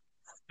out.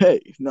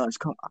 Hey, nice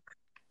cock.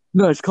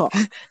 Nice cock.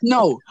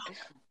 No,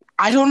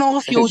 I don't know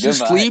if he was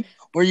Goodbye. asleep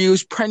or he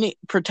was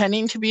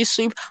pretending to be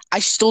asleep. I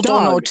still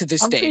don't know to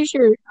this I'm day. pretty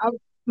sure.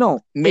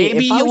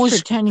 Maybe if I it was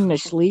was pretending to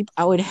sleep,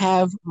 I would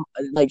have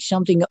like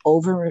something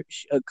over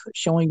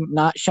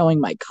not showing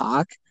my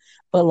cock,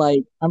 but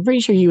like I'm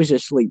pretty sure he was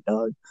asleep,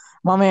 dog.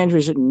 My man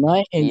was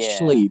nut and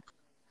sleep.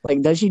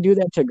 Like, does he do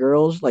that to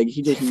girls? Like,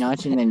 he just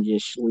nuts and then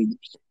just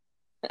sleeps.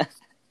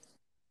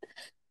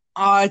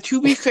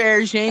 To be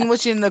fair, Shane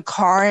was in the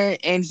car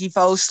and he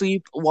fell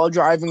asleep while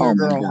driving a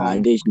girl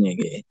home. This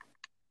nigga.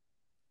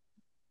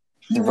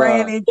 He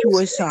ran into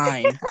a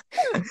sign.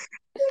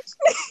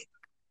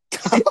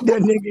 The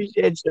nigga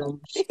said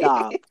some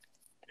stop.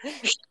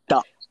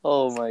 Stop.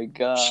 Oh my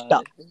god.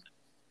 Stop.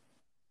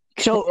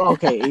 So,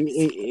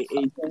 okay.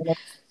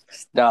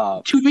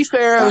 Stop. To be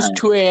fair, it was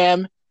 2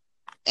 a.m.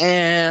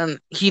 and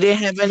he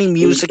didn't have any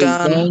music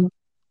on.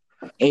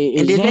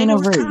 Is Zane a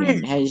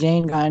virgin? Has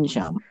Zane gotten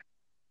some?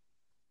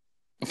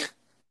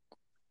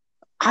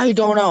 I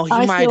don't know.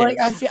 He might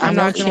have. I'm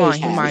not gonna lie.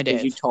 He might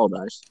have. You told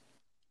us.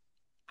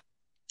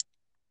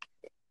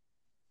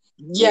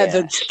 Yeah,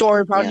 the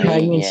story about You know what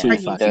I mean?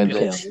 Pregnancy Yeah. fucking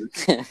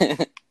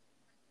The-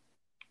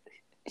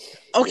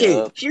 Okay,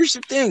 Yup. here's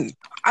the thing.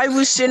 I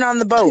was sitting on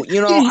the boat.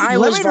 I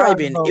Let was me drive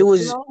the vibing. It boat,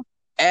 was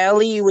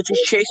Allie, which is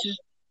Chase's.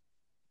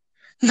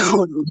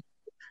 No,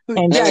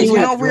 And yeah, Never she was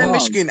drive the we're in boat.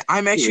 drunk. Michigan.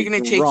 I'm She actually was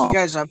gonna take you drunk.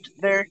 guys up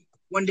there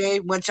one day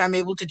once I'm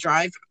able to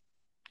drive.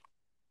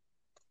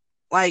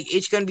 Like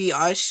it's gonna be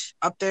us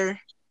up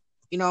there.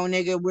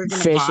 Nigga, we're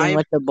gonna Fishing vibe.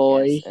 with the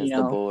boys, Yes, as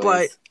the But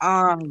boys.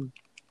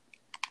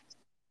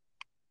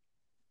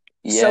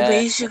 so Yes.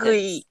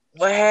 basically,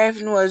 what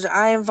happened was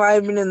I am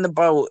vibing in the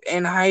boat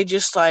and I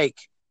just like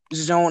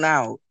zone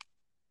out.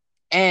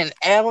 And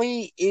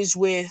Allie is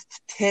with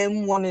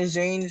Tim, one of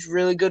Zane's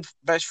really good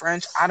best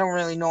friends. I don't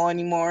really know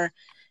anymore.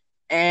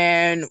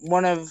 And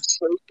one of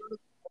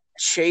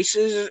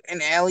Chase's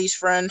and Allie's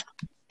friend.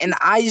 And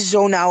I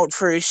zone out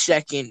for a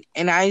second.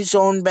 And I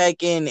zone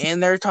back in.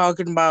 And they're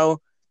talking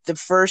about the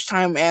first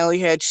time Allie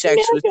had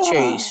sex with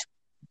Chase.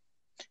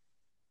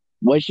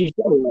 What she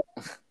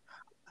say?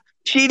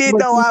 She didn't What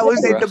know she I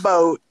was in Bro. the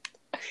boat.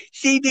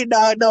 She did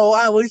not know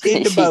I was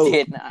in the She boat.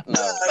 did not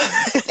know.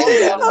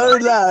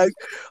 Hold on.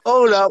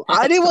 Hold up.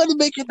 I didn't want to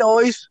make a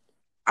noise.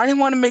 I didn't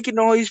want to make a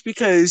noise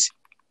because,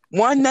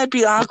 one, that'd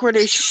be awkward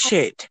as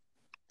shit.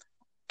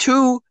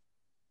 Two,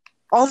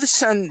 all of a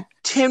sudden,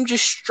 Tim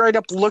just straight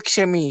up looks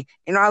at me,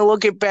 and I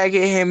look it back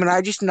at him, and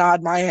I just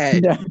nod my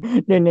head.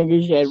 The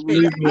nigga said,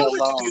 leave me I was-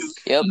 alone.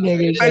 Yep.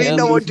 Nigga I said, didn't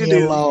know leave what to me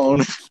do.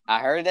 alone. I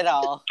heard it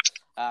all.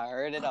 I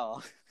heard it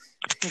all.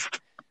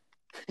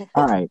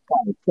 All right,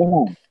 come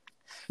on.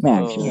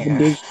 Max, Oh.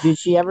 Yeah. did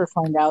she ever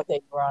find out that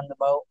you were on the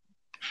boat?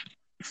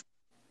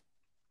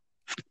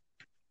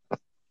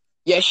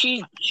 Yeah,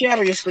 she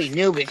obviously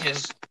knew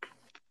because,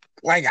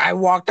 like, I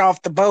walked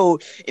off the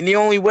boat, and the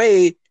only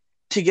way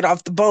to get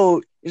off the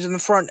boat is in the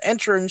front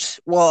entrance.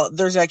 Well,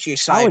 there's actually a I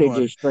side would have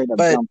one. just straight up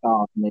But jumped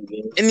off,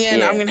 nigga. in the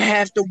end, I'm Yeah. going to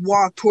have to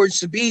walk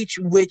towards the beach,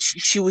 which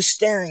she was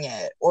staring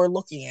at or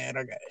looking at,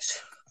 I guess.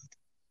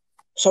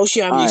 So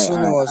she obviously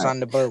knew I was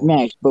on the boat.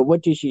 Max, but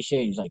what did she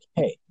say? He's like,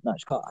 hey,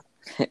 nice cock.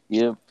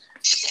 Yep.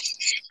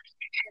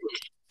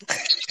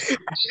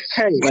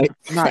 Hey, Like,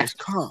 nice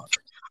cock.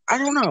 I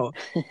don't know.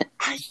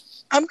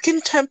 I'm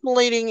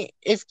contemplating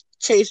if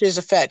Chase is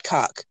a fat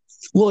cock.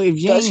 well, if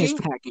Does Jane is he?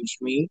 packing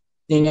me,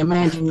 then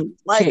imagine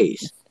Like-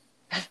 Chase.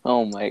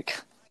 Oh my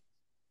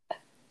god.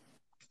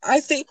 I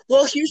think.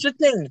 Well, here's the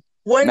thing.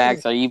 When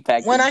Max, are you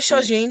packing? I saw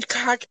shit? Zane's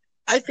cock,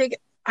 I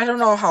don't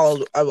know how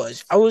old I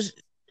was.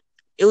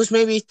 It was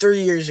maybe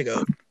 3 years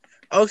ago.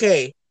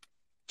 Okay,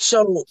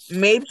 so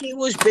maybe it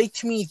was big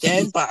to me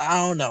then, but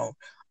I don't know.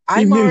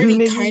 I'm already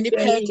Nigga kind of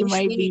said he packing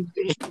might shit,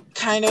 be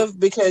kind of,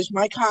 because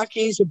my cock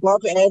is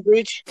above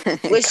average.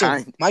 Listen,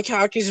 Kind. my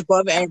cock is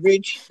above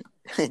average.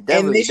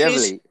 Definitely,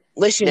 definitely.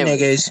 Listen,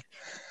 Definitely. niggas.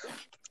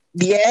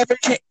 The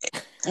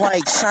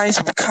average, size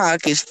of a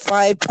cock is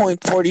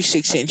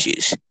 5.46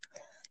 inches.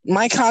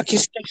 My cock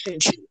is 6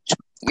 inches.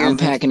 Yours is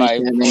packing a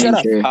 7 Shut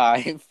up. incher.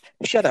 5.5.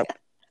 Shut up.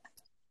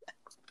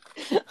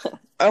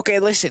 Okay,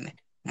 listen.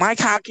 My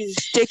cock is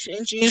 6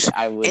 inches,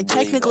 I would and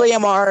believe technically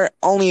that. I'm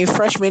only a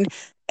freshman,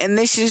 and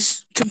this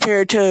is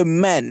compared to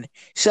men.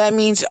 So that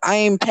means I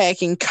am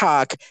packing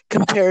cock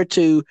compared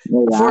to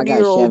Nigga, I got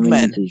 40-year-old 7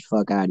 men. inches.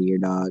 Fuck out of here,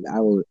 dog. I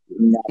will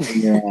nut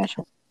in your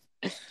asshole.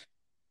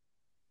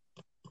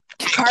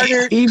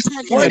 Carter, He's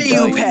what packing are a you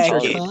 2 incher,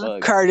 packing? Holy huh?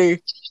 fuck. Carter.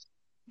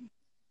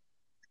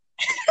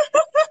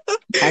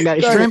 I got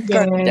a Carter, shrimp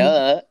gang.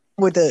 Duh.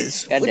 What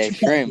does? Got What that you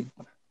packing? shrimp.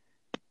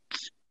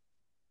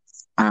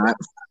 I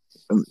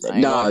ain't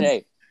gonna Dog,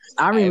 say.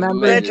 I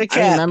remember, That's a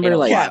cap. in a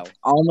like, while.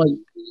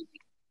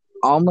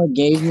 Alma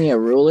gave me a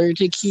ruler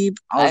to keep.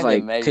 I was haven't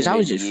like, measured because I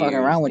was in just fucking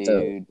years, around with the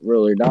dude.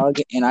 ruler, dog,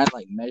 and I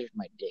like measured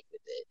my dick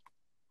with it.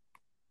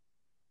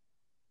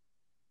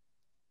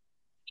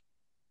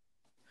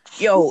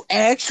 Yo,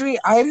 actually,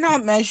 I've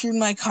not measured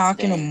my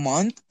cock in a Dang.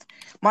 month.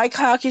 My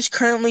cock is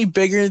currently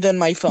bigger than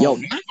my phone. Yo,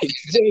 that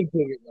is way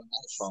bigger than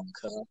my phone,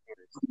 cuz.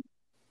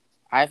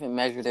 I haven't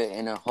measured it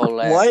in a whole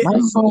What? like My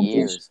phone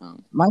year is- or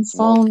something. My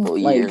phone, Multiple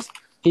like, years.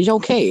 is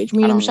okay. It's I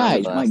medium don't remember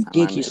size. the My last time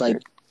dick I is like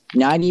measured.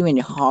 not even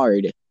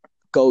hard.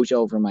 Goes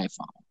over my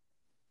phone.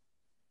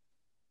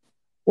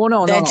 Well,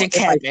 no. That's a If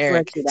cap, I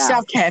Eric. stretch it out.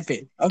 Stop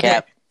capping. Okay.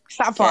 Cap.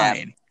 Stop Cap.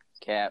 lying.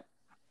 Cap.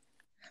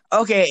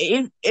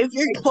 Okay, if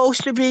you're close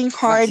to being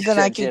hard, then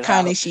I Stretch can it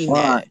kind out. of see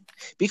Well, that.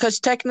 Because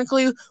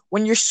technically,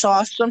 when you're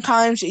soft,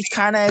 sometimes it's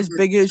kind of as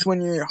big as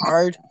when you're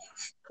hard.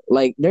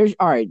 like, there's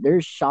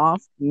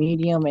soft,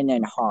 medium, and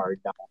then hard.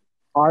 Dog.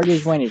 Hard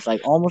is when it's like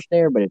almost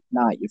there, but it's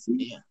not. You feel?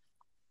 Yeah.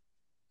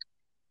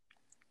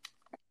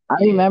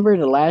 I remember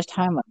the last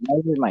time I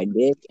measured my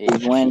dick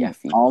is when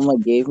Alma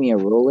gave me a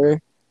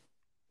ruler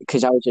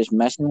because I was just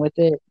messing with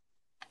it,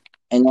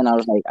 and then I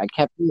was like, I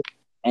kept it,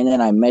 and then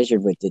I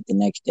measured with it the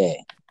next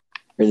day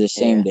or the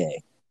same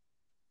day.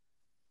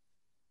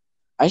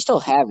 I still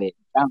have it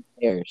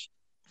downstairs.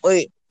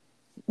 Wait,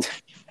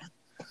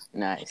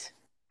 Nice.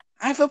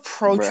 I have a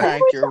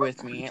protractor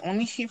with me. Let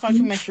me see if I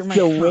can measure my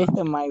The cock. width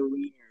of my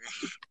wiener.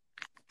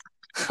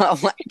 Oh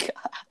my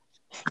god.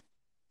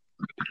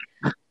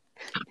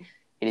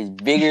 It is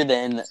bigger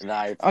than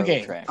the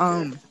Okay,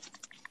 protractor.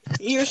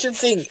 here's the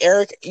thing,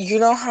 Eric. You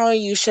know how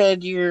you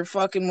said you're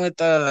fucking with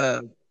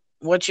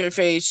what's your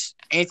face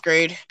 8th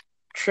grade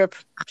trip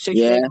 6th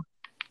Yeah, grade?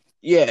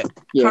 Yeah,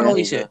 yeah.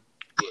 Condoleezza.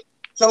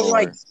 So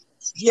like, Or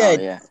yeah,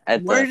 oh yeah,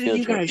 at where the did field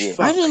you trip. guys Yeah, I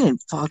fuck?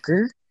 didn't fuck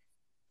her.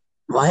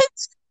 What?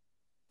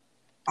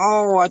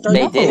 Oh, I thought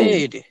they you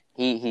did. did.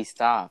 He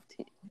stopped.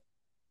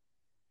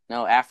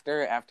 No,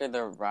 after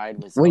the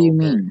ride was What do you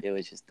over, mean? it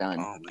was just done.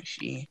 Oh, I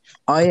see.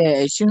 Oh yeah,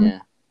 as soon Yeah,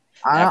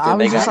 I after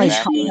they was just got How like did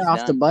back, it coming was she?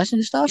 off the done. bus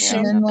and stuff, Yeah,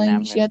 and then nothing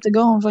like she happened. had to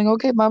go. I was like,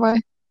 okay, bye bye.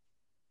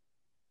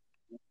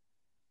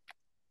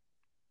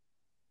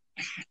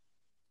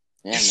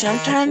 Yeah, nothing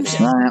after Sometimes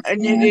that. a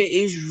nigga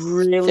is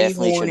really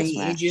Definitely should have horny and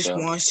smashed just though.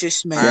 wants to That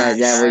smash.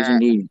 was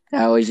indeed.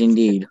 That was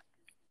indeed.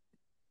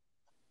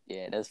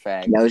 Yeah, that's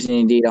That facts. was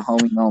indeed a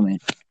homie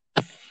moment.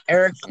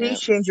 Eric, please Yep.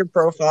 change your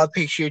profile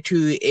picture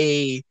to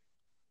a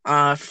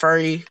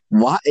furry.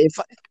 What if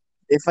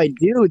I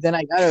do? Then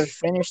I gotta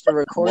finish the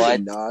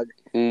recording, What? dog.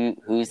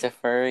 Who's a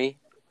furry?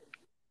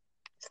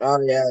 Oh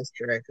yeah, that's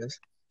correct.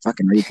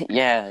 Fucking read.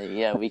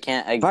 Yeah, we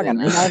can't exit Fucking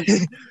now.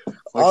 read.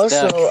 We're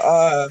Also,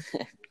 stuck.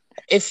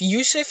 if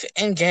Yusuf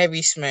and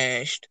Gabby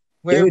smashed, It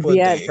where would be would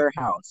at they? her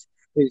house.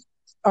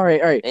 All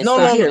right. It's No,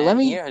 not no, Here, no.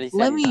 gonna. He already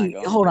said he's not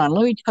going. hold on.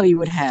 Let me tell you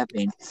what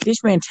happened.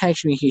 This man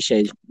texts me. He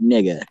says,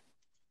 "Nigga."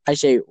 I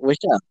say,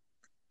 "What's up?"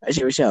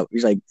 What's up?"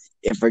 He's like,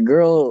 "If a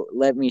girl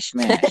let me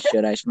smash,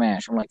 should I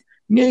smash?" I'm like,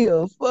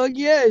 "Nigga, fuck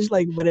yes."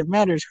 Like, but it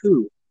matters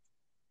who.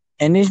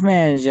 And this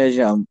man is just,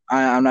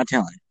 I'm not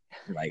telling.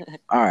 Like,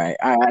 all right.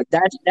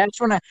 That's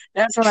when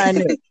I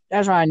knew.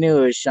 That's when I knew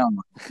it was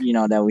someone,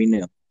 that we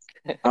knew.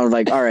 I was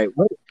like, all right.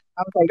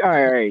 I was like,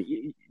 all right.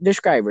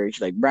 Describe her.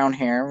 She's like brown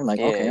hair. I'm like,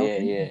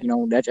 okay.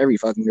 Yeah. That's every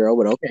fucking girl,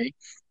 but okay.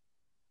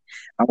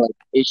 I'm like,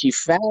 is she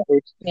fat or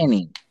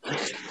skinny?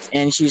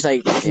 And he's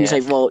like,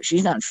 well,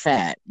 she's not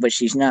fat, but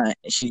she's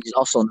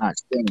also not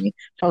skinny.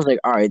 So I was like,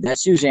 all right,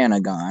 that's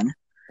Susanna gone.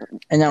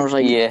 And I was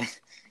like, Yeah.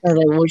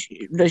 well,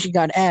 does she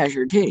got ass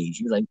or titties?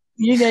 She was like,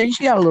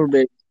 she got a little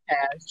bit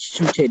ass,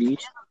 some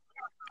titties.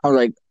 I was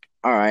like,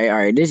 all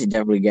right, this is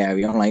definitely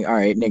Gabby. I'm like, all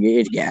right, nigga,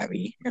 it's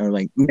Gabby. And I was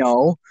like,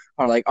 no.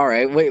 I'm like, all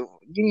right, wait,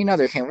 give me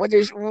another hint.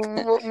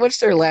 What's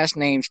their last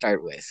name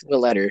start with? What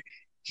letter?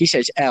 He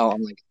says L.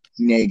 I'm like,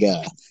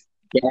 nigga,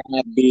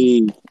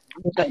 Gabby.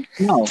 I was like,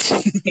 no.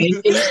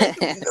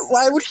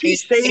 Why would he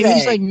say And that?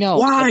 he's like, no.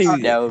 Why?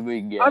 That would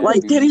be good.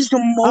 Like that is the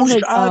I was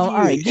most like, all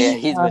right, obvious. Yeah,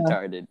 he's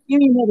retarded. give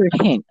me another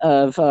hint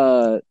of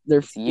their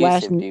It's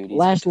Yusuf, dude. He's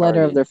last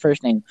letter of retarded. their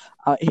first name.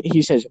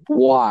 He says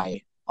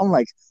Y. I'm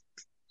like,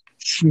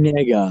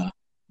 nigga,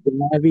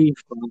 Gabby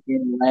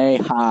fucking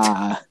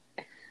Leha.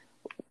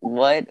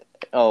 What?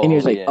 Oh, And he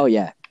was like, yeah. oh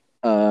yeah.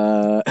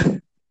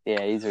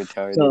 Yeah, he's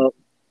retarded. So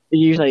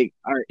he was like,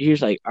 all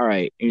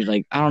right. He was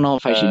like, I don't know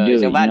if I should do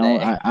so it. bad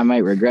day. I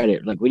might regret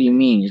it. Like, what do you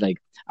mean? He's like,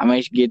 I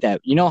might get that.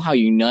 You know how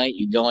you nut,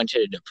 you go into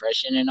the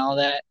depression and all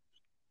that.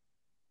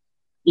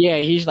 Yeah,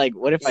 he's like,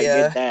 what if I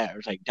get that? I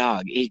was like,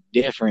 dog, it's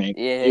different.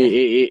 Yeah.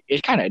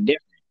 It's kind of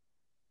different.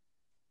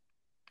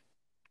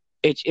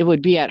 It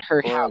would be at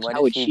her Or house. what How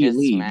if would he she just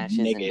leave, smashes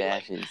and nigga?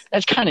 dashes?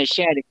 That's kind of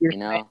sad. You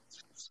know?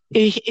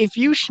 If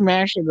you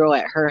smash a girl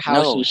at her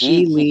house No, and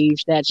she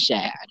leaves, that's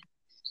sad.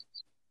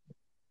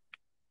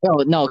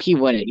 No, he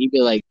wouldn't. He'd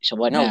be like, so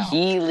what No, now?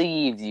 he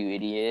leaves, you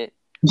idiot.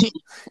 He's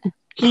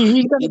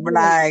gonna He'd be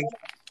like,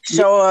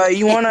 so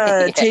you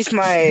wanna taste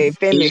my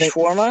famous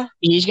shawarma?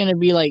 He's gonna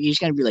be like,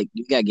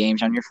 you got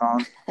games on your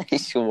phone?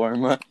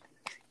 Shawarma.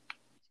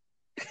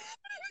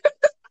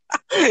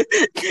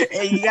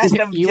 Hey, you got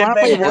some You wanna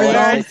Jet play Bang You want to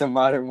Warzone? play some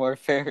Modern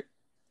Warfare?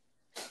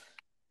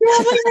 You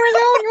wanna play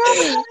Warzone? You wanna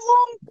play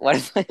Warzone? Want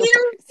to play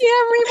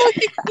Yeah, Rainbow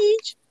Six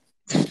Siege.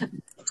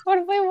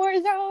 Want to play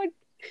Warzone?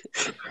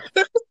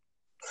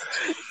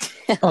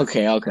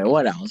 Okay.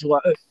 What else?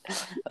 What?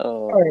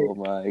 Oh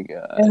my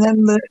god. And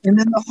then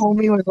the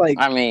homie was like,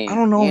 I mean, I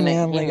don't know, you know,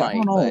 man. he Like, might, I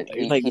don't know. but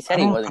he, Like, he said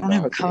I he don't wasn't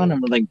have a going to.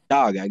 condom. Like,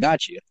 dog, I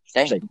got you.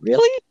 Dang. He's like,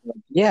 really? Like,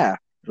 yeah.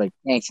 Like,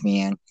 thanks,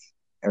 man.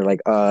 Or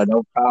like,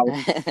 no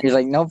problem. He's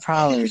like, no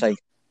problem. He's like,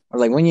 I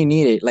was like, when you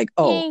need it, like,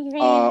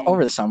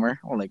 over the summer.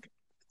 I'm like,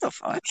 what the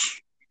fuck?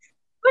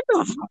 What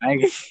the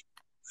fuck?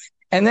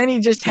 And then he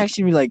just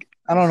texted me like,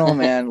 I don't know,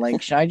 man.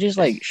 Like, should I just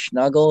like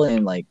snuggle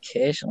and like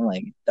kiss? I'm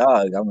like,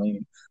 dog. I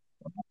mean,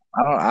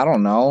 I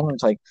don't know.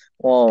 It's like,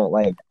 well,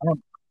 like, I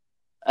don't.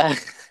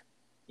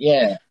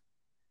 Yeah.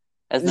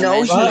 Has the No,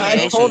 man he said I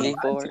no answered.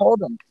 before?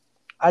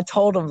 I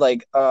told him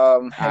like, have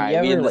Alright,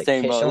 you we ever in the like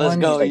same kissed boat. Let's someone?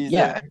 go, He's like, Yusuf.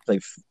 yeah.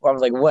 Like, I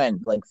was like,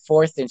 when? Like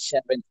 4th and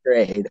 7th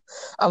grade.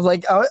 I was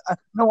like,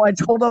 no. I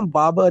told him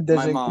Baba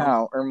doesn't mom.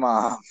 count or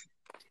mom.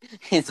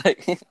 He's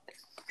like,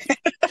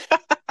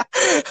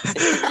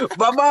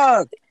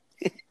 Baba,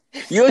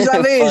 you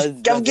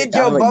sabes, come get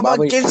your like, Baba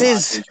Baba's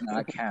kisses. does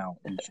not count.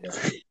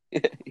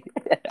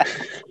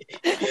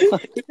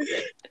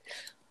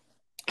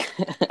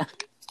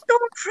 Go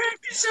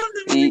practice on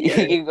the you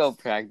mirror. can go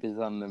practice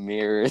on the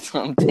mirror or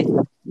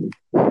something.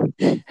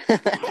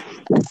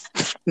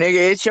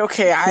 Nigga, it's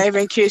okay. I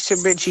haven't kissed a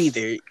bitch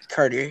either,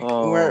 Carter.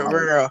 Oh.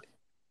 We're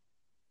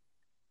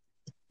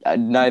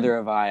Neither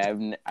have I.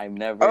 I've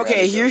never had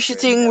Okay, a here's the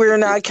girlfriend thing: have a we're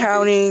not piercing.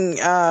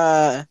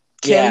 counting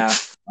Kim. Yeah.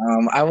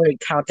 I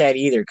wouldn't count that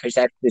either because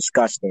that's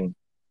disgusting.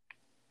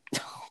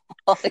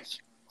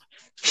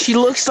 She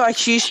looks like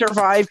she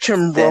survived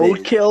some That is.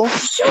 roadkill.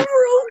 Some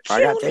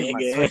I gotta roadkill, take my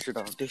nigga. sweatshirt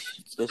off. This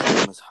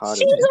room is hot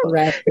She's as a fuck.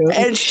 raccoon.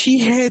 And she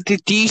had the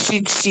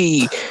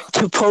decency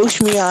to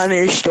post me on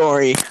her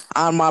story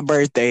on my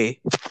birthday.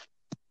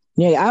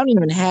 Yeah, I don't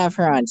even have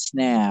her on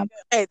Snap.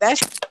 Hey,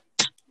 that's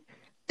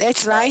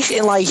nice,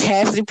 and like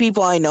half the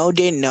people I know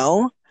didn't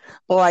know.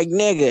 But like,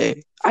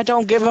 nigga, I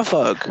don't give a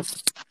fuck.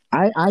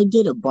 I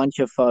did a bunch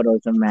of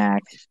photos of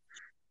Max.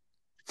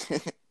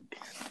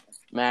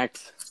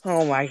 Max.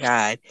 Oh my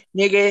god,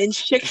 nigga! In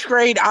 6th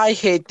grade, I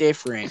hit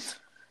different.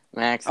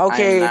 Max.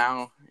 Okay, I am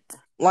now.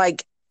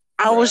 like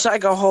I was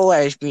like a whole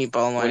ass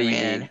meatball, my What do you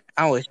man. mean?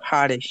 I was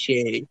hot as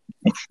shit.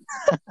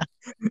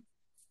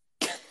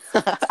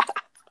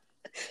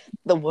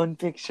 The one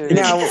picture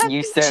Now,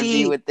 you sent me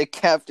see, with the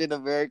Captain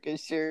America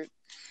shirt,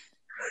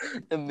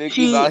 the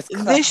Mickey see, Mouse this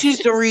is glasses.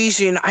 the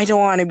reason I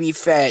don't want to be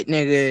fat,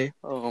 nigga.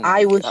 Oh my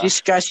I was god.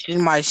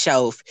 disgusting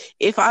myself.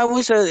 If I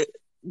was a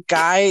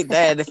guy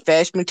that had a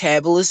fast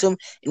metabolism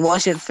and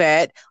wasn't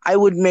fat, I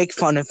would make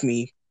fun of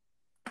me.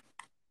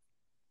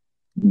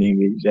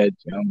 Nigga,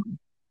 that's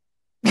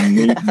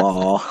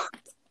meatball.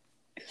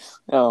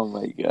 Oh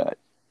my god.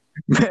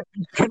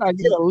 Can I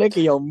get a lick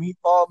of your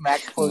meatball?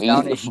 Max pulls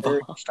down his Meatball.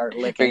 shirt, start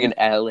licking. Freaking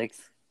Alex.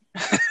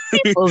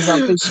 Pulls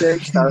up his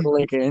shirt, start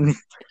licking.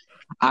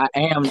 I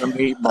am the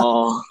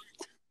meatball.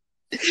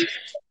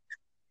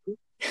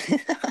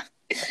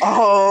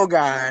 Oh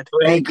god.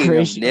 Speaking of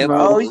Christian,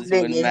 nipples,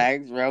 bro. when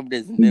Max rubbed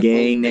his nipples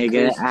gay to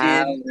nigga Christian,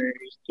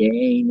 hours,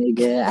 gay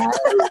nigga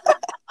hours.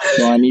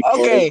 24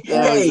 Okay,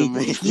 that was hey,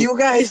 amazing. you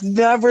guys Gay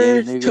never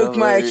nigga took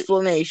my alert.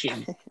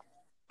 explanation.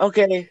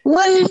 Okay,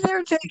 What is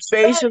there to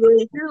explain?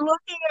 basically, You're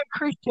looking at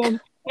Christian,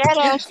 dead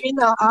ass in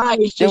the eyes.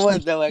 There Just was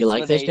like, no you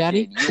like this,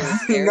 daddy?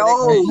 explanation. You were staring at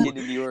no, Christian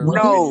and you were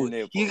rubbing his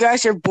nipples. you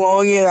guys are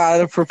blowing it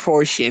out of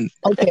proportion.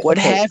 Okay, What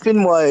okay.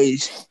 happened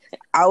was,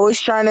 I was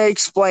trying to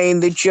explain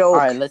the joke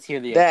Alright, let's hear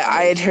the that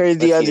I had explanation. heard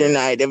the Let's hear other it.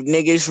 night of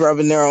niggas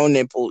rubbing their own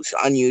nipples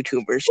on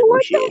YouTube or some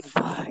What shit. the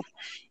fuck?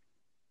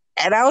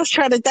 And I was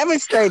trying to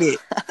demonstrate it.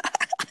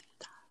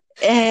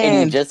 And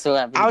you And just so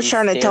happened I to was be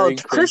trying to tell it staring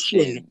to Christian.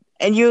 Christian,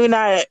 And you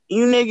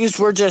niggas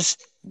were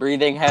just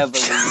breathing heavily,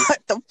 shut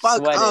the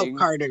fuck up, sweating,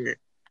 Carter.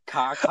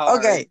 cock hard.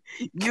 Okay,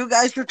 you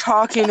guys were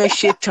talking a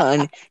shit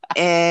ton,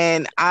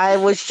 and I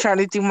was trying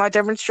to do my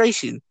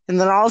demonstration. And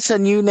then all of a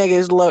sudden, you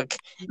niggas look,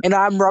 and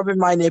I'm rubbing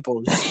my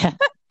nipples.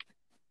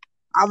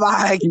 I'm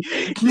like,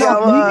 this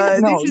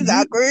is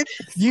awkward.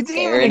 You didn't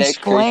even Staring at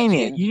explain it.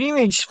 Christian. You didn't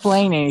even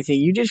explain anything.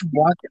 You just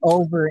walked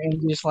over and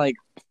just like,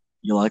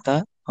 you like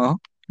that? Huh?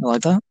 You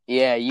like that?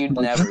 Yeah, you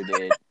never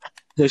did.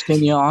 Just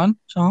turn you on?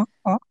 Huh?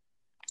 Huh?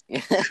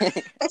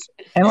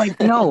 And like,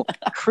 no,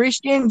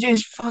 Christian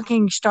just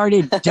fucking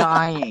started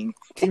dying.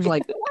 He was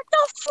like, what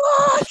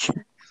the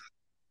fuck?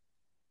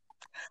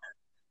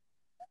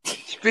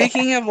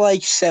 Speaking of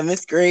like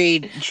 7th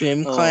grade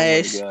gym Oh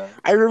class, my god.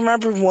 I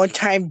remember one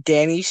time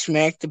Danny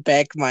smacked the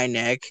back of my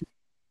neck,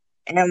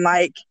 and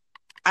like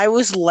I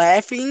was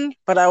laughing,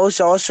 but I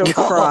was also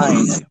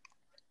crying.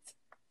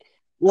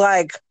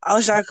 Like I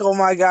was like, "Oh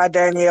my god,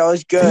 Danny, that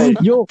was good."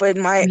 Yo, But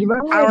I you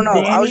remember don't know.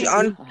 when I was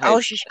Danny, I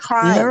was just you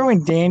crying. remember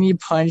when Danny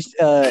punched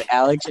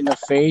Alex in the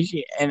face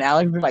and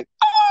Alex was like,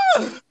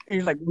 ah! He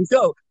was like, what's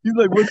up? He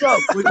was like, what's up?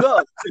 What's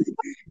up?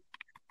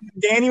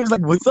 Danny was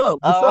like, what's up?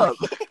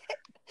 What's up?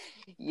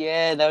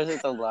 Yeah, that was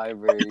at the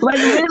library. Like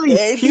literally,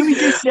 Danny, he was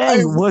just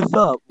saying, what's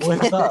up?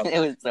 What's up? It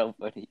was so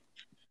funny.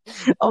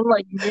 I'm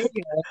like,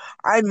 nigga.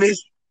 I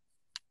miss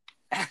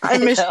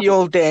the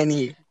old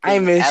Danny. I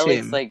miss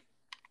Alex, him. like,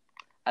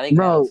 I think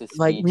Bro, Alex was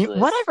like, speechless.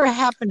 whatever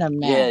happened to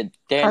Matt? Yeah,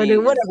 Danny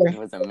Carter, whatever.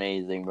 was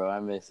amazing, bro. I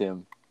miss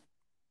him.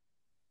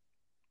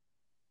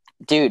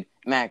 Dude,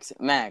 Max,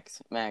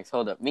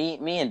 hold up. Me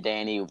and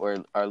Danny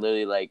are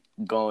literally like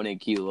going in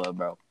Cuba,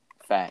 bro.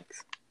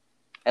 Facts.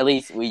 At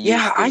least we used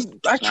to.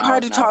 I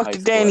tried to talk high to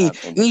school Danny,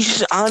 happened. and he's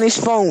just on his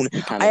phone.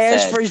 Kinda I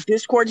asked sad. for his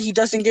Discord, he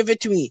doesn't give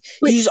it to me.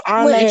 Wait, He's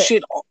on wait, that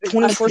shit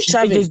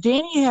 24/7. Does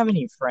Danny have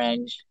any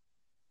friends?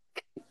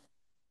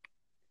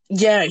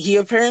 Yeah, he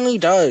apparently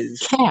does.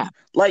 Cap.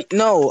 Like,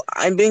 no,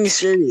 I'm being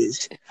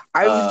serious.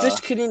 I was this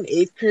kid in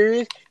 8th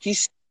period. He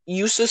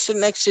used to sit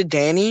next to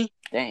Danny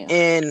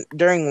Damn.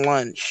 during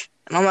lunch.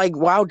 And I'm like,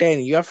 wow,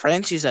 Danny, you have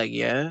friends? He's like,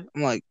 yeah.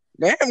 I'm like,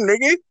 damn,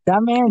 nigga.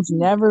 That man's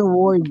never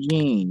wore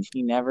jeans.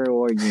 He never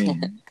wore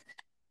jeans.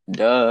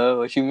 Duh,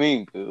 what you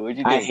mean? What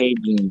you I think? hate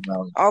jeans,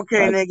 bro.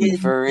 Okay, nigga.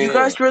 For real. You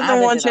guys were the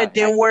ones that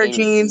didn't wear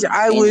jeans.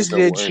 I Jeans was is the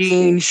the worst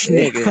jeans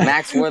shit. nigga.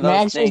 Max wore those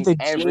Max was things the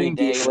every jean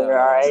day, dealer, though.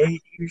 alright?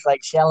 He was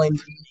like selling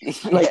jeans.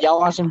 He was like, y'all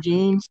want some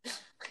jeans?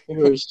 He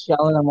was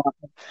selling them off.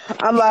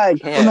 I'm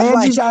like,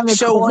 Man's on the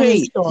so corner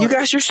wait, store. you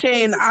guys are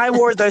saying I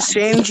wore the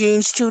same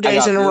jeans 2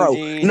 days in a row.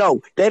 jeans.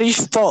 No, that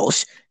is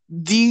false.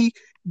 The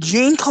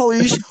jean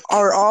colors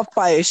are off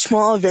by a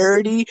small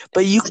variety,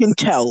 but you can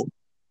tell.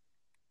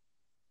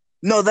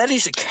 No, that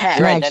is a cat.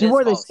 You're right. Max, That you is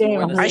wore the false. You same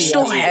wore the I hoodie same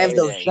still shoes have yesterday. every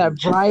those day. That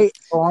shoes. bright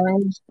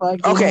orange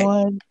fucking Okay.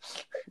 one.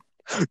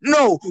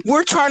 No,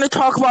 we're trying to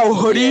talk about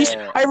hoodies.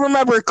 Yeah, I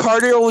remember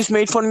Carter always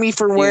made fun of me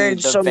for wearing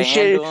dude, the some band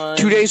shit 2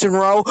 one. days in a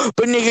row.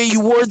 But nigga, you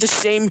wore the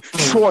same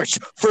shorts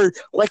for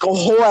like a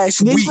whole ass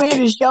This man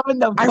week. is shoving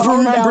the I phone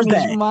remember down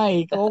his that.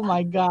 mic. Oh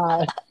my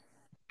god.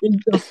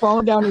 It's the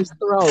phone down his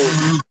throat.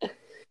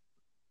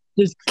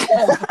 Just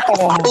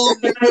Oh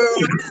my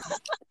god.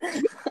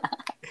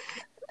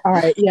 all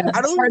right, yeah.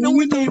 I don't Carter, know you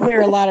what did the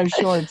wear a lot of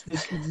shorts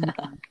this season.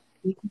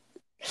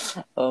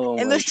 Oh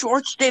and the my.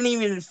 shorts didn't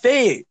even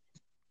fit.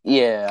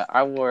 Yeah,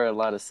 I wore a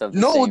lot of stuff the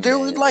No, same they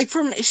were day. like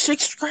from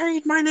 6th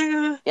grade, my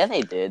nigga. Yeah,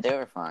 they did. They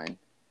were fine.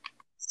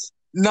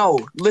 No,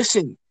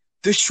 listen.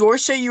 The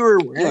shorts that you were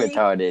You wearing,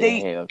 retarded.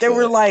 Hey, they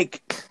were okay.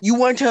 like you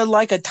went to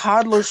like a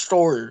toddler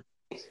store.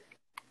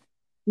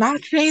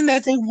 Not saying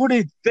that they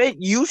wouldn't fit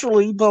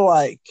usually, but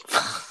like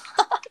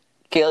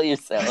Kill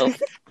yourself.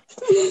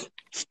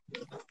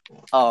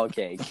 Oh,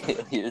 okay,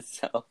 kill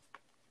yourself.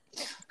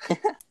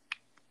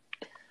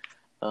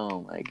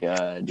 Oh my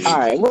god, dude. All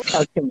right, what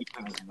else can we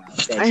talk about?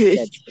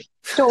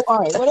 So, all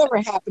right, whatever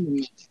happened to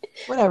Matt?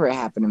 Whatever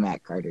happened to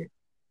Matt Carter?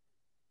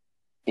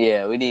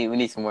 Yeah, we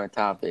need some more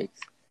topics.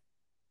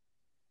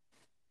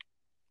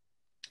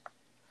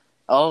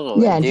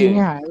 Oh, Yeah, dude,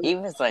 junior high. he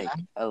was like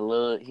a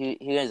little. He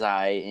was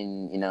high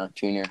in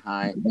junior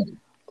high,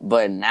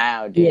 but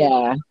now, dude,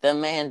 Yeah, the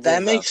man's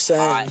that is makes a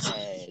sense.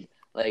 pothead.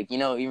 Like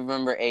you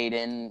remember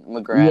Aiden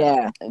McGrath,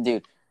 yeah.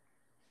 dude.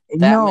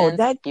 No,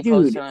 that He dude,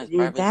 posted on his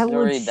private that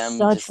story looks them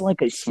such just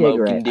like a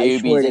cigarette. smoking I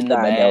swear doobies to in the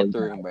God, that was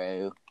bathroom,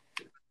 bro.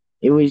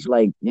 it was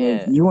like,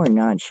 Nick, Yeah, you are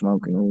not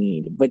smoking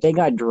weed. But they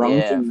got drunk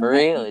yeah, for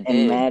real, it and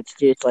did. Matt's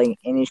just like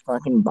in his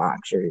fucking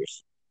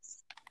boxers.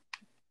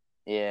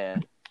 Yeah,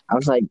 I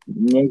was like,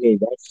 nigga,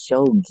 that's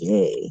so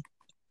gay.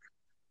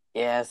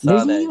 yeah, I Does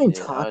saw he that even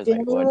shit. I talk was to like,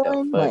 what the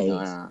anyone? fuck going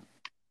on?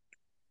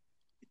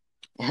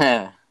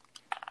 Yeah,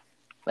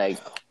 like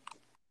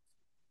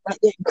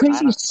Because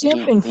I don't. he's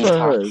simping He for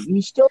her. talks.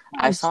 You still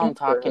I gotta saw him simp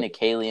for her. talking to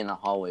Kaylee in the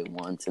hallway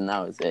once, and that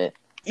was it.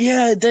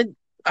 Yeah, that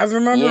I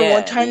remember one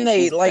Yeah, time dude,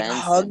 they she's like been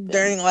hugged simping.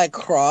 during like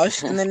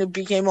cross, and then it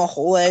became a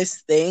whole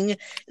ass thing.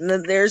 And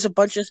then there's a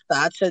bunch of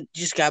thoughts that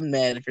just got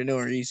mad for no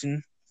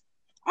reason.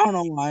 I don't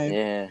know why.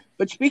 Yeah,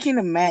 But speaking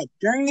of Matt,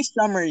 during the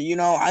summer,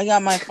 I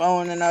got my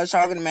phone and I was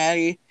talking to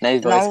Maddie, nice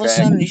and voice all of a crack.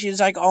 sudden she's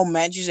like, "Oh,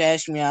 Matt just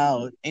asked me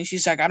out," and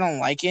she's like, "I don't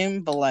like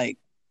him, but like,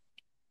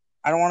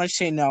 I don't want to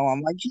say no."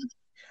 I'm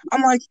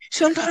like,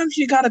 sometimes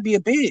you gotta be a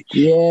bitch.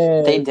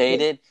 Yeah. They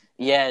dated.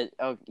 Yeah.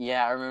 Oh,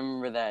 yeah. I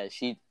remember that.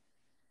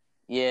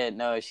 Yeah,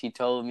 no, she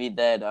told me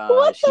that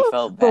What she the?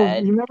 felt Bro,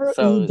 bad, remember he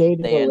so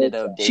dated they ended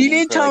Alyssa? up She dating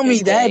didn't for tell like a me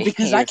that day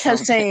because I or kept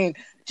something. saying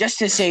just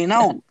to say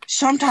no.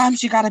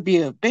 Sometimes you gotta be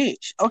a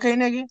bitch, okay,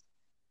 nigga?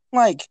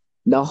 Like,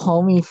 The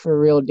homie for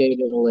real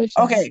dated Alyssa.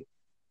 okay.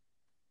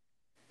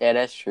 Yeah,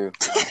 that's true.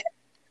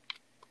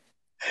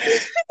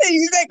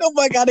 He's like, oh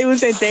my god, it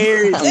was a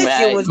dare. That shit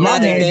Matt, was My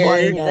not a yeah, man's dare.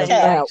 wanting he that said he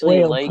fat actually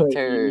whale liked pussy, you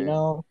her.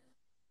 know?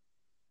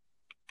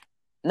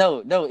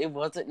 No, it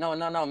wasn't. No,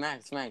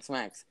 Max.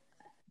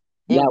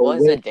 It That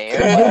was a whale. dare,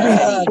 but he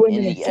said he, in Swimming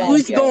in the end,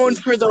 Who's he sauce. going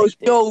actually for those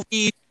liked it.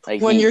 stovies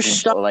Like when you're he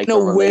stuck in liked a the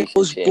whale's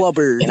relationship,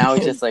 blubber? and I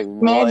was just like,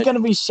 Man's what? gonna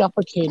be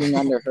suffocating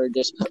under her,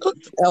 just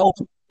help,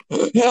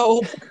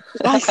 help.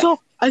 I saw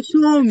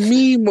a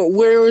meme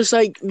where it was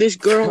like this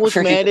girl was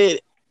mad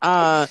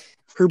at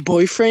her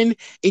boyfriend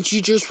and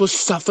she just was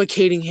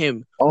suffocating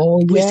him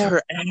Oh with yeah,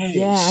 her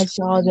yeah, I ass.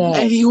 saw that.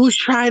 And he was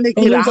trying to And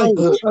get he was like,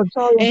 out. I'm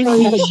And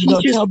sorry, honey, you she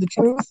gonna just tell the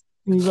truth?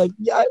 And he's like,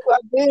 yeah, I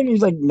did. And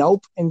he's like,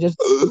 nope, and just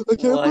I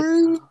can't What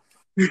breathe.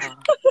 the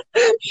fuck?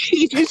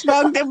 she just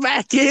knocked him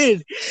back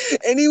in.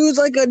 And he was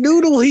like a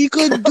noodle. He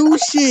couldn't do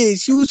shit.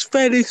 She was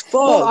fat as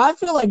Bro, fuck. I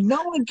feel like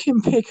no one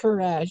can pick her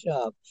ass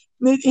up.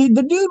 The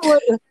dude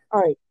was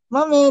all right.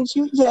 My man,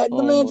 the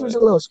Oh man was my!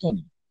 a little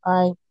skinny,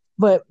 all right,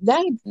 but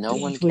that No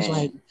one bitch was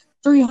like can.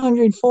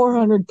 300,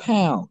 400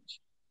 pounds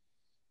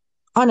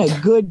on a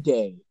good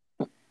day.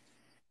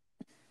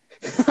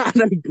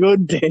 On a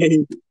good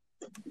day.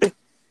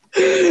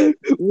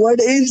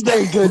 What is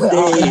their good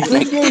day?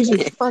 Good days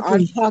is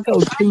fucking Taco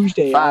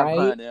Tuesday, all right?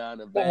 500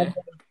 on a bed.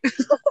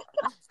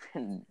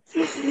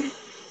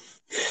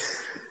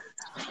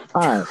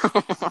 All right.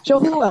 So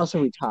who else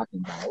are we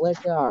talking about?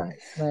 Let's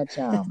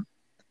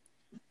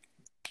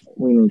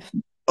we need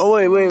Oh,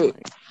 wait.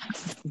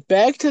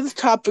 Back to the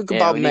topic Yeah,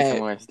 about we need some Matt.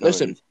 more stories.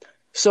 Listen,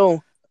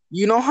 so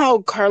you know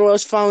how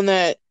Carlos found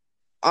that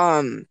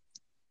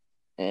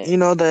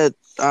that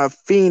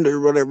fiend or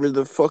whatever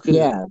the fucking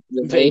the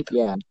vape?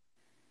 yeah.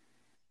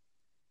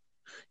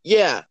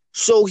 Yeah.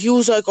 So he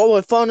was like, "Oh,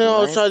 I found it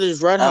What? outside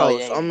his red Oh,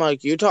 house." yeah. I'm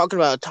like, "You're talking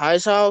about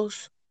Ty's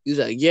house?" He's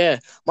like, "Yeah."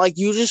 I'm like,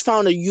 "You just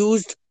found a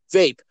used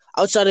vape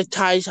outside of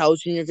Ty's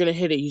house and you're gonna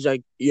hit it?" He's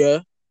like, "Yeah."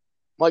 I'm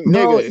like, Bro,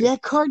 nigga. yeah,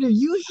 Carter,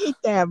 you hit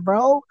that,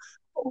 bro.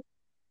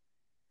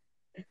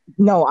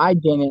 No, I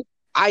didn't.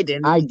 I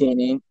didn't. I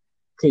didn't.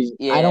 because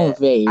Yeah, I don't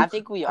vape. I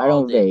think we I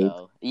all don't did vape.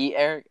 though.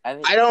 Eric, I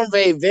think. I don't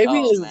vape.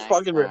 Vaping Oh, is Max.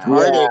 fucking All right.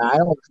 Yeah, retarded. I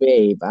don't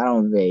vape. I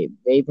don't vape.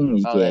 Vaping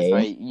is Oh, that's gay.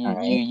 right. You All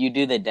right. you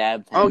do the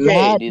dab pen.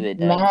 Okay. You do the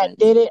dab Matt pens.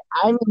 did it.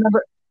 I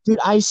remember, dude.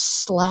 I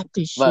slapped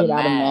the But shit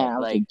out of Matt. I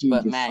was like, dude,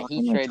 you're Matt, he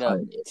fucking straight up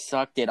retarded.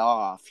 sucked it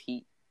off.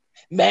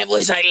 Matt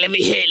was like, let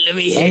me hit.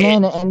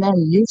 And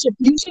then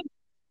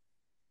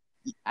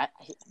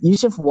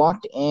Yusuf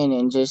walked in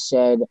and just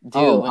said, Dude,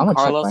 "Oh, when I'm gonna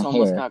check Carlos my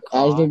almost hair." got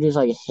As they're caught, just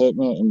like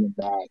hitting it in the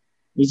back.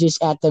 He's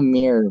just at the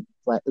mirror,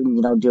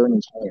 doing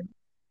his hair.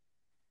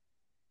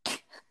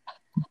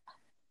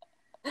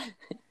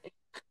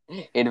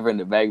 hit it from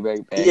the back.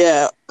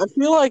 Yeah, I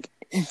feel like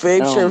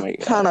vapes Oh are my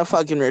god. kind of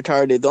fucking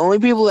retarded. The only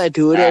people that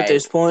do it All at right.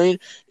 this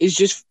point is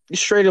just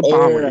straight up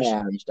bombers.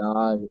 Arabs,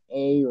 dog.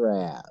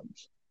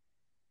 Arabs.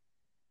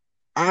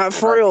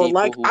 For Or real,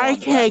 people like who I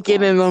want can't black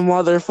get in the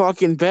ones.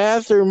 motherfucking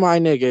bathroom, my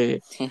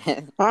nigga.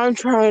 I'm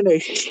trying to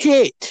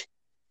shit,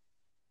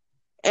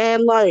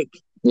 and like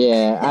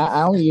Yeah,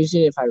 I only use it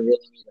if I really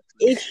need it.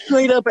 it's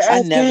straight up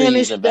I never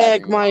use the Afghanistan,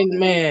 bathroom. my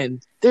man.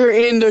 They're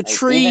in the Like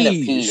even to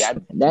pee, trees.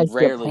 That's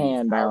rarely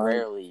Japan, I dog.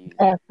 rarely use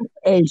it.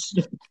 Hey,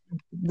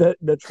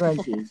 the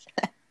trenches.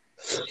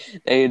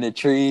 They in the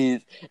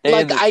trees. They in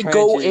Like the I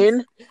go trenches.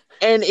 in,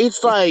 and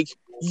it's like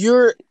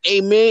you're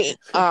a mini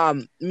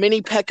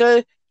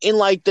P.E.K.K.A. in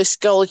like the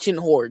skeleton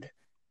horde.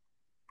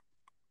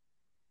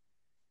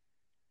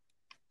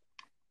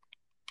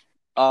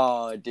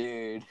 Oh,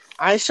 dude.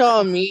 I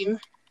saw a meme,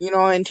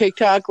 on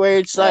TikTok where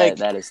it's like,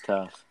 That is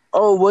tough.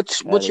 "Oh,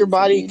 what's That your is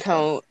body indeed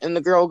count?" And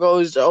the girl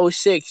goes, "Oh,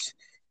 6."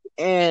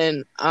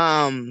 And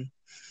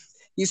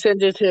he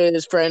sends it to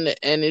his friend,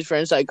 and his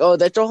friend's like, "Oh,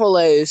 that's a whole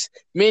ass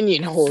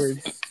minion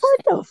horde." What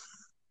the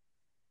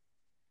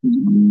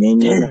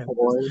Minion damn?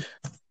 horde.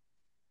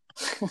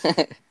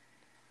 tough.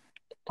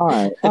 All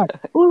right.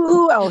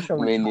 Who else are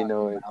we Minion talking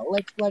horde.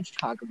 about? Let's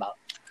talk about.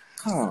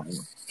 Oh,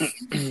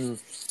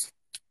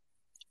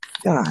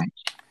 God.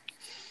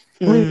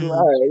 All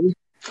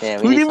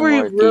Yeah, we Who need did some we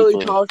more really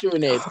people. talk to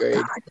in 8th right. grade?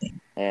 God.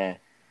 Yeah.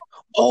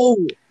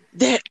 Oh,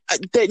 that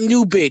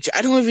new bitch.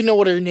 I don't even know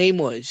what her name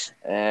was.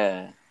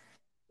 Yeah.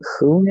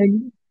 Who,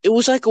 nigga? It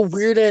was like a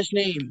weird ass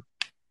name.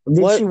 Did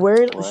What? she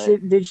wear?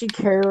 What? Did she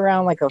carry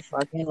around like a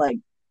fucking like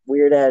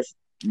weird ass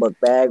book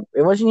bag?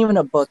 It wasn't even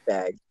a book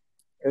bag.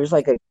 It was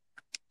like a.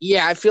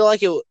 Yeah, I feel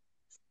like it.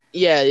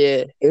 Yeah.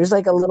 It was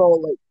like a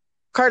little like.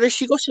 Carter,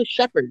 she goes to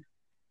Shepherd.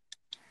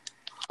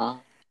 Huh?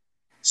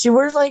 She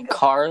wears like.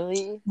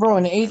 Carly? Bro,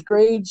 in 8th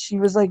grade, she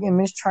was like in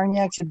Miss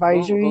Charniak's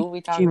advisory. Who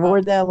we talking She wore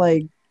about? that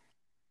like.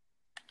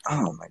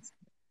 Oh my!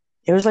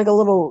 It was like a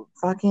little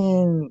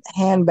fucking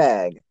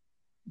handbag,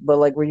 but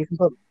like where you can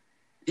put.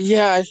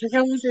 Yeah, I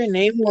forgot what her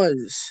name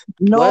was.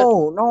 What?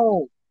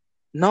 No.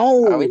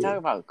 Are we No. talking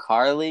about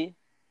Carly?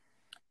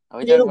 Are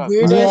we She had talking a about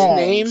weird ass Carly? Yeah,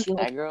 name. she.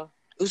 That girl?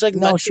 It was like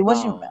No, she Mexican.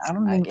 wasn't. I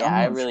don't even. Yeah,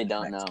 I I don't know if she really was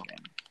don't know.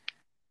 Mexican.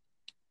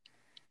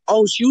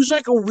 Oh, she was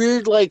like a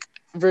weird like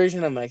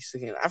version of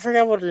Mexican. I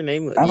forgot what her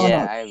name was. I don't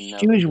Yeah, know. I have no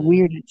She was clue.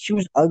 weird. She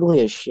was ugly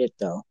as shit,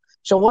 though.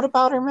 So what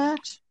about her,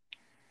 Max?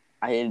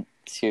 I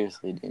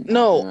seriously do not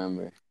No.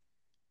 remember.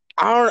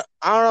 I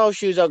don't know if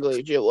she was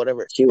ugly or shit,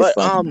 whatever. She was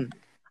But fucking.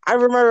 I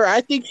remember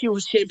I think she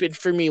was shipping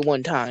for me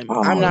one time.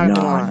 Oh I'm not no,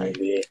 gonna lie.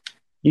 nigga.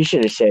 You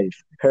should have said,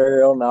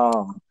 "Hell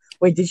no."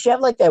 Wait, did she have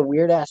like that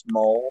weird ass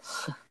mole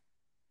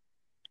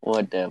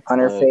What the on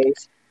her fuck?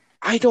 face?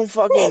 I don't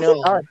fucking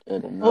know. Oh,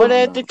 But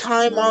at the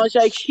time I was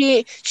like,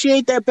 she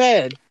ain't that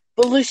bad.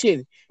 But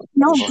listen,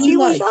 no, What? she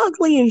was like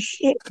ugly as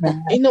shit,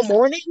 man. in the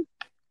morning.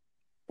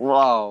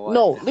 Whoa, what?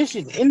 No,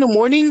 listen, in the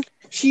morning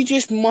she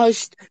just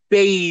must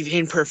bathe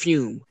in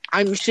perfume.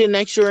 I'm sitting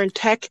next to her in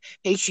tech,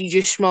 and she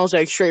just smells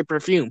like straight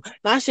perfume.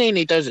 Not saying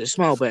it doesn't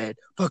smell bad,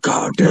 but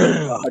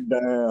goddamn.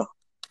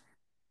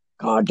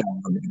 God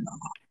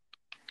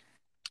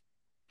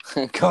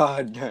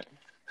God.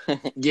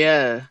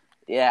 Yeah.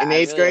 Yeah, In I 8th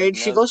really have grade,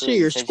 she no goes to clue. You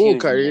your said she school,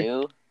 was Carter.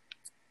 new?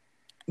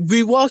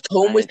 We walked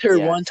home with her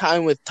Yeah. one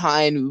time with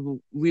Ty,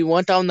 and we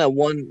went down that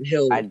one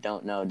hill. I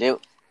don't know. Dude.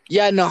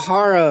 Yeah,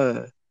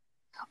 Nahara.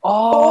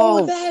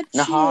 Oh, that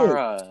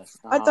Nahara. shit.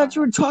 I thought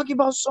you were talking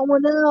about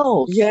someone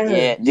else.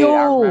 Yeah. Dude,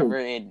 I remember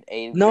in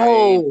 8th grade.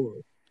 No.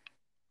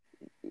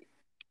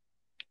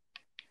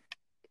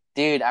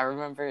 Dude, I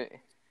remember.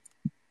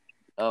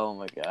 Oh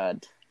my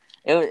god,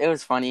 it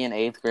was funny in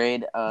 8th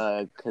grade.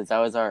 Because that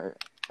was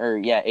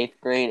 8th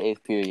grade,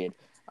 8th period.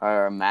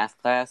 Our math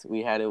class,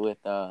 we had it with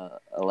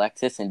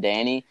Alexis and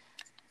Danny,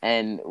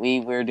 and we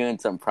were doing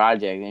some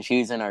project, and she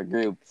was in our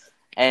group.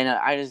 And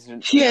I just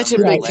She had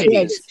some remember big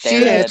Alexis titties. She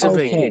staring had at some her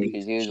big titties okay. titties.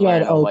 because she was She had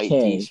wearing a white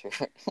okay.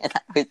 t-shirt.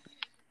 They-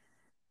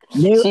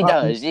 She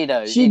does.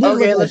 She did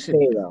Okay, look listen.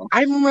 okay, though.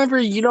 I remember,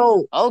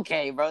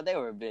 Okay, bro, they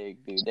were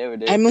big, dude. They were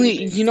Emily,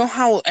 pretty big. you know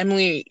how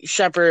Emily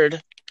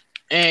Shepard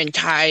and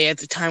Ty at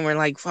the time were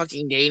like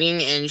fucking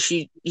dating, and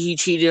he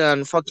cheated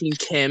on fucking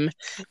Kim,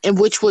 and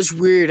which was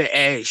weird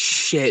as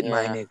shit,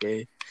 my Yeah.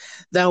 nigga.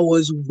 That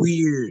was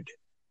weird.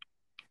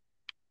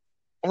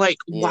 Like,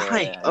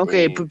 why? Yeah,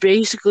 Okay, dude. but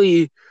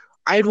basically,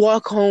 I'd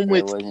walk home It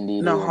with was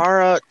indeed weird.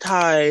 Nahara,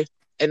 Ty,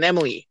 and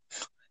Emily.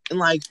 and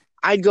like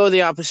I'd go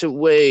the opposite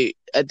way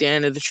at the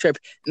end of the trip.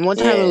 And one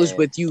time it was Yeah.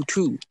 with you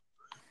too.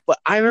 But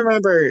I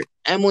remember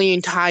Emily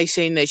and Ty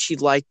saying that she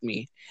liked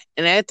me.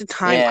 And at the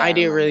time, Yeah, I I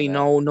didn't remember really that.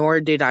 know, nor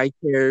did I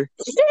care.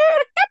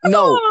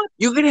 No,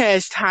 you could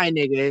ask Ty,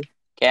 nigga.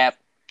 Cap.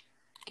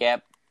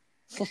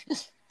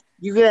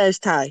 You could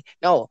ask Ty.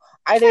 No,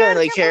 I didn't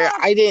really care.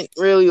 I didn't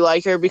really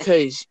like her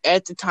because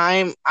at the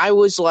time, I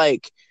was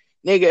like,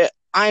 nigga,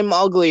 I'm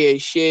ugly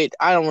as shit.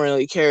 I don't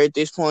really care at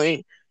this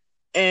point.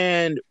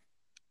 And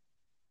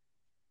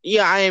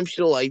yeah, I am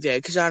still like that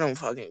because I don't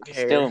fucking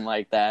care. Still am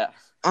like that.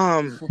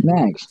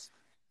 Max,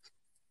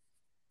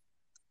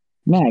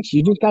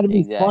 you just got to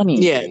be Exactly,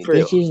 funny. Yeah, dude. for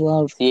real. Bitches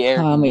love See,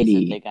 Eric and Lisa,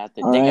 comedy. they got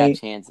Alright?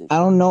 chances. I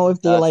don't know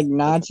if they Us, like it's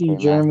Nazi okay,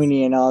 Max.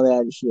 Germany and all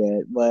that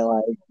shit, but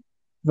like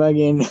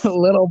fucking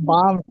little See,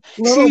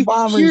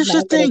 bomber's here's the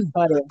not gonna thing.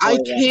 cut it I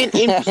for them. can't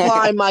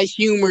imply my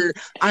humor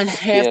on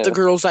half the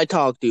girls I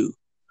talk to.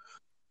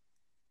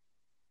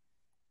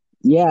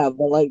 Yeah,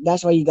 but like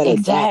that's why you gotta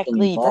adapt and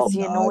Exactly. evolve, That's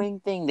the dog. annoying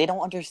thing. They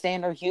don't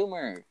understand our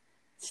humor.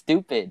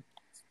 Stupid.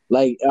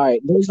 Like, all right,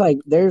 there's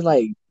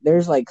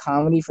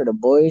comedy for the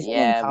boys and then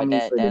Yeah, but comedy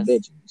for the that's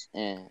bitches.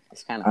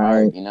 it's kind of All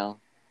hard, right. you know.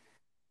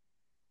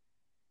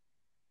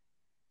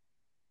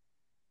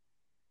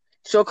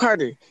 So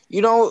Carter,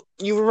 you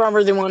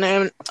remember the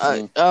one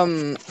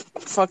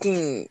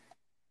fucking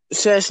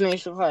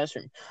assassination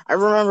classroom? I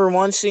remember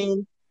one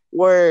scene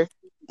where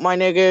my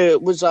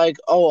nigga was like,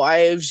 "Oh, I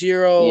have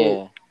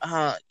zero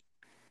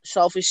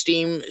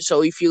self-esteem,"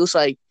 so he feels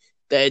like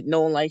that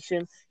no one likes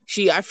him.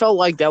 See, I felt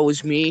like that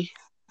was me,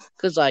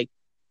 cause like,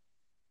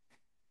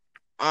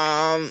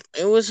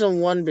 it was a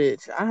one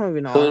bitch. I don't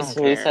even know. I don't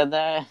Who care. said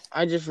that?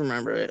 I just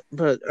remember it,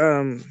 but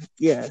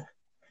yeah.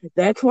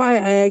 That's why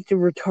I acted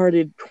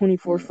retarded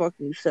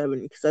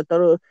 24/7 because I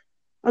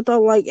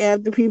thought like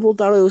half the people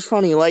thought it was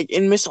funny. Like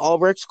in Miss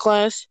Albrecht's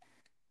class,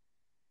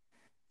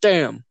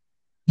 damn.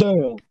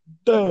 Damn.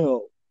 Damn.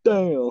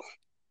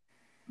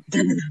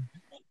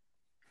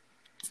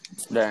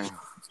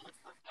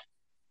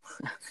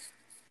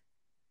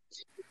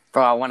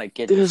 Bro, I want to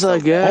get It was so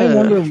like, bad. I yeah.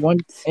 remember one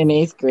in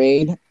 8th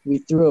grade, we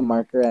threw a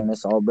marker at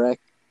Miss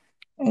Albrecht,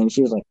 and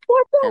she was like,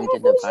 "What the Time to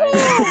heck was divide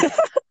that?"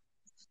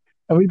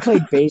 And we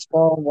played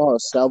baseball while a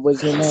sub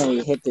was in there, and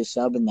we hit the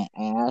sub in the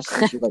ass,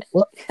 and she was like,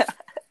 "What?"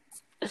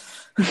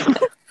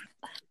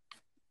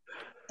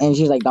 And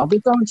she's like, "Don't be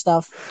throwing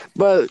stuff."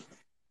 But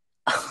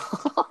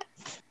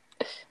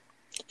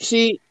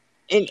see,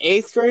 in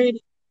 8th grade,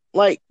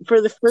 like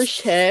for the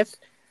first half,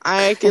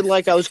 I acted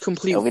like I was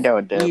completely we know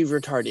it, dude.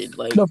 retarded.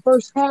 Like The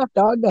first half,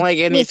 dog. like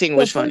anything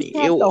was funny. The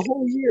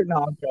whole year.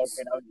 No,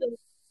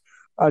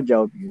 I'm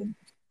joking.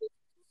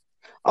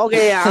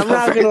 Okay, yeah, I'm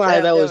not gonna lie,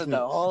 that was me.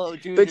 the whole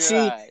junior But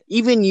see, high.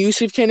 even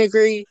Yusuf can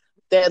agree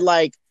that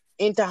like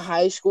into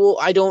high school,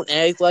 I don't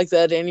act like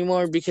that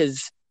anymore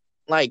because,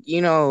 like, a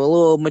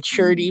little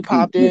maturity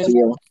popped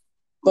in.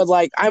 But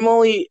like, I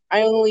only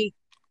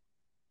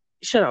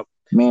shut up.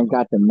 Man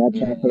got the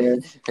nuts out there.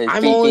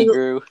 I'm only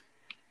grew.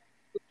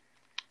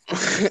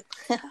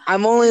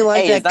 I'm only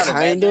like Hey, that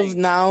kind of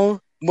now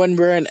when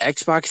we're in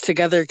Xbox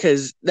together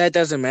because that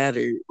doesn't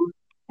matter.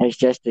 It's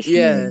just a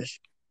Yeah.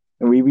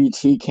 We beat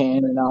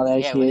T-Can and all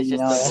that Yeah, shit. but it's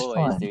just the that's boys,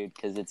 fun. dude,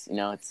 because it's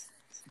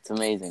it's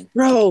amazing.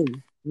 Bro,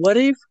 what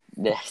if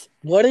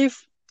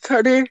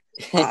Carter?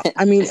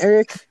 I mean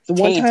Eric, the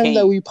one time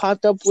that we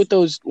popped up with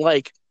those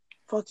like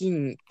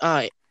fucking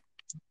gamer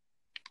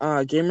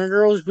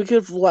girls, we could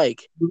have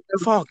like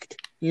fucked.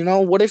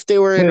 What if they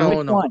were in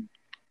Illinois?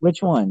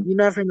 Which one? You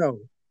never know.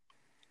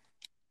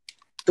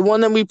 The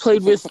one that we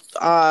played with,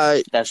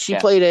 she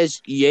played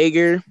as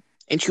Jaeger,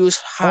 and she was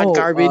hot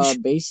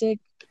garbage. Basic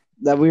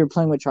that we were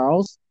playing with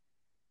Charles.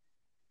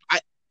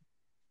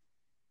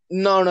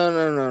 No.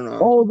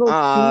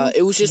 Oh,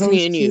 it was just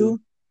me and you.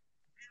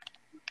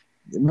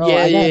 Bro, yeah,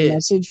 I got a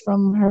message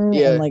from her,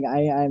 and like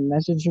I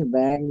messaged her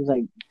back.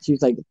 She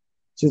was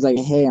like,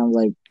 "Hey," I'm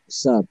like,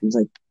 "Sup?" She's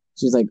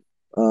like,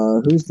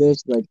 "Who's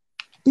this?" Like,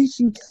 bitch,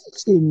 you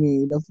texted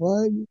me. The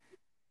fuck,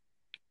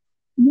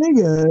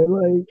 nigga?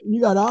 Like,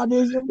 you got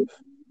autism?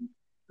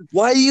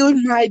 Why are you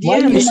in my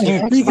DMs?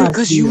 Nigga,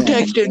 because you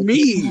texted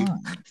me.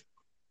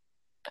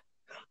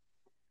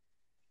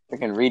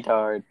 Freaking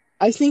retard.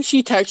 I think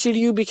she texted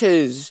you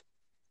because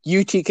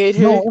you TK'd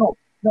her. No.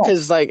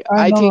 Because like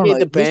I TK'd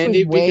the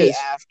bandit because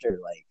after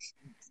like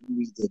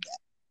we did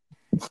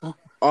that.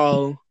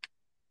 Oh.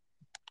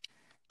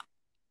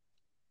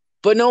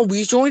 But no,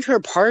 we joined her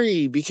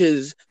party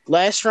because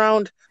last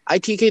round I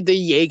TK'd the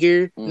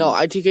Jaeger. No,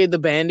 I TK'd the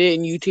bandit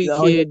and you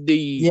TK'd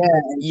the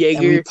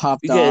Jaeger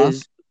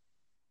because.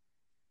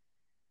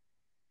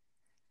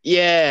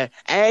 Yeah,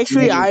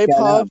 actually, I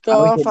popped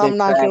off. I'm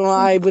not gonna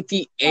lie, with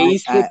the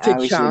ace with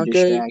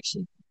Tachanka.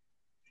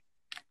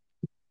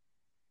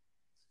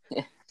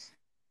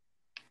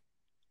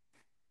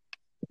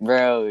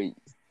 Bro,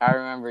 I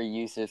remember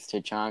Yusuf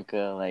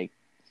Tachanka, like,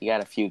 he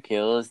got a few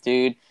kills,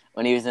 dude,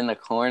 when he was in the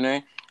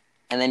corner,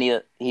 and then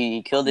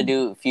he killed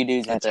a few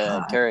dudes with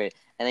the turret,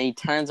 and then he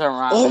turns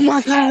around. Oh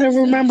my god, I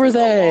remember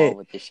that!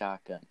 With the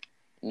shotgun.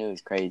 I knew it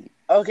was crazy.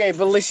 Okay,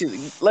 but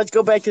listen, let's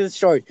go back to the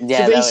story. So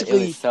Yeah, it was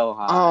basically, so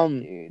hot,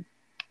 um, dude.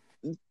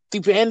 the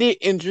bandit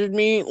injured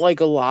me like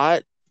a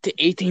lot to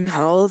 18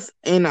 health,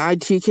 and I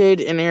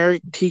TK'd, and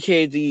Eric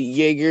TK'd the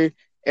Jaeger.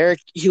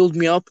 Eric healed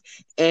me up,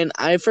 and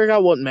I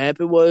forgot what map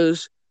it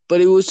was,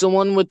 but it was the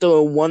one with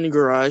the one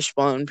garage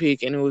spawn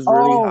peak, and it was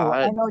really Oh,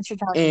 I hot. know what you're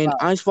talking And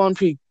about. I spawn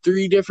peaked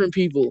 3 different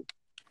people.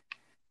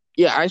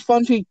 Yeah, I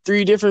spawn peaked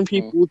 3 different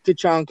people with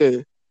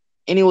Tachanka,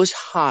 and it was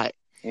hot.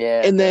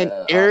 Yeah, And then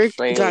the Eric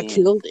got Australian.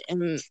 killed,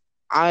 and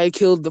I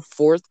killed the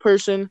 4th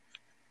person,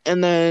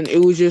 and then it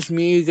was just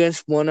me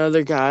against one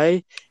other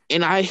guy,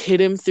 and I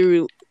hit him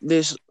through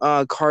this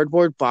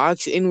cardboard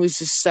box, and it was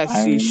the I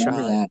sexiest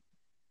remember shot. that.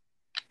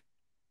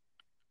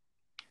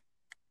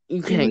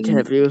 You It can't was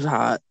cap it. It was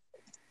hot.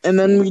 And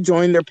then we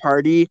joined their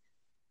party,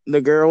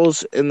 the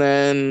girls, and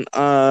then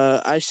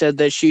I said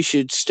that she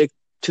should stick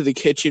to the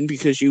kitchen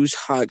because she was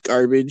hot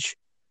garbage.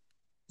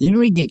 Didn't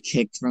we get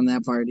kicked from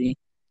that party?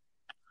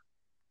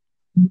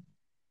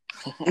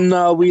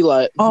 No, we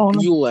left. Oh,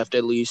 no. You left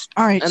at least.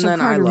 All right. And So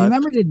then I Carter, left.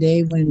 remember the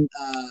day when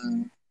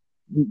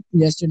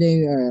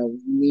yesterday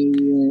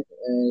me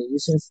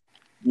Yusuf,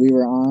 we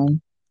were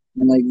on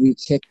and like we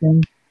kicked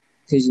him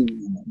because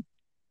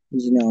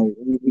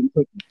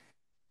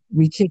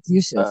we kicked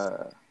Yusuf,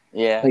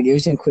 Yeah. like it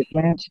was in quick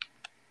match.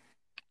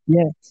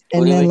 Yeah, Who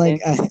and did then we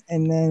like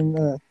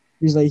kick?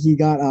 he's like he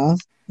got off.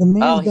 The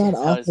man Oh, got yeah, that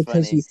off was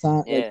because he funny.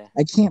 thought like Yeah.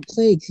 I can't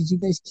play because you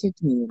guys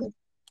kicked me. Like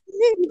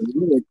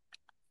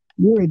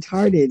you're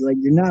retarded. Like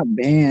you're not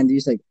banned.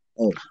 He's like,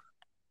 oh,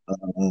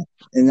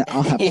 and then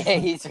I'll have to Yeah, fight.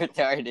 he's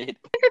retarded.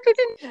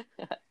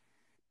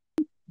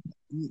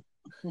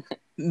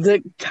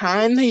 The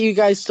time that you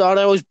guys thought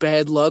I was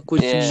bad luck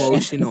was the Yeah.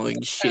 most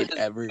annoying shit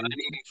ever.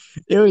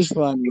 It was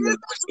funny.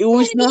 It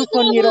was not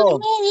funny at all.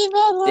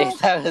 Dude,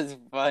 that was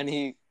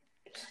funny.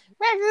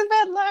 Max is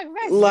bad luck.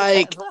 Max is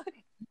Like, bad luck.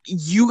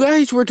 you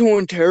guys were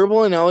doing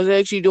terrible, and I was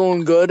actually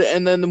doing good,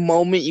 and then the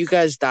moment you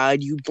guys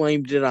died, you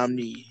blamed it on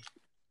me.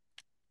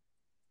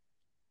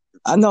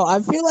 I know. I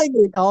feel like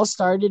it all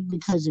started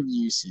because of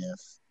Yusuf.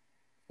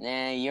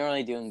 Nah, you're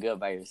only doing good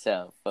by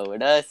yourself. But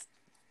with us,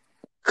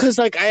 Cause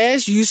like I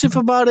asked Yusuf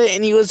about it,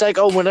 and he was like,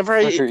 "Oh,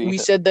 whenever For we real.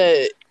 said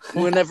that,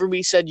 whenever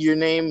we said your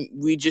name,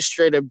 we just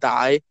straight up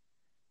die."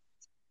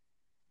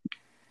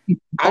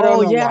 I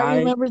don't know Yeah, I why.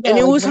 remember that. And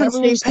it Like was on whenever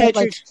we St. said like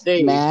Patrick's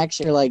Day.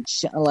 Max or like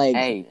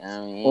hey, I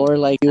mean, or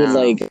like you I would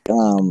don't like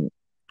know.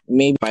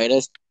 maybe fight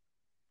us.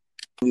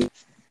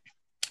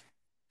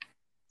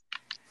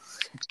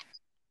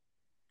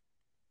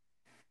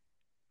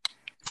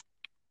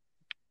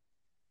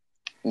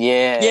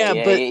 Yeah,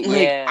 but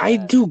like I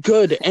do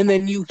good, and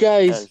then you That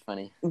guys was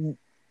funny.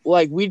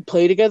 like we'd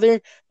play together,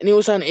 and it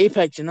was on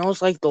Apex, and I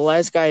was like the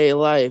last guy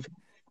alive,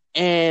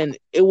 and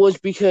it was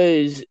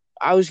because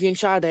I was getting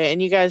shot at,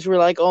 and you guys were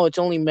like, "Oh, it's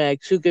only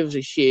Max. Who gives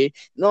a shit?"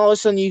 And all of a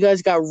sudden, you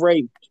guys got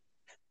raped,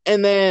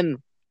 and then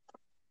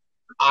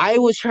I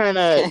was trying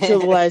to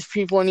kill the last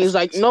people, and he was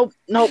like, "Nope,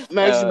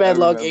 Max is I bad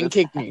luck," remember and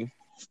kicked that. me.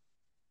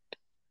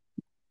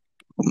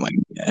 Oh my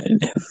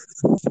god!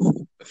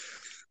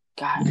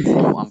 God,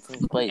 oh, I'm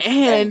first place.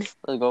 And Hey,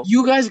 let's go.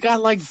 you guys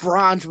got like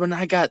bronze when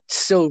I got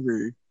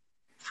silver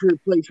for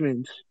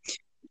placement.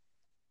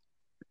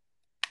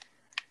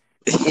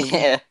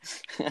 Yeah.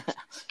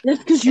 That's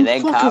because you And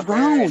then fuck copper, and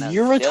around. I'm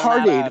You're still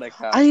not retarded. out of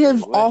copper. I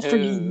have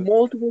offered you Woohoo.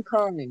 multiple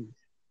times.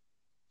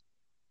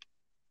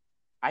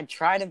 I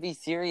try to be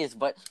serious,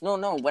 but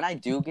no. When I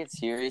do get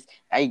serious,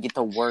 I get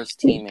the worst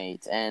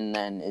teammates, and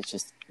then it's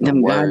just the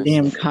Them worst.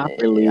 goddamn And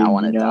copper I league,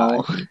 want to die, you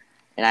know.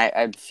 and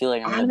I feel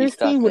like I'm gonna be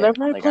Honestly, stuck there.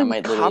 whenever I Like play I with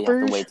might literally have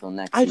to coppers, wait till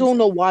next I don't season.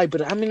 know why,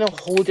 but I'm in a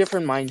whole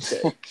different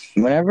mindset.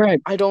 Whenever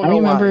I don't I know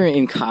remember why.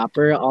 in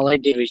copper, all I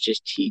did was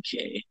just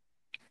TK.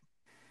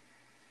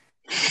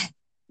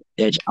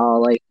 That's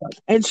all I.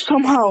 And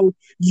somehow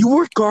you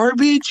were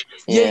garbage,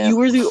 yet Yeah, you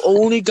were the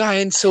only guy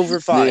in Silver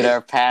dude. 5.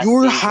 Our You past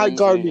were hot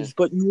seasons are garbage, just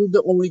but you were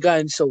the only guy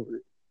in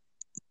Silver.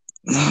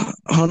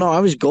 Oh no, I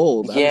was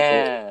gold.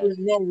 yeah. For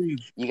no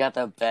reason. You got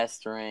the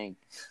best rank.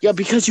 Yeah,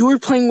 because you were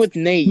playing with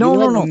Nate. No, You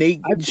no, had no.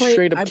 Nate I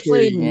straight up played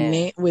carry you. Yeah.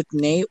 Nate with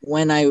Nate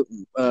when I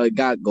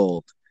got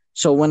gold.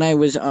 So when I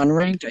was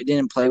unranked, I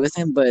didn't play with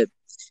him. But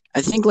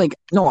I think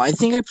I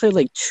think I played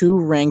like 2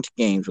 ranked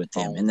games with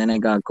him, and then I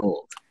got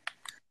gold.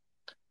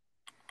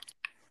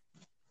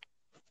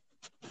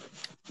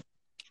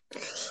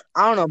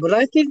 I don't know, but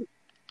I think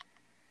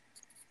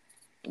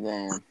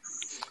Damn.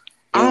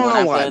 I Dude, don't when know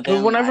I play why, with but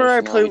them, whenever I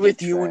I just know play we get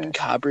with you and trash.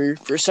 Copper,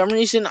 for some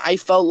reason I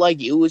felt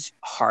like it was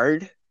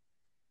hard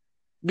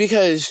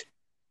because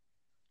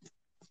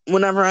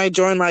whenever I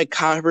join like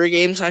Copper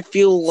games, I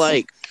feel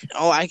like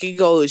I could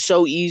go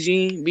so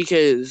easy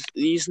because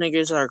these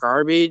niggas are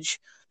garbage,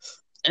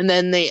 and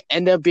then they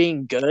end up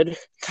being good,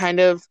 kind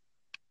of,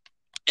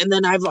 and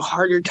then I have a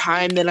harder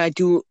time than I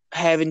do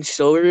have in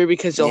Silver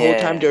because the whole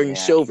time during I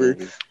Silver,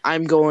 feel you.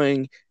 I'm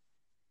going,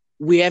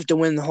 we have to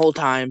win the whole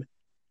time.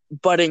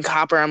 But in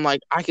Copper, I'm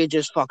like, I could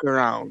just fuck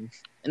around.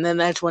 And then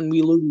that's when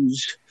we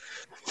lose.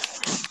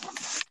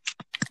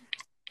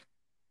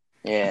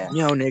 Yeah.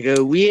 Yo,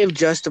 nigga, we have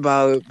just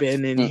about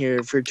been in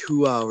here for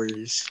 2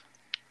 hours.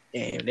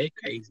 Damn, that's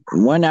crazy.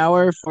 1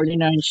 hour,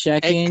 49 That's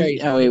seconds.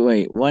 crazy. Oh,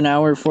 wait. 1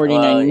 hour,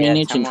 49 Well, yeah,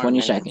 minutes 10 and more 20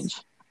 minutes.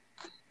 seconds.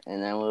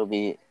 And then we'll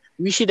be.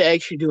 We should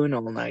actually do an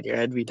all-nighter.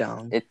 I'd be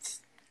down. It's.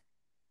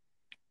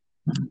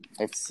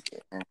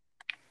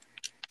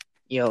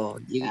 Yo,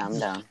 Yeah, I'm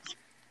down.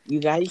 you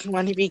guys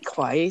want to be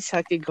quiet so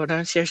I could go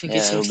downstairs and get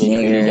Yeah, some it'll be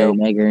pretty Nigger, dope.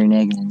 What?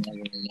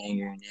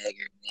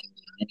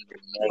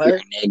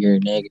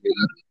 nigger.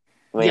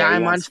 Wait, Yeah, are you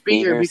I'm on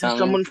speaker or because something?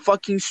 someone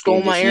fucking You stole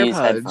can my just use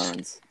AirPods.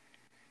 headphones.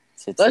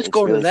 Let's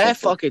go really to that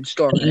simple. fucking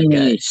store,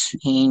 guys.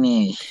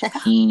 Penis.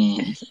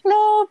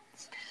 No.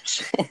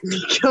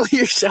 Kill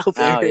yourself,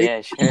 Oh, Eric.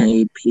 yeah,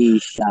 sure. AP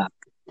shop.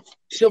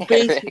 So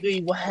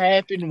basically, what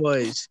happened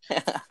was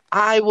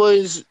I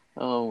was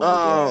Oh, my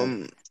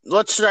God.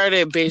 let's start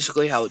it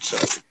basically how it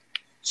started.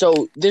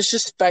 So this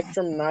is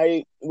Spectrum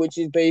Night, which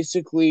is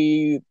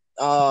basically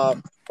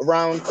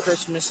around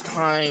Christmas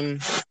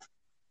time,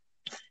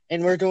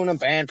 and we're doing a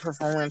band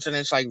performance, and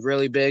it's like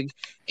really big.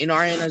 And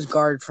Ariana's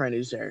guard friend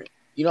is there.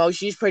 You know,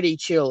 she's pretty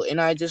chill, and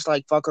I just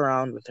like fuck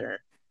around with her.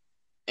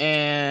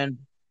 And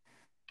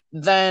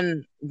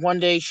then one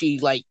day she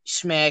like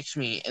smacks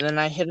me, and then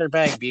I hit her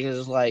back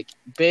because like,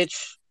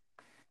 bitch,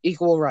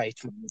 equal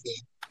rights.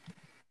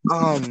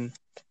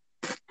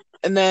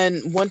 And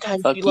then one time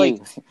Fuck she like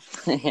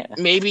you. Yeah.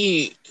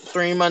 maybe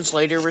 3 months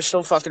later, we're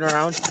still fucking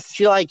around.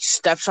 She like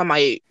steps on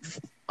my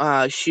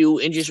shoe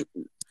and just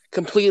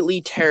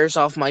completely tears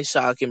off my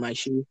sock in my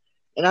shoe.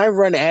 And I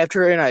run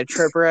after her and I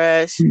trip her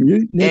ass.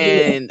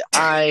 And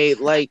I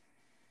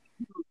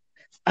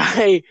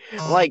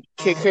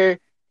kick her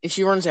and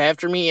she runs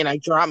after me and I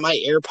drop my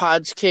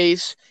AirPods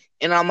case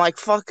and I'm like,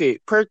 fuck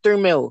it, per 3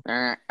 mil.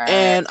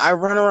 And I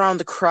run around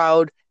the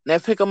crowd and I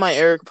pick up my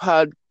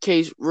AirPod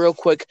case real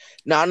quick,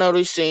 not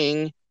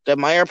noticing that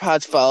my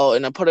AirPods fell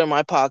and I put it in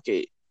my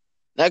pocket.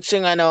 Next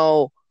thing I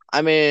know,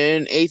 I'm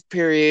in 8th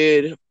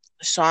period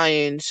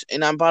science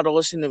and I'm about to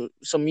listen to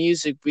some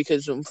music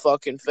because some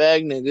fucking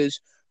fag niggas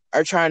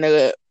are trying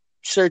to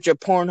search a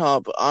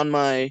Pornhub on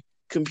my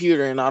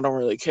computer and I don't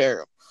really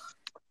care.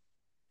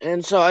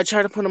 And so I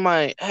try to put in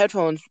my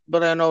headphones,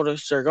 but I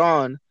notice they're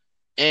gone.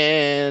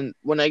 And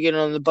when I get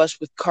on the bus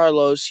with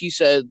Carlos, he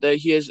said that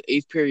he has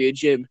 8th period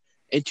gym,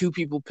 and 2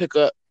 people picked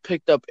up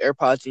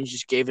AirPods and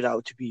just gave it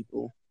out to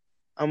people.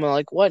 I'm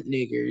like, what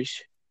niggers?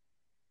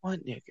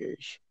 What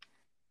niggers?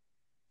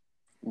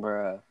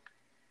 Bruh.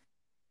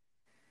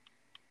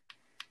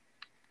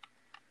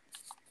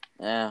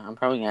 Yeah, I'm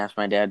probably gonna ask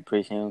my dad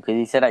pretty soon because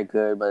he said I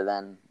could, but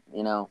then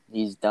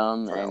he's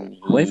dumb and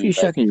What if you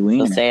suck his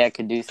wiener? he'll say I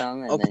could do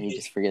something and then he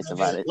just forgets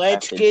about it.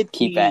 Let's So I have to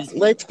keep asking.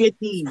 let's get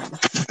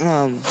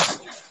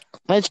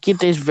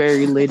this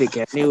very lit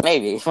again. It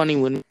Maybe. was funny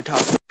when we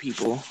talk to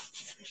people.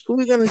 Who are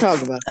we gonna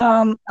talk about?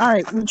 All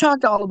right, we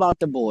talked all about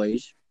the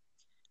boys.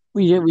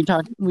 We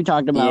talked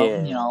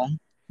about Yeah.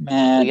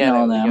 Matt we and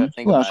all gotta them.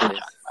 think Who else about we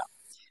this. talk about?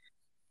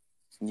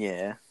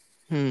 Yeah.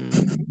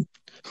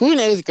 Who in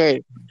 8th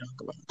grade?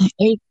 Talk about?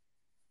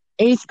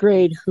 8th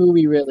grade. Who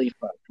we really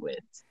fucked with?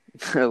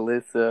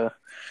 Alyssa.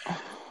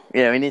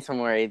 Yeah, we need some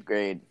more 8th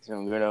grade.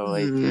 Some good old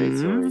 8th grade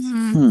stories.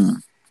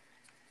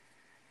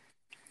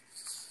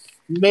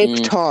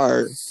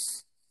 Miftar.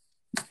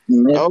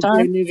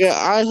 Okay, nigga,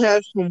 I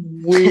have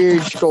some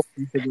weird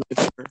stories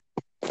about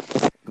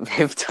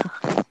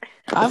Miftar.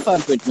 I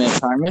fucked with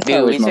Miftar. Miftar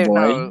Dude, was my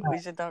boy. we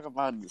should talk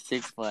about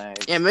Six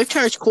Flags. Yeah,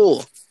 Miftar's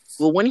cool.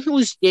 Well, when he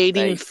was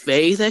dating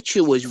Faye, that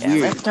shit was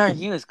weird. Miftar,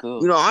 he was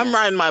cool. You know, I'm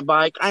riding my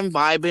bike, I'm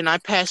vibing, I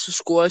pass the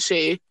school, I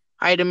say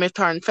hi to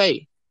Miftar and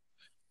Faye.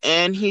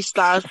 And he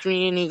stops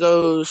me and he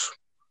goes,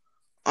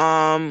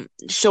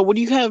 so would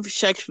you have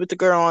sex with the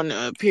girl on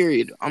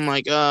period? I'm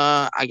like,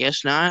 I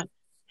guess not.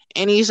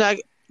 And he's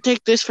like,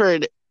 take this for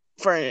an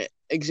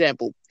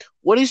example.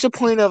 What is the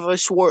point of a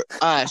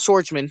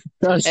swordsman?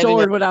 A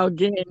sword without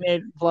getting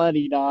it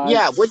bloody, dog.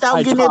 Yeah,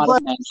 without getting it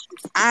bloody.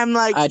 I'm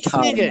like, I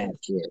taught him nigga, that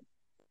shit.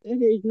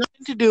 it has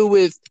nothing to do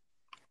with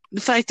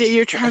the fact that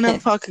you're trying to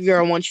fuck a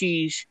girl when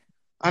she's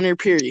on her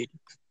period.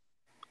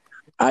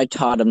 I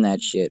taught him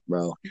that shit,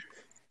 bro.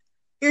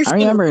 I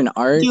remember in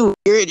art, you're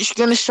just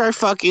gonna start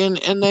fucking,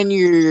 and then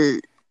your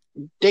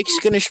dick's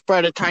gonna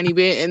spread a tiny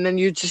bit, and then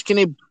you're just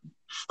gonna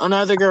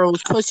another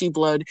girl's pussy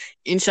blood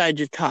inside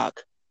your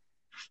cock.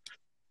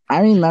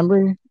 I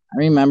remember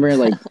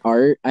like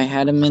art. I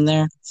had him in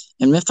there,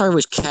 and Miftar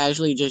was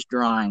casually just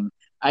drawing.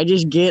 I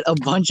just get a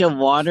bunch of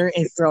water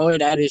and throw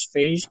it at his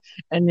face,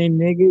 and then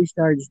nigga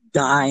starts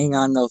dying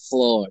on the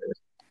floor.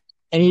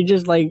 And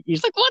he's like,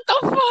 what the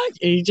fuck?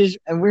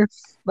 And we're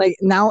like,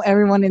 now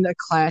everyone in the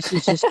class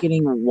is just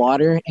getting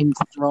water and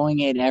throwing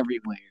it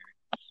everywhere.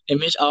 And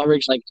Miss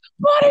Ulrich's like,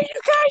 what are you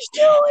guys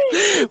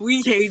doing?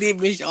 We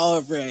hated Miss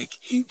Ulrich.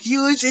 He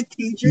was a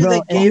teacher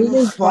that gave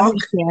a fuck,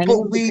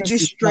 but we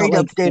just straight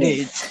up did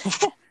it.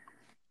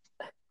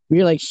 We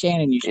were like,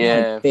 Shannon, you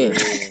smell like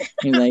fish.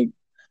 And like,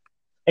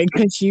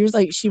 because she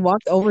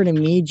walked over to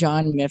me,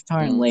 John,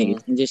 Miftar, and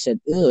Laith, and just said,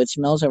 ew, it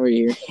smells over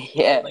here.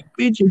 Yeah. Like,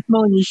 bitch, you're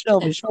smelling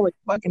yourself. It smells like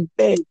fucking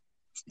fish.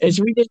 is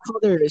we just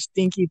called her a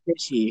stinky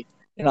fishy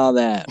and all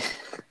that,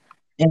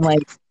 and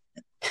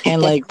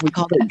like we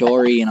called her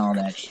Dory and all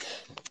that shit.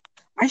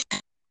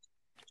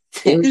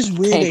 It was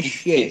weird as Thank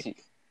shit. you.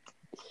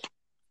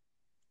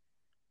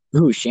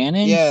 Who,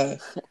 Shannon? Yeah,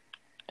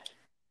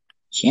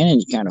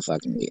 Shannon's kind of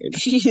fucking weird.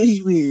 she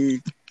is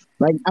weird.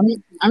 Like,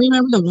 I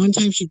remember the one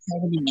time she tried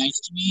to be nice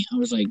to me. I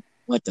was like,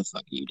 "What the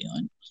fuck are you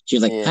doing?" She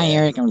was like, "Hi, Yeah.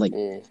 Eric." I was like,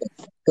 Yeah.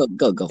 "Go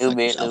Little fuck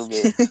bit, yourself."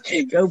 little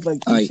bit. Go fuck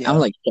All right, I'm yourself.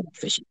 like, "Shut up,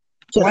 fishy."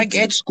 Shut up, Like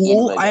Dory. at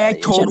school, Bug I out act of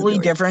here. Shut up, totally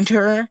Dory. different to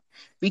her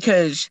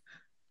because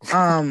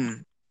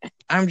I'm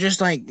just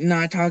like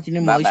not talking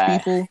to most Bye-bye.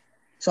 people,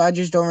 so I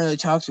just don't really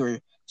talk to her.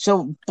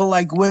 So, but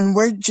like when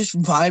we're just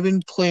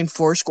vibing, playing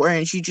Foursquare,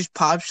 and she just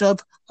pops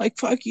up like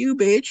 "fuck you,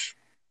 bitch."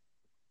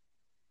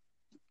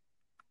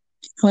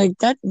 Like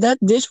that.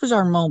 This was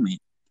our moment.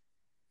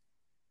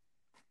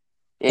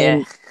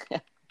 Yeah.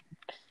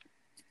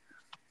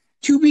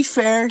 To be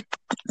fair,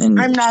 And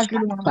I'm not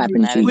gonna lie.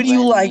 clapping Maddie Would you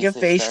Glenn like a needs to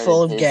face start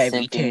full of his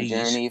Gabby simping titties?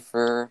 journey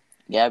for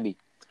Gabby.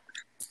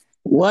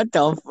 what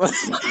the fuck?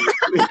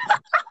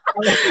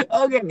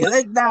 Okay,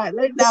 let's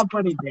not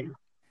put it there.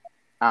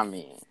 I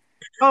mean,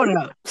 Hold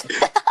up.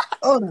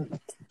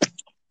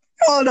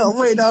 Hold on,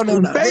 wait, no.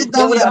 Let's can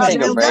not we put all that take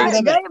a there. break?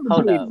 Okay.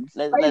 Hold up.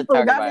 Let's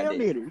talk about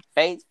this. Titties.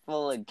 Face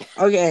full of.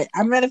 Okay,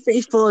 I met a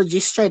face full of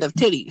just straight up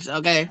titties,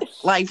 okay?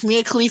 Like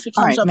Mia Khalifa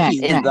All comes right, up Max,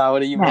 to you. Is that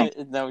what you Max, meant?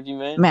 Is that what you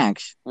meant?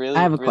 Max. Really?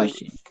 I have a Really?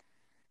 question.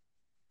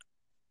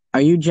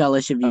 Are you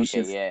jealous of Okay,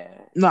 Yusuf? yeah.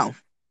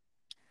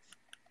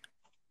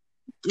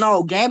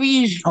 No,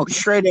 Gabby is Okay.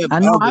 straight up I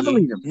know, I ugly,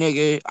 believe him.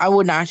 nigga. I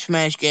would not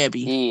smash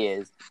Gabby. He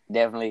is.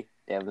 Definitely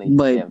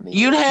But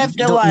You'd is. have to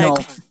don't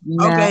like,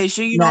 no, okay,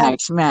 so you know,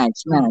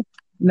 Max.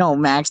 No,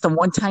 Max. The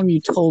one time you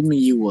told me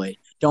you would.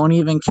 Don't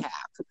even cap.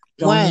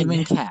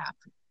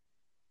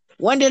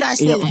 when did I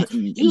say You know, that?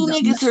 You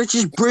niggas are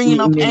just bringing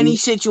up any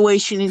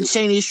situation and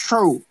saying it's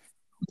true.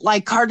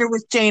 Like Carter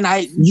was saying,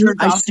 I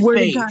jerked off to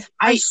Faye.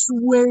 I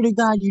swear to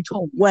God, you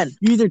told me. When?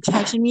 You either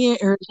texted me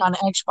or it's on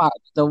Xbox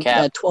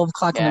Cap. at 12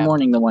 o'clock in the Cap.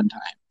 morning the one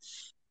time.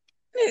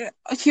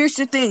 Here's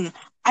the thing.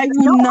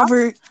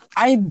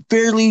 I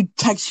barely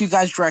text you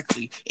guys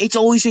directly. It's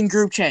always in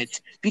group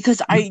chats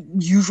because I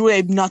usually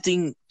have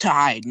nothing to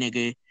hide,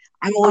 nigga.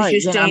 I'm always Alright,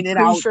 just then saying it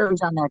I'm out. pretty sure it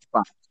was on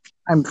Xbox.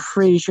 I'm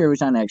pretty sure it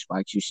was on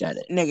Xbox. You said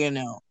it. Nigga,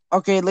 no.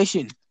 Okay,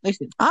 listen. Hey,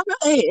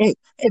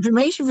 if it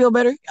makes you feel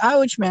better, I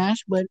would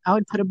smash, but I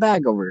would put a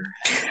bag over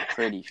her.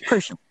 Pretty sure.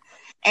 Personally.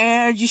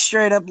 And just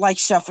straight up like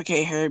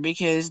suffocate her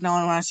because no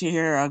one wants to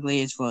hear her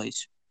ugly as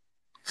voice.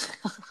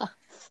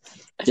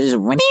 Just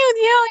when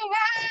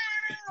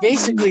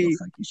Basically,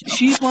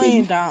 she's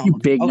laying down. You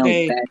big nose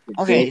Okay, bastard.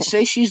 okay.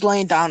 Say she's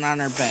laying down on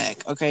her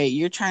back. Okay,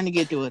 you're trying to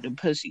get to it, a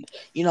pussy.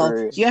 You know,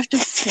 For- you have to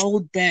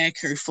fold back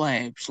her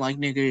flaps, like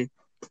nigga.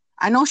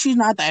 I know she's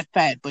not that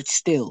fat, but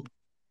still.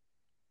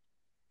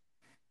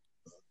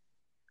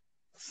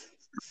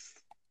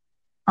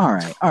 All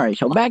right.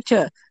 So back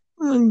to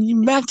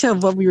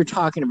what we were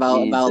talking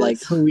about like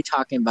Jesus. who are we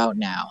talking about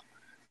now?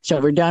 So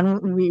we're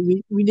done.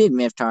 We did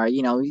Miftar.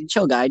 You know,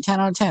 chill guy. 10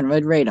 out of 10.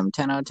 Would rate him.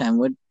 10 out of 10.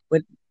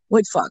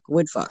 Would fuck.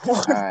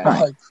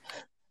 Alright.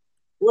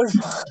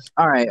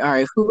 All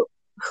right.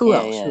 Who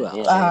else?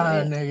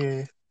 Yeah.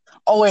 Nigga.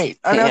 Oh wait,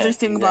 another Yeah,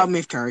 thing about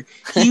Miftar.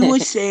 He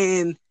was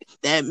saying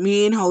that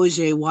me and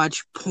Jose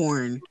watched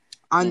porn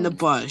on the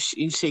bus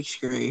in 6th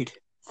grade.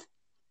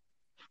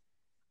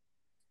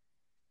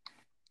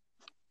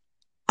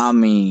 I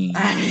mean,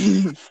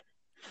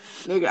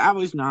 nigga, I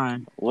was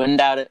 9. Wouldn't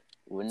doubt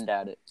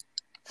it.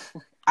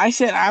 I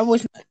said I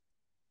was.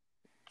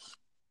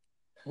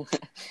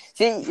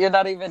 See, you're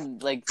not even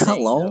like saying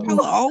Hello?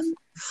 no.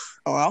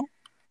 Hello.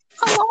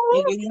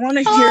 Nigga, you want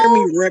to hear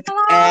me rip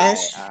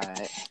ass?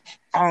 Alright.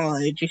 Oh,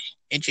 it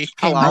just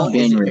came out. I've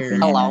been ripping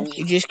Hello. ass.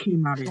 It just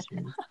came out as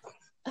him.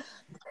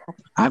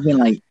 I've been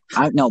like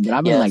Yes.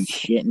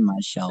 shitting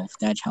myself.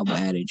 That's how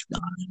bad it's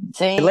gone.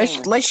 Same.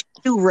 Let's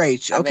do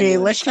rates, I've been okay?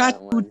 doing Let's not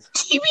silent do ones.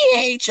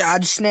 TBH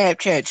on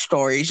Snapchat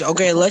stories,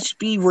 okay? Let's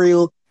be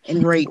real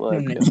and rate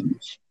Look. him.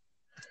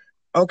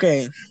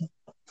 Okay,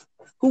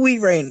 who we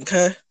rating,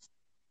 cuh?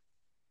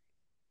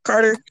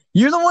 Carter?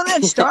 You're the one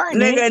that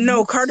started it. Nigga,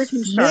 no, Carter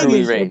can start. Who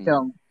we Niggas rating?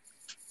 them.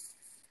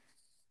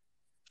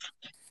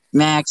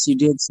 Max, you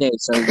did say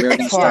it, so we're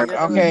gonna start.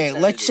 Fuck, okay,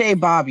 let's say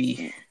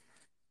Bobby.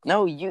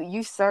 No,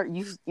 you start.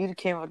 You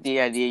came up with the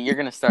idea. You're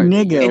gonna start.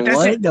 Nigga,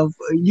 what the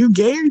you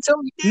gay or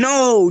something?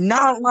 No,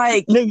 not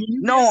like. Nigga,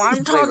 No,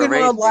 I'm talking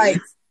about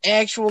like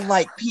actual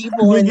like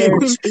people and their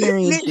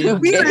experiences.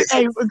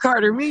 Hey,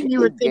 Carter, me and you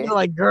were thinking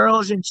like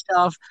girls and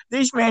stuff.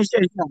 This man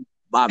said, no,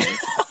 Bobby.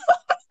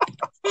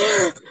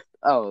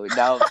 Oh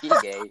no, he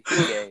gay.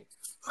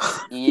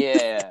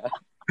 Yeah.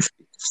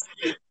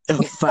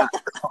 The fuck?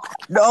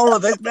 No,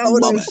 that's not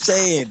what I'm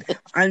saying.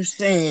 I'm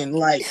saying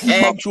like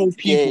actual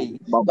people,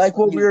 like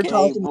what we were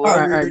talking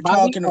about. We were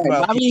talking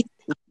about. Bobby.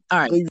 All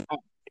right.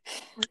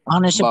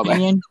 Honest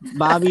opinion,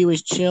 Bobby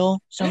was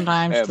chill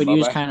sometimes, but he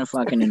was kind of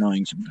fucking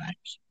annoying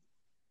sometimes.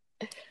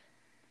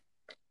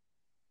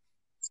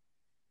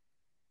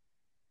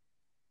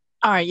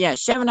 All right, yeah,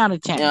 7 out of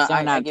 10. You know,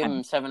 7 out I of give 10.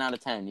 him 7 out of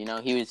 10. You know,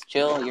 he was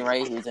chill. You're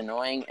right. He was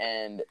annoying,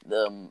 and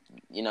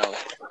you know,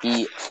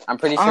 I'm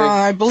pretty sure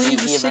I believe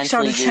he a 6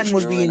 out eventually of 10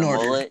 would grew be in in a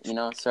order. mullet. You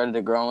know, started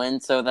to grow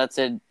in. So that's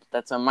a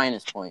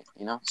minus point.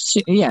 You know.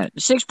 Yeah,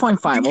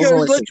 6.5. We'll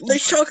go Because with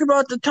let's 6.5. talk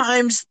about the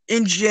times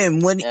in gym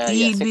when Yeah,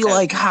 he'd be 6 out of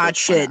like 10. hot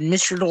Sure, why shit, not? and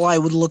Mr. Delay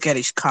would look at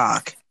his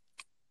cock.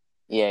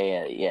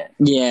 Yeah.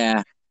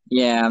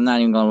 Yeah, I'm not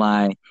even gonna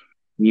lie.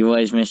 He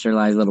was Mr.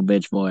 Lie's little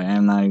bitch boy.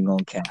 I'm not even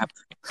gonna cap.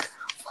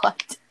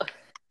 What?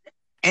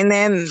 And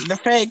then the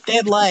fact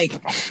that like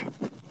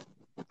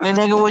the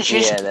nigga was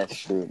just Yeah, that's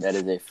true. That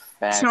is a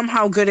fact.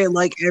 somehow good at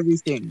like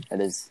everything.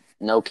 That is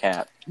no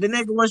cap. The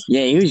nigga was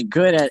Yeah, he was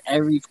good at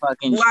every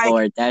fucking like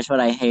sport. That's what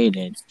I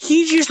hated.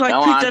 he just like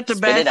Go picked on, up the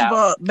spit it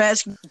out.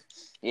 basketball.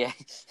 Yeah,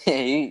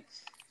 the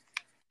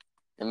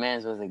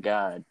man's was a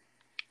god.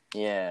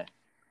 Yeah.